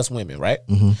 plus women, right?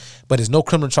 But there's no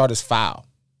criminal charges filed.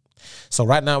 So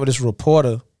right now with this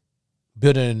reporter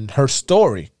building her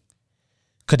story,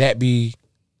 could that be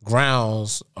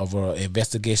grounds of an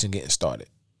investigation getting started?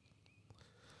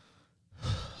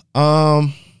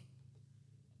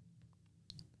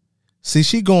 See,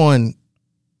 she going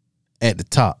at the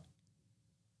top,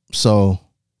 so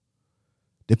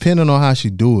depending on how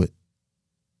she do it,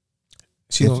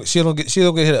 she don't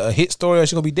get a hit story, or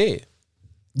she gonna be dead.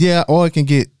 Yeah, or it can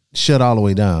get shut all the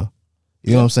way down.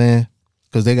 You know what I'm saying?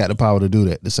 Because they got the power to do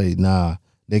that. To say nah,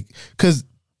 because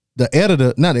the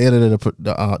editor, not the editor,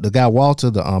 the guy Walter,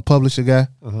 the publisher guy,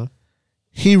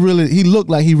 he looked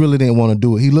like he really didn't want to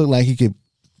do it. He looked like he could,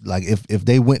 like if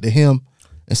they went to him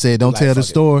and said, "Don't tell the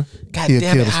story," God he'll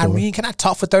damn kill it, the story. Irene, can I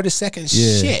talk for 30 seconds?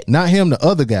 Yeah, Shit. not him. The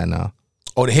other guy now.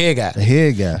 Oh, the head guy. The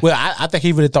head guy. Well, I think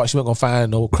he really thought she wasn't gonna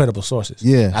find no credible sources.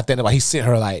 Yeah. I think that's why he sent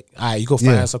her like, all right, you go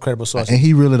find some credible sources. And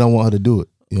he really don't want her to do it.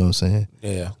 You know what I'm saying?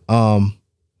 Yeah.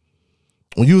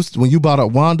 When you brought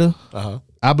up Wanda,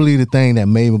 I believe the thing that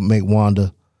may make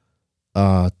Wanda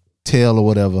tell or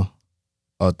whatever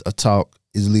or talk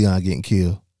is Leon getting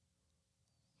killed.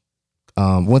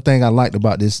 One thing I liked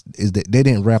about this is that they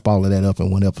didn't wrap all of that up in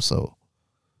one episode.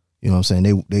 You know what I'm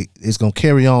saying? They it's gonna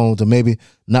carry on to maybe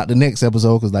not the next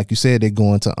episode, because like you said, they're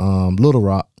going to Little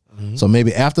Rock. So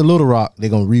maybe after Little Rock,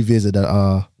 they're gonna revisit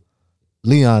the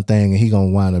Leon thing, and he gonna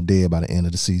wind up dead by the end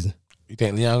of the season. You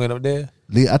think Leon gonna end up dead?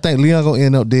 I think Leon gonna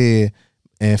end up dead,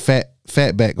 and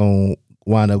Fatback gonna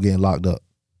wind up getting locked up.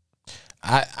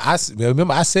 I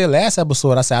remember I said last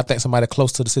episode, I said I think somebody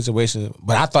close to the situation,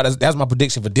 but I thought that's my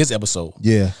prediction for this episode.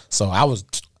 Yeah. So I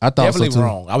thought definitely so too.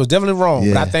 wrong. I was definitely wrong,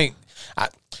 Yeah. but I think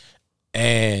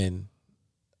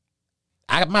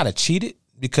I might have cheated,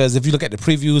 because if you look at the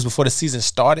previews before the season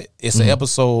started, it's an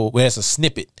episode where it's a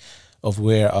snippet of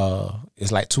where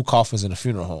it's like 2 coffins in a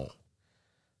funeral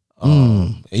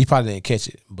home. You probably didn't catch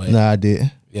it, but No, I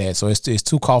didn't. yeah, so it's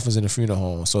 2 coffins in a funeral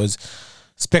home. So it's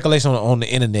speculation on the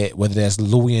internet whether that's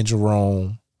Louis and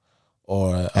Jerome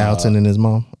or Alton and his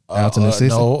mom, Alton and Sissy.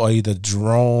 no, or either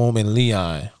Jerome and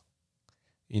Leon.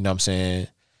 You know what I'm saying?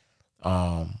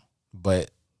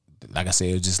 But like I said,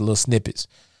 it was just little snippets.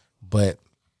 But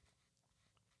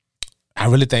I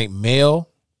really think Mel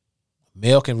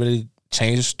can really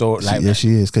change the story. Like, Yeah, she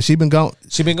is, because she been gone.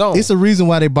 She been gone. It's a reason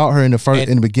why they bought her in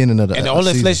the beginning of the and the only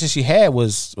season. affiliation she had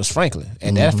was Franklin,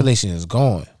 and that affiliation is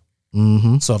gone.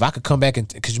 Mm-hmm. So if I could come back and,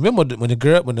 because remember when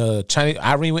the Chinese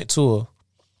Irene went to her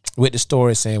with the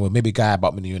story saying, well, maybe God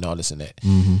bought me to you and all this and that.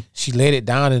 Mm-hmm. She laid it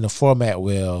down in the format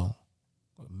where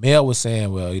Mel was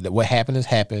saying, well, what happened is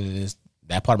happened, and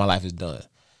that part of my life is done.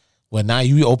 Well, now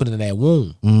you opening that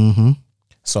wound. Mm-hmm.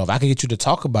 So if I could get you to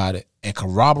talk about it and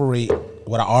corroborate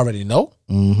what I already know,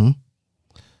 and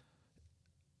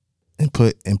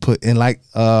put like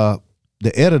the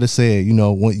editor said, you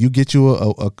know, when you get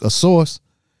you a source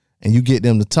and you get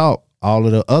them to talk, all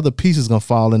of the other pieces gonna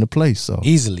fall into place. So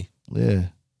easily. Yeah.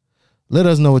 Let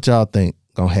us know what y'all think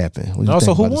gonna happen. What you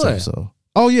Also, think who about this won? episode?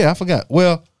 Oh yeah, I forgot.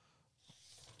 Well,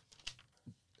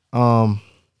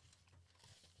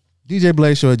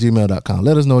 DJBlazeShow@gmail.com.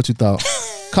 Let us know what you thought.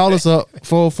 Call us up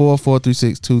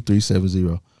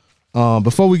 404-436-2370.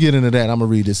 Before we get into that, I'm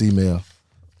gonna read this email,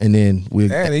 and then we.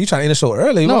 Damn, you trying to end the show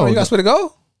early? No, You got somewhere to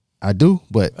go? I do,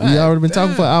 but we already been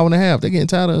talking for an hour and a half. They're getting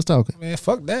tired of us talking. Man,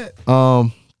 fuck that.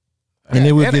 And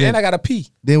then we'll get. And I gotta pee.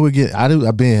 Then we'll get. I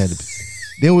been had to pee.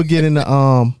 Then we'll get into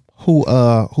who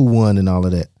won and all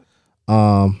of that.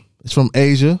 It's from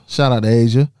Asia. Shout out to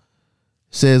Asia.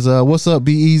 Says, what's up,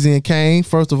 Be Easy and Kane?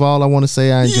 First of all, I want to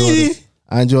say I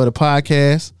enjoy the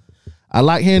podcast. I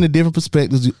like hearing the different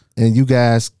perspectives, and you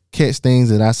guys catch things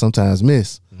that I sometimes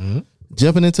miss.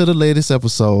 Jumping into the latest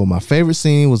episode, my favorite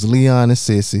scene was Leon and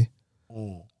Sissy.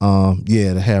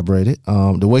 The hair braided.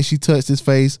 The way she touched his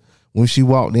face when she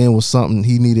walked in was something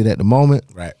he needed at the moment.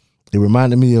 Right. It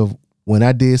reminded me of when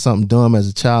I did something dumb as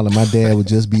a child and my dad would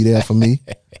just be there for me.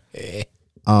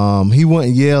 He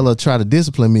wouldn't yell or try to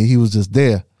discipline me. He was just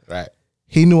there. Right.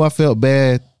 He knew I felt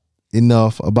bad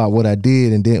enough about what I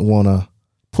did and didn't want to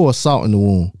pour salt in the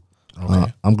wound.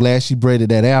 Okay. I'm glad she braided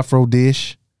that afro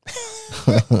dish.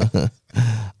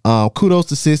 Kudos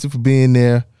to Sissy for being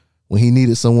there when he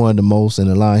needed someone the most and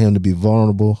allowing him to be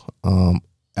vulnerable.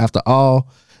 After all,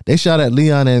 they shot at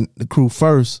Leon and the crew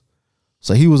first,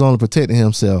 so he was only protecting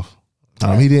himself.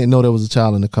 He didn't know there was a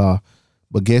child in the car,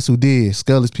 but guess who did?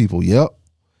 Scully's people. Yep.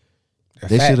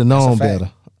 They should have known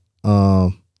better.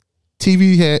 TV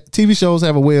shows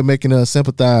have a way of making us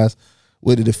sympathize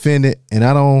with the defendant, and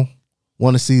I don't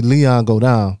want to see Leon go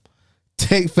down.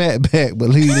 Take Fat back, but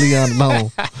leave Leon alone.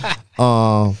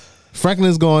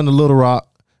 Franklin's going to Little Rock.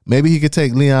 Maybe he could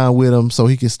take Leon with him so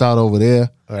he can start over there.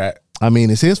 All right. I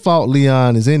mean, it's his fault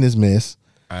Leon is in this mess.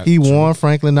 He warned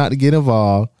Franklin not to get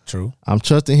involved. True. I'm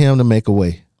trusting him to make a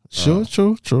way. True.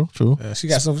 She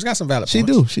got some valid She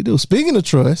points. do. Speaking of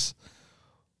trust,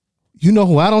 you know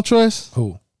who I don't trust?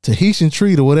 Who? Tahitian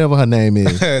Treat or whatever her name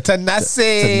is.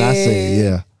 Tanase,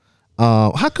 yeah.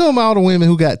 How come all the women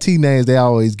who got T names, they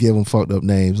always give them fucked up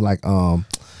names? Like,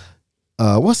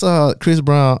 what's Chris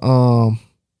Brown?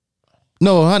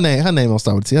 No, her name don't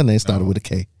start with T. Her name started with a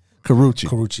K.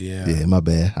 Karuchi, yeah. Yeah, my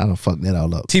bad. I done fucked that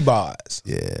all up. T-Bars.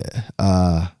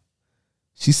 Yeah.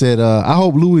 She said, I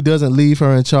hope Louis doesn't leave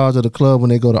her in charge of the club when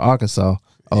they go to Arkansas.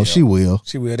 Oh, yeah. She will.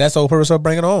 She will. That's the whole purpose of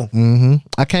bringing it on. Mm-hmm.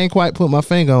 I can't quite put my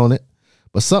finger on it,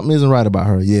 but something isn't right about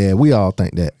her. Yeah, we all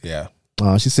think that. Yeah.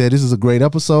 She said, this is a great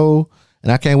episode,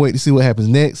 and I can't wait to see what happens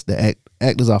next. The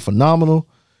actors are phenomenal.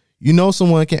 You know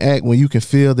someone can act when you can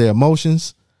feel their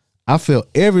emotions. I felt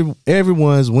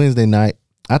everyone's Wednesday night.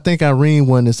 I think Irene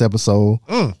won this episode.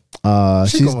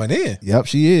 She's going in. Yep,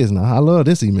 she is. Now, I love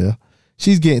this email.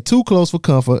 She's getting too close for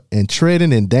comfort and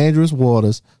treading in dangerous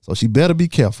waters, so she better be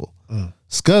careful.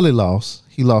 Scully lost.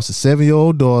 He lost his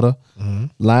 7-year-old daughter,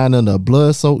 lying under a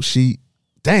blood-soaked sheet.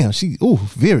 Damn,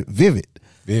 vivid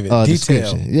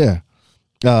description. Yeah.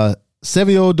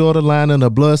 7-year-old daughter lying under a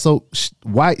blood-soaked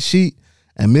white sheet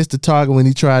and missed the target when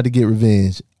he tried to get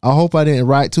revenge. I hope I didn't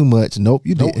write too much. Nope,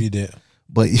 you didn't. Nope, you did.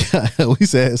 But yeah, we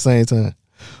said at the same time.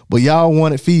 But y'all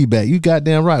wanted feedback. You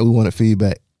goddamn right we wanted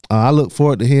feedback. I look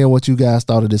forward to hearing what you guys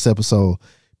thought of this episode.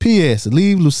 P.S.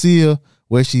 Leave Lucille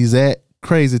where she's at.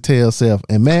 Crazy tail self.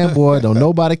 And man, boy, don't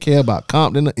nobody care about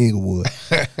Compton or Inglewood.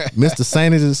 Mr.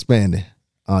 Saint is expanding.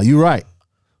 You right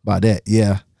about that.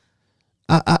 Yeah.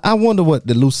 I wonder what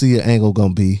the Lucille angle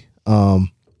gonna be. And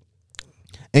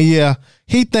yeah,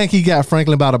 he think he got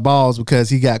Franklin by the balls because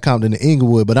he got Compton and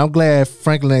Inglewood, but I'm glad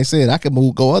Franklin ain't said I could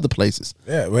go other places.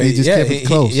 Yeah, well, he just kept it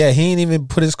close. He ain't even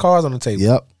put his cards on the table.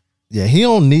 Yep. Yeah,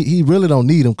 he really don't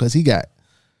need them because he got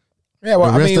the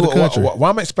rest of the country. Why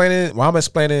I'm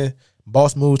explaining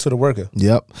boss move to the worker.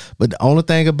 Yep. But the only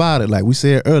thing about it, like we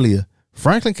said earlier,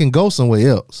 Franklin can go somewhere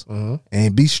else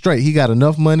and be straight. He got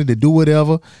enough money to do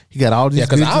whatever. He got all these. Yeah,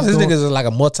 because all these niggas is like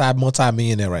a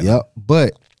multi-millionaire right now. Yep.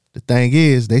 But the thing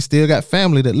is, they still got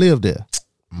family that live there.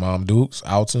 Mom Dukes,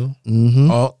 Alton,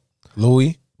 Unc,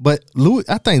 Louis. But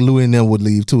I think Louis and them would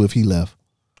leave too if he left.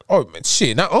 Oh man,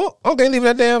 shit! Now Unc ain't leaving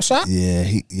that damn shop.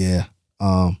 Yeah,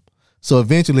 so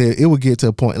eventually it would get to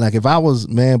a point. Like if I was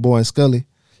Man Boy and Scully,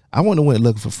 I wouldn't have went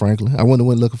looking for Franklin. I wouldn't have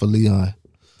went looking for Leon.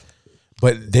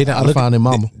 But they not found their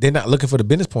mama. They're not looking for the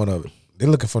business point of it. They're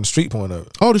looking for the street point of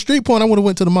it. Oh, the street point. I would have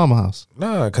went to the mama house.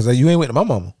 Nah, because you ain't went to my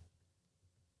mama.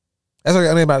 That's what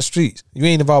I mean about the streets. You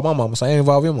ain't involved my mama, so I ain't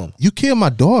involved your mama. You killed my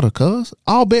daughter, cuz.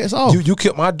 All bets off. You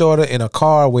killed my daughter in a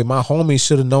car where my homies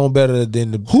should have known better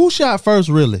than the. Who shot first,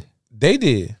 really? They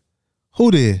did. Who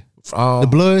did? The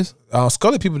Bloods?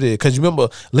 Scully people did. Because you remember,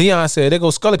 Leon said, there go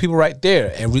Scully people right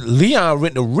there. And Leon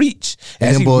went to reach.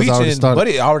 As he reaching,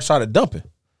 Buddy already started dumping.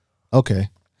 Okay.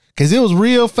 Because it was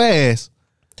real fast.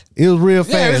 It was real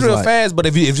fast. But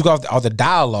if you go off the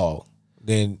dialogue,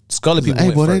 then Scully people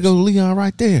went first. There go Leon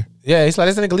right there. Yeah, it's like,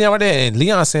 this nigga Leon right there. And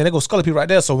Leon saying, there go Scully people right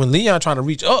there. So when Leon trying to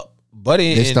reach up,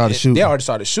 Buddy, they already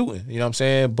started shooting. You know what I'm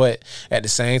saying? But at the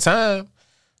same time,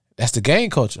 that's the gang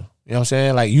culture. You know what I'm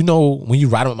saying? Like, you know, when you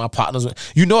riding with my partners,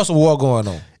 you know it's a war going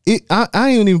on. I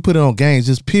ain't even put it on gangs,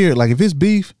 just period. Like, if it's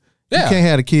beef, you can't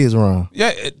have the kids around.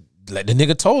 Yeah, like the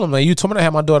nigga told him, like, you told me to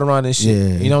have my daughter around this shit.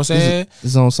 Yeah. You know what I'm saying?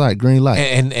 It's on site, green light.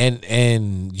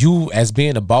 And you, as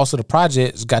being the boss of the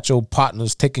project, got your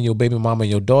partners taking your baby mama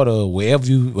and your daughter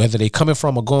whether they coming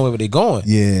from or going wherever they going.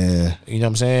 Yeah. You know what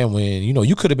I'm saying? When, you know,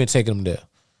 you could have been taking them there.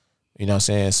 You know what I'm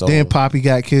saying? So then Poppy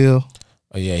got killed.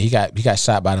 Oh yeah, he got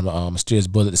shot by the mysterious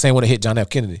bullet. The same one that hit John F.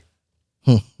 Kennedy.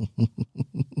 Yeah,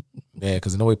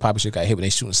 because no way Poppy shit got hit when they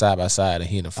shooting side by side and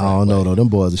he in the front. I don't know though. Them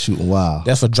boys are shooting wild.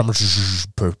 That's for dramatic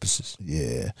purposes.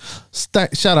 Yeah.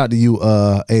 Shout out to you,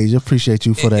 Asia. Appreciate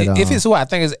you for that. If it's who I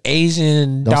think is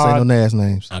Asian. Don't say no last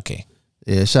names. Okay.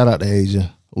 Yeah. Shout out to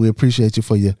Asia. We appreciate you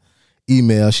for your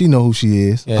email. She know who she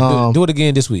is. Yeah. Do it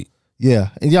again this week. Yeah,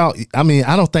 and y'all, I mean,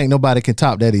 I don't think nobody can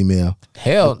top that email.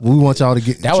 Hell, we want y'all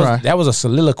to try. That was a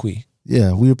soliloquy.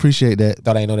 Yeah, we appreciate that.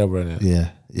 Thought I ain't know that, brother. Yeah.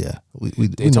 We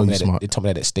know you smart. They told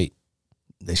me that at State.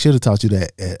 They should have taught you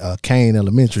that at Kane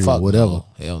Elementary or whatever. No.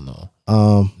 Hell no.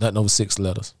 Nothing over 6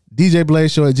 letters.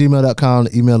 DJBlazeShow@gmail.com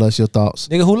to email us your thoughts.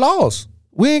 Nigga, who lost?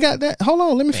 We ain't got that. Hold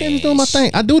on, let me finish doing my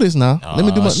thing. I do this now. Let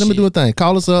me do a thing.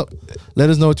 Call us up. Let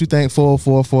us know what you think.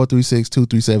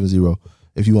 444-436-2370.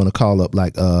 If you want to call up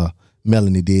like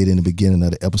Melanie did in the beginning of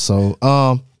the episode.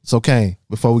 So Kane,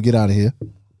 before we get out of here,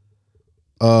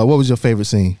 what was your favorite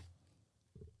scene?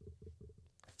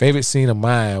 Favorite scene of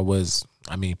mine was,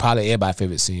 I mean, probably everybody's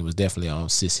favorite scene was definitely on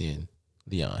Sissy and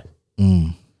Leon.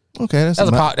 Okay, that's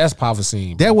a powerful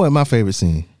scene. That wasn't my favorite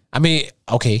scene. I mean,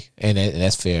 okay, and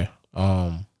that's fair.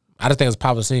 I don't think it was a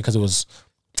powerful scene because it was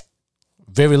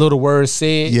very little words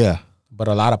said. Yeah, but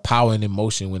a lot of power and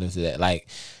emotion went into that. Like,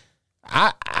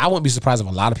 I wouldn't be surprised if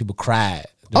a lot of people cried.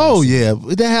 Oh yeah,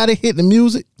 is that how they hit the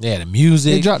music? Yeah, the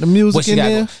music. They dropped the music in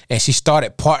there, and she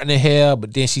started parting her hair,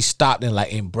 but then she stopped and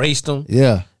like embraced him.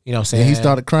 Yeah, you know what I'm saying. And he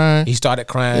started crying.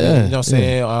 Yeah. You know what I'm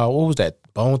saying. What was that?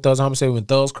 Bone Thugs Homicide when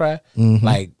thugs cry,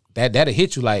 like that'll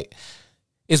hit you. Like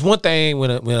it's one thing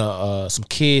when some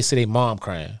kids see their mom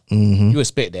crying, you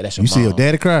expect that. That's your you mom. see your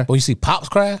daddy cry, but you see pops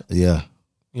cry. Yeah,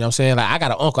 you know what I'm saying. Like I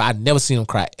got an uncle, I never seen him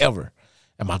cry ever,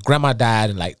 and my grandma died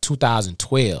in like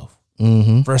 2012.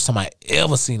 First time I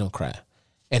ever seen him cry.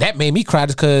 And that made me cry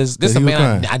just because this is a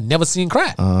man I never seen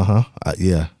cry. Yeah.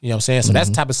 You know what I'm saying? So that's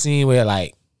the type of scene where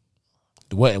like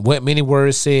what many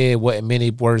words said, what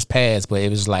many words passed, but it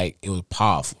was like it was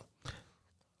powerful.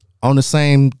 On the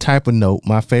same type of note,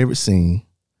 my favorite scene,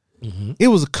 it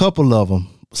was a couple of them.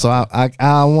 So I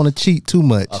don't want to cheat too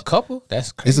much. A couple?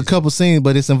 That's crazy. It's a couple scenes,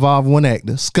 but it's involved one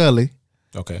actor, Scully.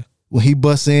 Okay. When he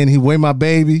busts in, he weigh my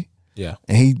baby. Yeah.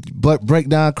 And he break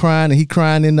down crying, and he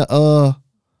crying in the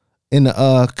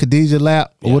Khadijah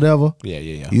lap or whatever. Yeah.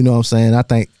 You know what I'm saying? I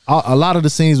think a lot of the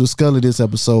scenes with Scully this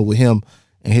episode with him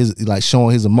and his like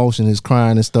showing his emotion, his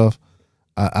crying and stuff.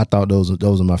 I thought those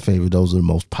are my favorite. Those are the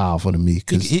most powerful to me.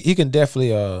 Cause he can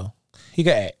definitely he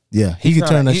can act. Yeah, he can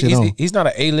turn that shit on. He's not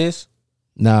an A-list.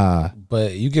 Nah,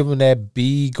 but you give him that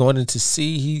B going into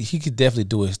C, he could definitely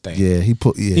do his thing. Yeah,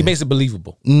 he makes it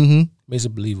believable. Makes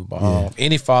it believable. Yeah.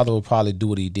 Any father would probably do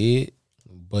what he did,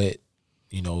 but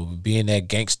you know, being that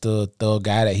gangster thug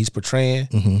guy that he's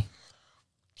portraying,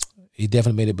 he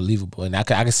definitely made it believable. And I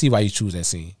can see why you choose that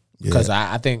scene because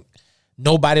I think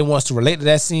nobody wants to relate to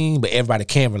that scene, but everybody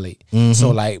can relate.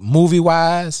 So like movie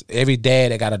wise, every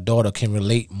dad that got a daughter can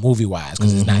relate movie wise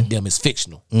because it's not them, it's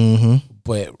fictional.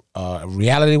 But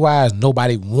reality wise,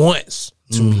 nobody wants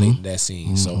to relate to that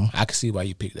scene. So I can see why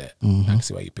you picked that. I can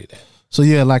see why you picked that. So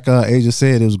yeah, like Asia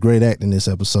said, it was great acting this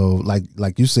episode.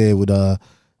 Like you said with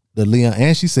the Leon,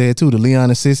 and she said too, the Leon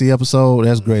and Sissy episode,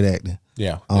 that's great acting.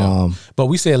 Yeah. But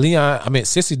we said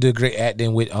Sissy did great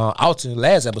acting with Alton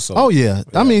last episode. Oh yeah.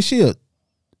 I mean she a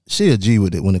G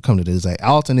with it when it comes to this. Like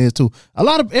Alton is too. A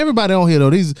lot of everybody on here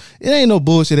though. It ain't no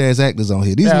bullshit ass actors on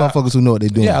here. These motherfuckers who know what they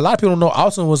doing. Yeah, a lot of people don't know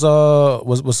Alton was it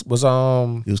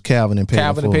was Calvin and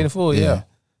Paid in Full. Yeah.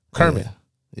 Kermit.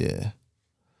 Yeah.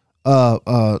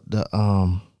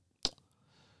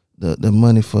 The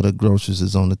money for the groceries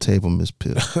is on the table, Miss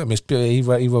Pill. Miss Pill, he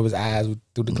rub his eyes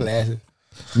through the glasses.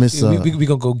 Miss, we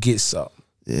gonna go get some.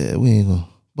 Yeah, we ain't gonna.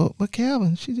 But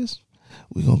Calvin,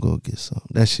 we gonna go get some.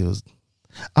 That shit was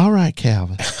all right,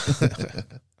 Calvin.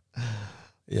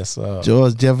 Yes, sir.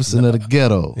 George Jefferson of the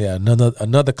ghetto. Yeah,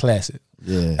 another classic.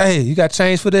 Yeah. Hey, you got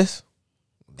change for this?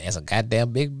 That's a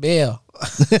goddamn big bill.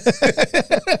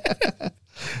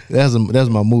 That's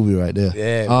my movie right there.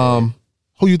 Yeah. Man.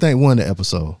 Who you think won the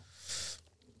episode?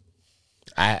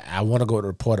 I want to go to the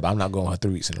reporter, but I'm not going her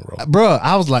 3 weeks in a row. Bruh,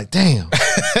 I was like, damn.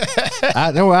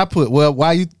 That's where I put. Well,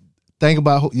 why you think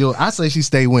about I say she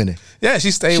stay winning. Yeah,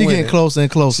 she winning. She getting closer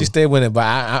and closer. She stay winning, but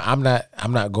I'm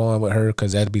not going with her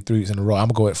because that'd be 3 weeks in a row. I'm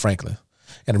gonna go with Franklin.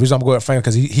 And the reason I'm going with Franklin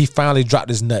because he finally dropped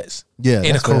his nuts. Yeah,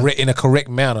 in a correct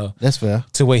manner. That's fair.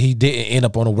 To where he didn't end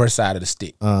up on the worst side of the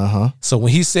stick. So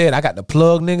when he said I got the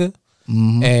plug, nigga,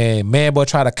 and Man Boy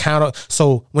tried to counter.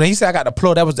 So when he said I got the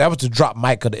plug, that was the drop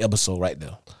mic of the episode right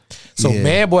there. So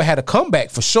Man Boy had a comeback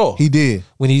for sure. He did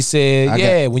when he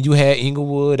said, when you had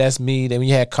Inglewood, that's me. Then when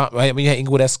you had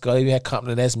Inglewood, that's Scully. When you had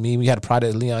Compton, that's me. When you had a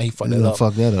product Leon, he fucked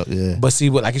that up. Yeah. But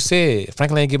see, like you said,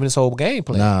 Franklin ain't giving this whole game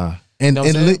plan. Nah. And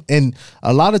you know and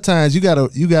a lot of times you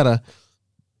gotta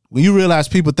when you realize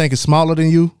people think it's smaller than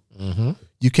you,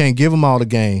 you can't give them all the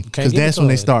game because that's when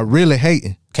they start really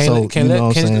hating. Can't let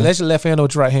your left hand know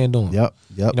what your right hand doing. Yep.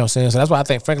 You know what I'm saying? So that's why I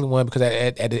think Franklin won because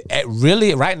at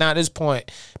really right now at this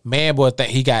point, Man Boy think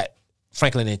he got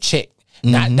Franklin in check.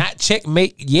 Not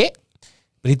checkmate yet,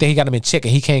 but he think he got him in check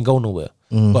and he can't go nowhere.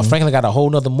 But Franklin got a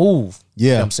whole nother move. Yeah. You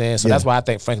know what I'm saying? So that's why I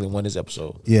think Franklin won this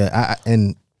episode. Yeah,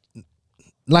 and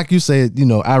like you said,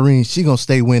 Irene, she gonna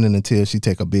stay winning until she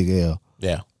take a big L.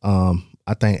 Yeah.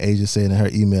 I think Asia said in her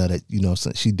email that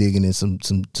she digging in some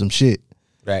shit.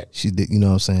 Right. She did. You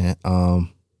know what I'm saying?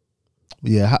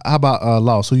 Yeah. How about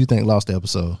Lost? Who you think lost the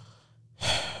episode?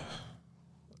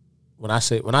 When I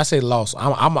say lost,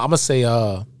 I'm gonna say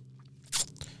I'm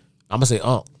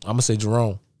gonna say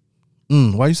Jerome.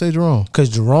 Why you say Jerome? Because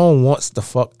Jerome wants the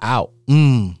fuck out.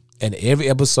 And every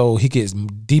episode he gets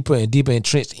deeper and deeper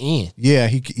entrenched in. Yeah,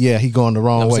 he going the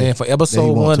wrong way. Saying for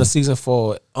episode 1 of season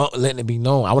 4, letting it be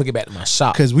known, I want to get back to my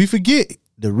shop. Because we forget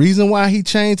the reason why he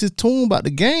changed his tune about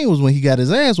the game was when he got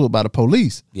his ass whooped by the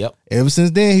police. Yep. Ever since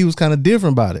then, he was kind of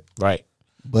different about it. Right.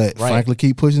 But Franklin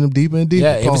keep pushing him deeper and deeper.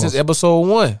 Yeah. Ever since episode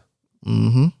 1.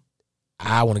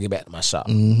 I want to get back to my shop.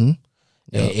 And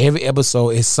every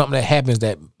episode is something that happens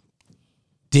that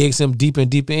digs him deeper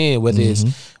and deeper in, whether it's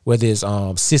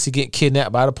Sissy getting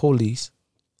kidnapped by the police,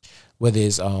 Whether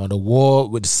it's the war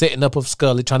with the setting up of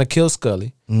Scully, trying to kill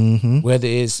Scully. Whether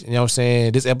it's, you know what I'm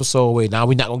saying, this episode where now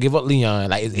we're not going to give up Leon.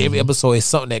 Like, every episode is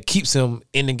something that keeps him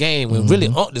in the game when really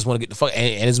Unc just want to get the fuck.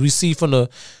 And as we see from the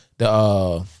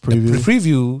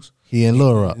previews, he in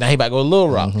Little Rock. Now he about to go to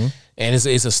Little Rock. And it's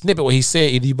a snippet where he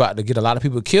said either you about to get a lot of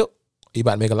people killed, or you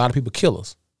about to make a lot of people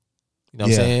killers. You know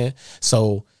what I'm saying?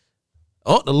 So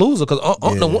Unc the loser, because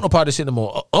Unc don't want no part of this shit no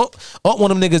more. Unc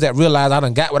one of them niggas that realized I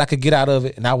done got what I could get out of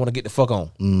it, and I want to get the fuck on.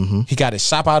 He got his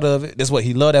shop out of it. That's what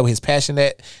he loved. That was his passion.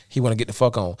 That he want to get the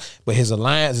fuck on. But his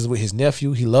alliance is with his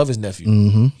nephew. He love his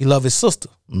nephew. He love his sister.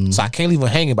 So I can't leave him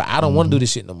hanging. But I don't want to do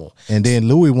this shit no more. And then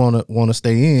Louis wanna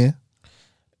stay in.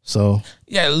 So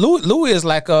yeah, Louis is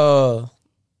like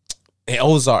in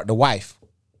Ozark, the wife.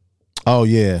 Oh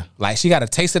yeah, like she got a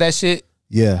taste of that shit.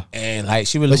 Yeah, and like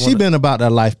she really. But she been about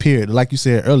that life period, like you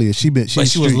said earlier. She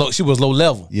was low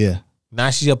level. Yeah. Now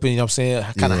she up in, you know what I'm saying,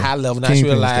 kind of high level. Now she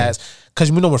realized, because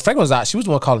you know when Franklin was out, she was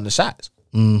the one calling the shots.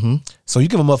 So you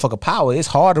give a motherfucker power, it's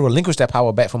hard to relinquish that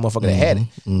power back from a motherfucker that had it.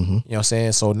 You know what I'm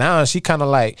saying? So now she kind of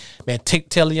like, man,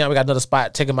 tell Leon we got another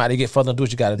spot, take him out, to get further and do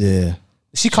what you got to do. Yeah.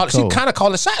 She kind of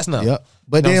calling shots now. Yep.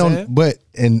 But you know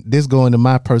and this going to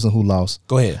my person who lost.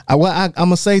 Go ahead. I'm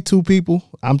gonna say two people.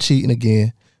 I'm cheating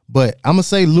again, but I'm gonna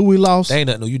say Louis lost. They ain't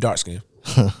nothing. No, you dark skin.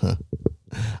 I'm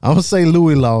gonna say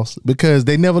Louis lost because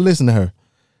they never listened to her.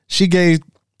 She gave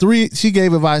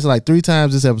advice like 3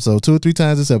 times this episode, 2 or 3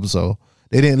 times this episode.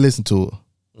 They didn't listen to her.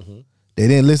 They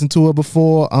didn't listen to her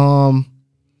before.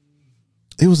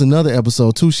 It was another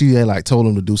episode too. She had like told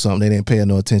them to do something. They didn't pay her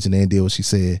no attention. They didn't do what she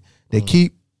said. They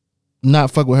keep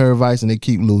not fuck with her advice and they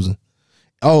keep losing.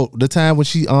 Oh, the time when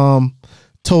she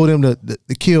told him to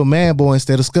kill Man Boy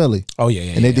instead of Scully. Oh yeah.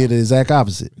 And they did the exact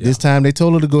opposite. Yeah. This time they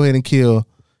told her to go ahead and kill.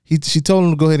 She told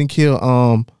him to go ahead and kill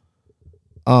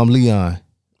Leon.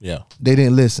 Yeah. They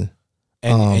didn't listen.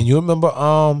 And you remember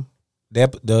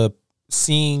the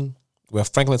scene where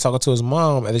Franklin talking to his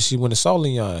mom and then she went and saw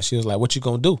Leon. She was like, "What you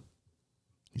gonna do?"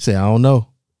 He said, "I don't know."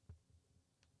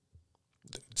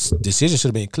 Decision should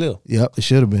have been clear. Yep, it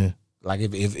should have been. Like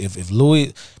if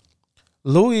Louis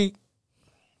is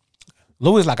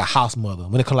like a house mother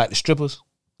when it comes like the strippers.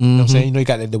 You know what I'm saying? You know, you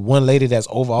got the one lady that's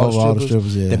over all the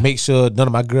strippers yeah. that make sure none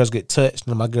of my girls get touched,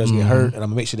 none of my girls get hurt, and I'm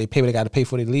gonna make sure they pay what they got to pay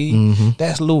before they leave.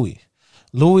 That's Louis.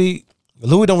 Louis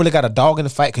don't really got a dog in the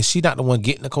fight because she not the one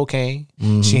getting the cocaine.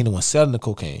 She ain't the one selling the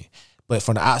cocaine. But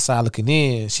from the outside looking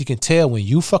in, she can tell when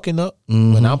you fucking up,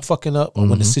 when I'm fucking up, or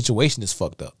when the situation is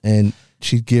fucked up. And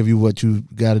she give you what you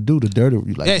got to do, the dirty.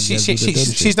 Like, yeah,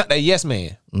 she's not that yes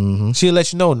man. She'll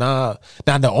let you know. Now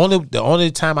the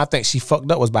only time I think she fucked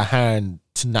up was by hiring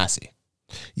Tanasi.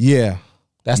 Yeah,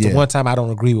 that's the one time I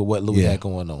don't agree with what Louis had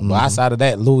going on. But outside of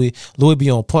that, Louis be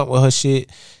on point with her shit.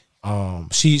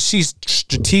 She's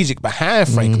strategic behind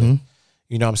Franklin.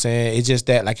 You know what I'm saying? It's just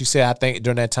that, like you said, I think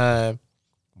during that time,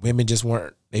 women just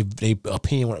weren't, they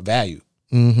opinion weren't valued.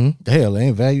 Hell, they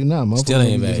ain't valued now. Still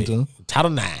ain't valued.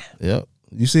 Title 9. Yep.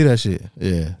 You see that shit?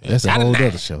 Yeah. That's a whole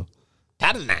other show.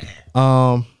 Title 9.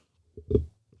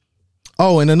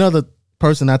 Oh, and another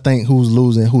person I think who's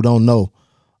losing, who don't know,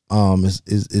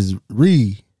 is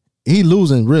Reed. He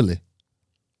losing really.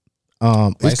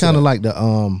 It's kind of like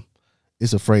the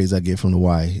it's a phrase I get from the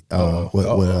Y.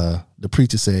 What the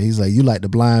preacher said. He's like, you like the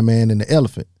blind man and the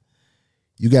elephant.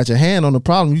 You got your hand on the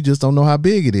problem, you just don't know how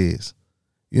big it is.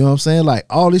 You know what I'm saying? Like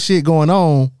all this shit going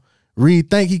on,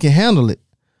 Reed think he can handle it,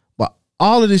 but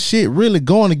all of this shit really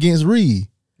going against Reed.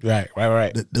 Right.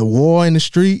 The war in the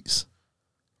streets,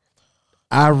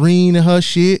 Irene and her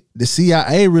shit. The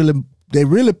CIA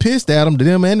really pissed at him,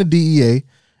 them and the DEA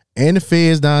and the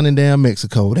feds down in damn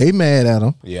Mexico. They mad at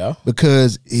him. Yeah.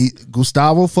 Because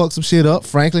Gustavo fucked some shit up.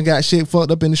 Franklin got shit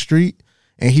fucked up in the street.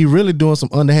 And he really doing some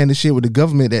underhanded shit with the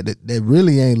government that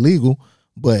really ain't legal.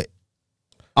 But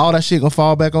all that shit gonna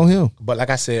fall back on him. But like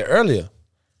I said earlier,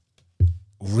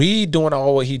 Reed doing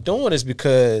all what he doing is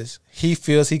because he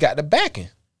feels he got the backing.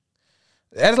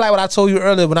 That's like what I told you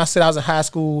earlier when I said I was in high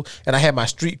school and I had my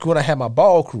street crew and I had my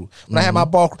ball crew. When I had my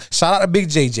ball crew, shout out to Big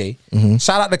JJ,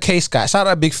 shout out to K Scott, shout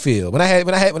out to Big Phil. When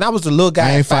I was the little guy,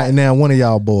 I ain't fighting now one of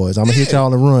y'all boys. I'm gonna hit y'all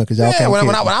on the run because y'all can't.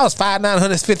 When I was 5'9",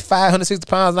 155, 160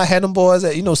 pounds, and I had them boys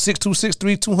at 6'2",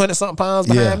 6'3", 200 something pounds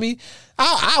behind me,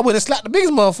 I went and slapped the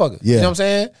biggest motherfucker. Yeah. You know what I'm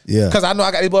saying? Yeah. Because I know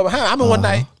I got these boys behind me. I remember one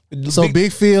night. So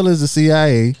Big Phil is the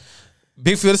CIA.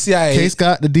 Big Phil the CIA. K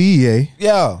Scott the DEA.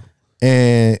 Yeah.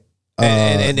 And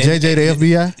JJ the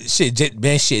FBI?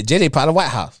 JJ probably White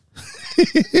House.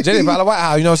 JJ probably White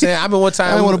House, you know what I'm saying? I mean one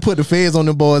time I don't want to put the feds on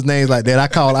them boys' names like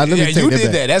that. Let me take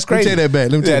that back. That's crazy. Let me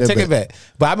take that back. Take it back.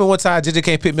 But I mean one time JJ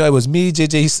can't pick me up. It was me,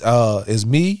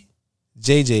 JJ,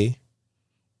 JJ,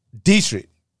 Dietrich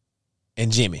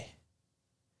and Jimmy.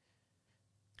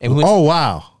 And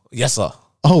wow. Yes, sir.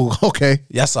 Oh, okay.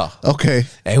 Yes, sir. Okay.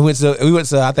 And we went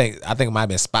to I think it might have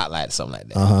been Spotlight or something like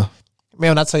that. Uh-huh.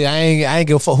 Man, when I tell you, I ain't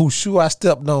give a fuck whose shoe I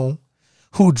stepped on,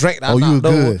 who drank I knocked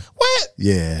over. What?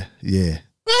 Yeah.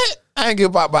 What? I ain't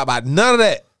give about none of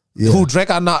that. Yeah. Who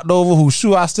drank I knocked over, whose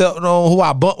shoe I stepped on, who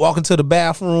I bumped walking to the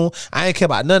bathroom. I ain't care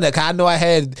about none of that, because I know I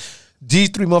had these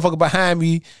 3 motherfuckers behind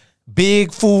me,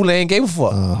 big fool, ain't gave a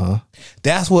fuck. Uh-huh.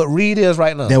 That's what Reed is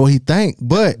right now. That's what he think.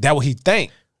 But that's what he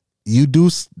think. You do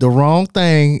the wrong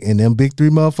thing, and them big 3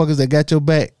 motherfuckers that got your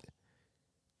back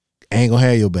ain't gonna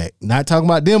have your back. Not talking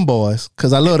about them boys,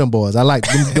 because I love them boys. I like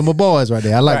them my boys right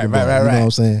there. I like them boys. You know what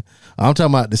I'm saying? I'm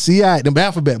talking about the CI, them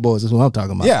alphabet boys is what I'm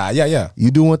talking about. Yeah.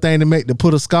 You do one thing to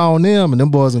put a scar on them, and them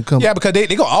boys gonna come. Yeah, because they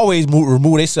gonna always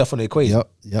remove themselves from the equation.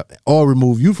 Yep. Or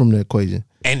remove you from the equation.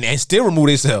 And still remove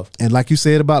themselves. And like you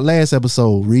said about last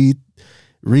episode, Reed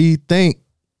think,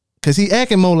 because he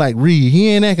acting more like Reed. He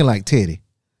ain't acting like Teddy.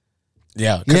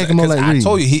 Yeah, he acting more like I Reed.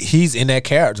 told you he's in that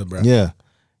character, bro. Yeah.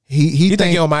 He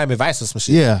think he on Miami Vice or some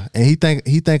shit. Yeah, and he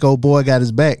think old boy got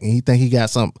his back, and he think he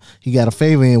got a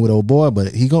favor in with old boy,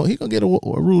 but he gonna get a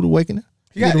rude awakening.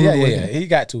 He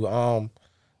got to.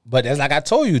 But as like I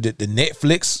told you, the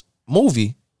Netflix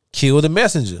movie Kill the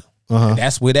Messenger. And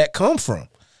that's where that come from.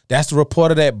 That's the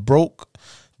reporter that broke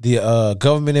the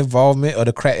government involvement of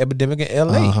the crack epidemic in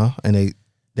LA. And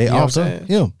they also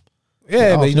him.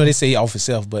 Yeah, but they say he off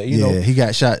himself, but you know he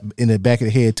got shot in the back of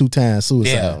the head 2 times,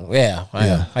 suicide. Yeah.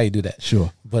 How you do that? Sure.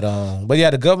 But yeah,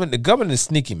 the government is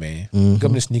sneaky, man. The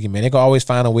government is sneaky, man. They can always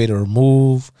find a way to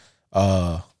remove,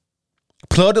 plug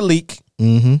the leak.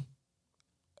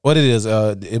 What it is?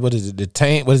 What is it?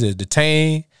 Detain. What is it?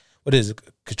 Detain. What is it?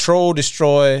 Control,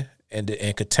 destroy, and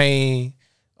contain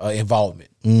involvement.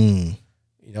 You know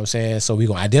what I'm saying? So we're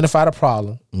gonna identify the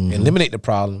problem, eliminate the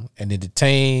problem, and then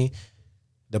detain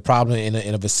the problem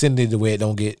in a vicinity the way it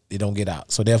don't get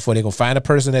out. So therefore, they're gonna find a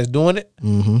person that's doing it,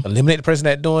 eliminate the person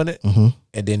that's doing it,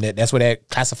 and then that's where that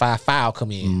classified file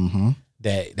come in.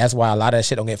 That's why a lot of that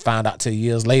shit don't get found out till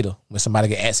years later when somebody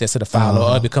get access to the file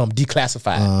or it become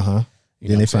declassified.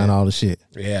 Then they find all the shit.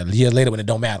 Yeah, years later when it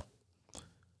don't matter.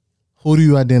 Who do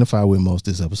you identify with most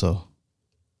this episode?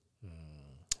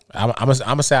 I'm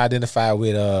gonna say I identify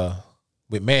with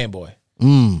Man Boy.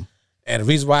 And the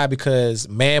reason why, because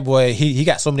Man Boy, he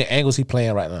got so many angles he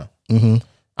playing right now. I'm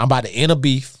about to end a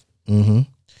beef. And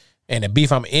the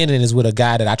beef I'm ending is with a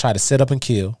guy that I tried to set up and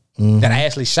kill, that I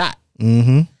actually shot. You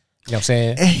know what I'm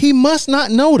saying? And he must not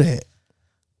know that.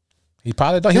 He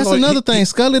probably don't. That's another thing.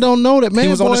 Scully don't know that, man. He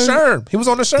was on the Sherm. He was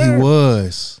on the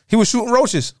Sherm. He was shooting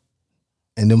roaches.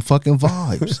 And them fucking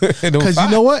vibes. Because you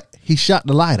know what? He shot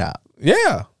the light out.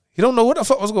 Yeah. He don't know what the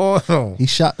fuck was going on. He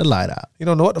shot the light out. He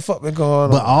don't know what the fuck been going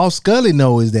on. But all Scully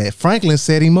know is that Franklin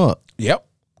set him up. Yep.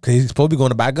 Because he's supposed to be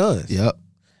going to buy guns. Yep.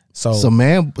 So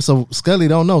Scully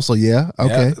don't know. So yeah,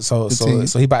 okay. Yeah, so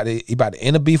he about to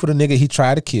end a beef with a nigga he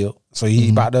tried to kill. So he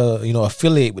about to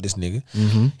affiliate with this nigga.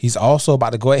 He's also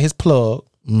about to go at his plug.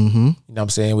 You know what I'm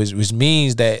saying? Which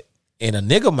means that in a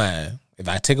nigga mind, if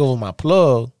I take over my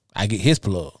plug, I get his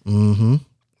plug. You know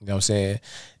what I'm saying?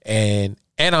 And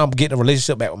I'm getting a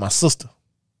relationship back with my sister.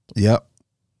 Yep.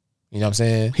 You know what I'm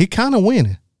saying? He kind of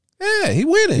winning. Yeah, he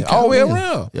winning all the way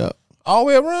around. Yep. All the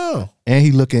way around. And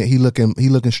he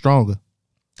looking stronger.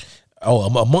 Oh,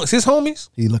 amongst his homies?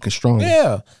 He looking stronger.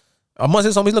 Yeah. Amongst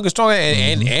his homies looking stronger.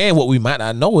 And what we might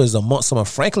not know is amongst some of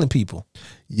Franklin people.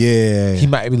 Yeah. He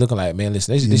might be looking like, man,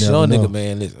 listen, this young nigga,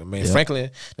 man, listen, man, Yep. Franklin,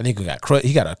 that nigga got crushed.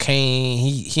 He got a cane.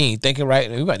 He ain't thinking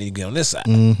right. We might need to get on this side.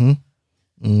 Yeah,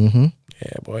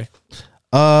 boy.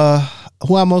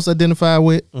 Who I most identify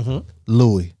with?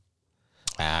 Louis.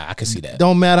 I can see that.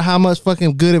 Don't matter how much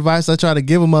fucking good advice I try to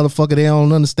give a motherfucker, they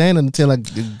don't understand it until I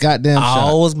goddamn shot.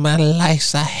 All my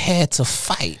life I had to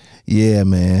fight. Yeah,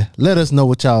 man. Let us know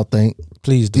what y'all think.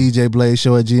 Please do.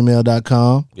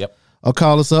 DJBlazeShow@gmail.com. Yep. Or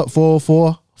call us up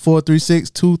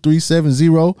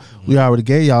 404-436-2370. We already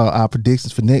gave y'all our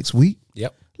predictions for next week.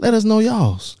 Yep. Let us know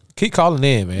y'all's. Keep calling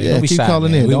in, man. Yeah, Don't be keep shy,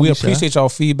 calling man. in. Don't We be shy. appreciate y'all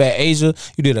feedback. Asia,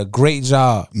 you did a great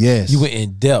job. Yes. You went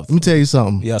in depth. Let me tell you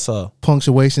something. Yes, sir.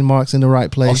 Punctuation marks in the right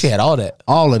place. Oh, she had all that.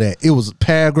 All of that. It was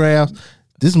paragraphs.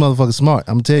 This motherfucker smart.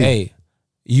 I'm going to tell you. Hey,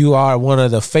 you are one of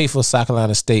the faithful South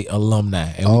Carolina State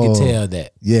alumni, and we can tell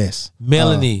that. Yes.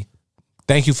 Melanie,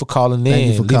 thank you for calling in. Thank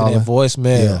you for leaving calling. that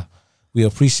voicemail. Yeah. We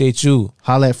appreciate you.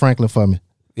 Holla at Franklin for me.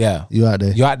 Yeah. You out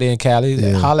there. You out there in Cali.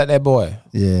 Yeah. Holla at that boy.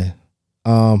 Yeah.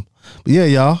 But yeah,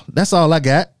 y'all. That's all I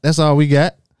got. That's all we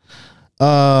got.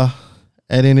 At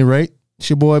any rate, it's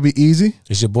your boy Be Easy.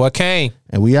 It's your boy Kane.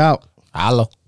 And we out. Holla.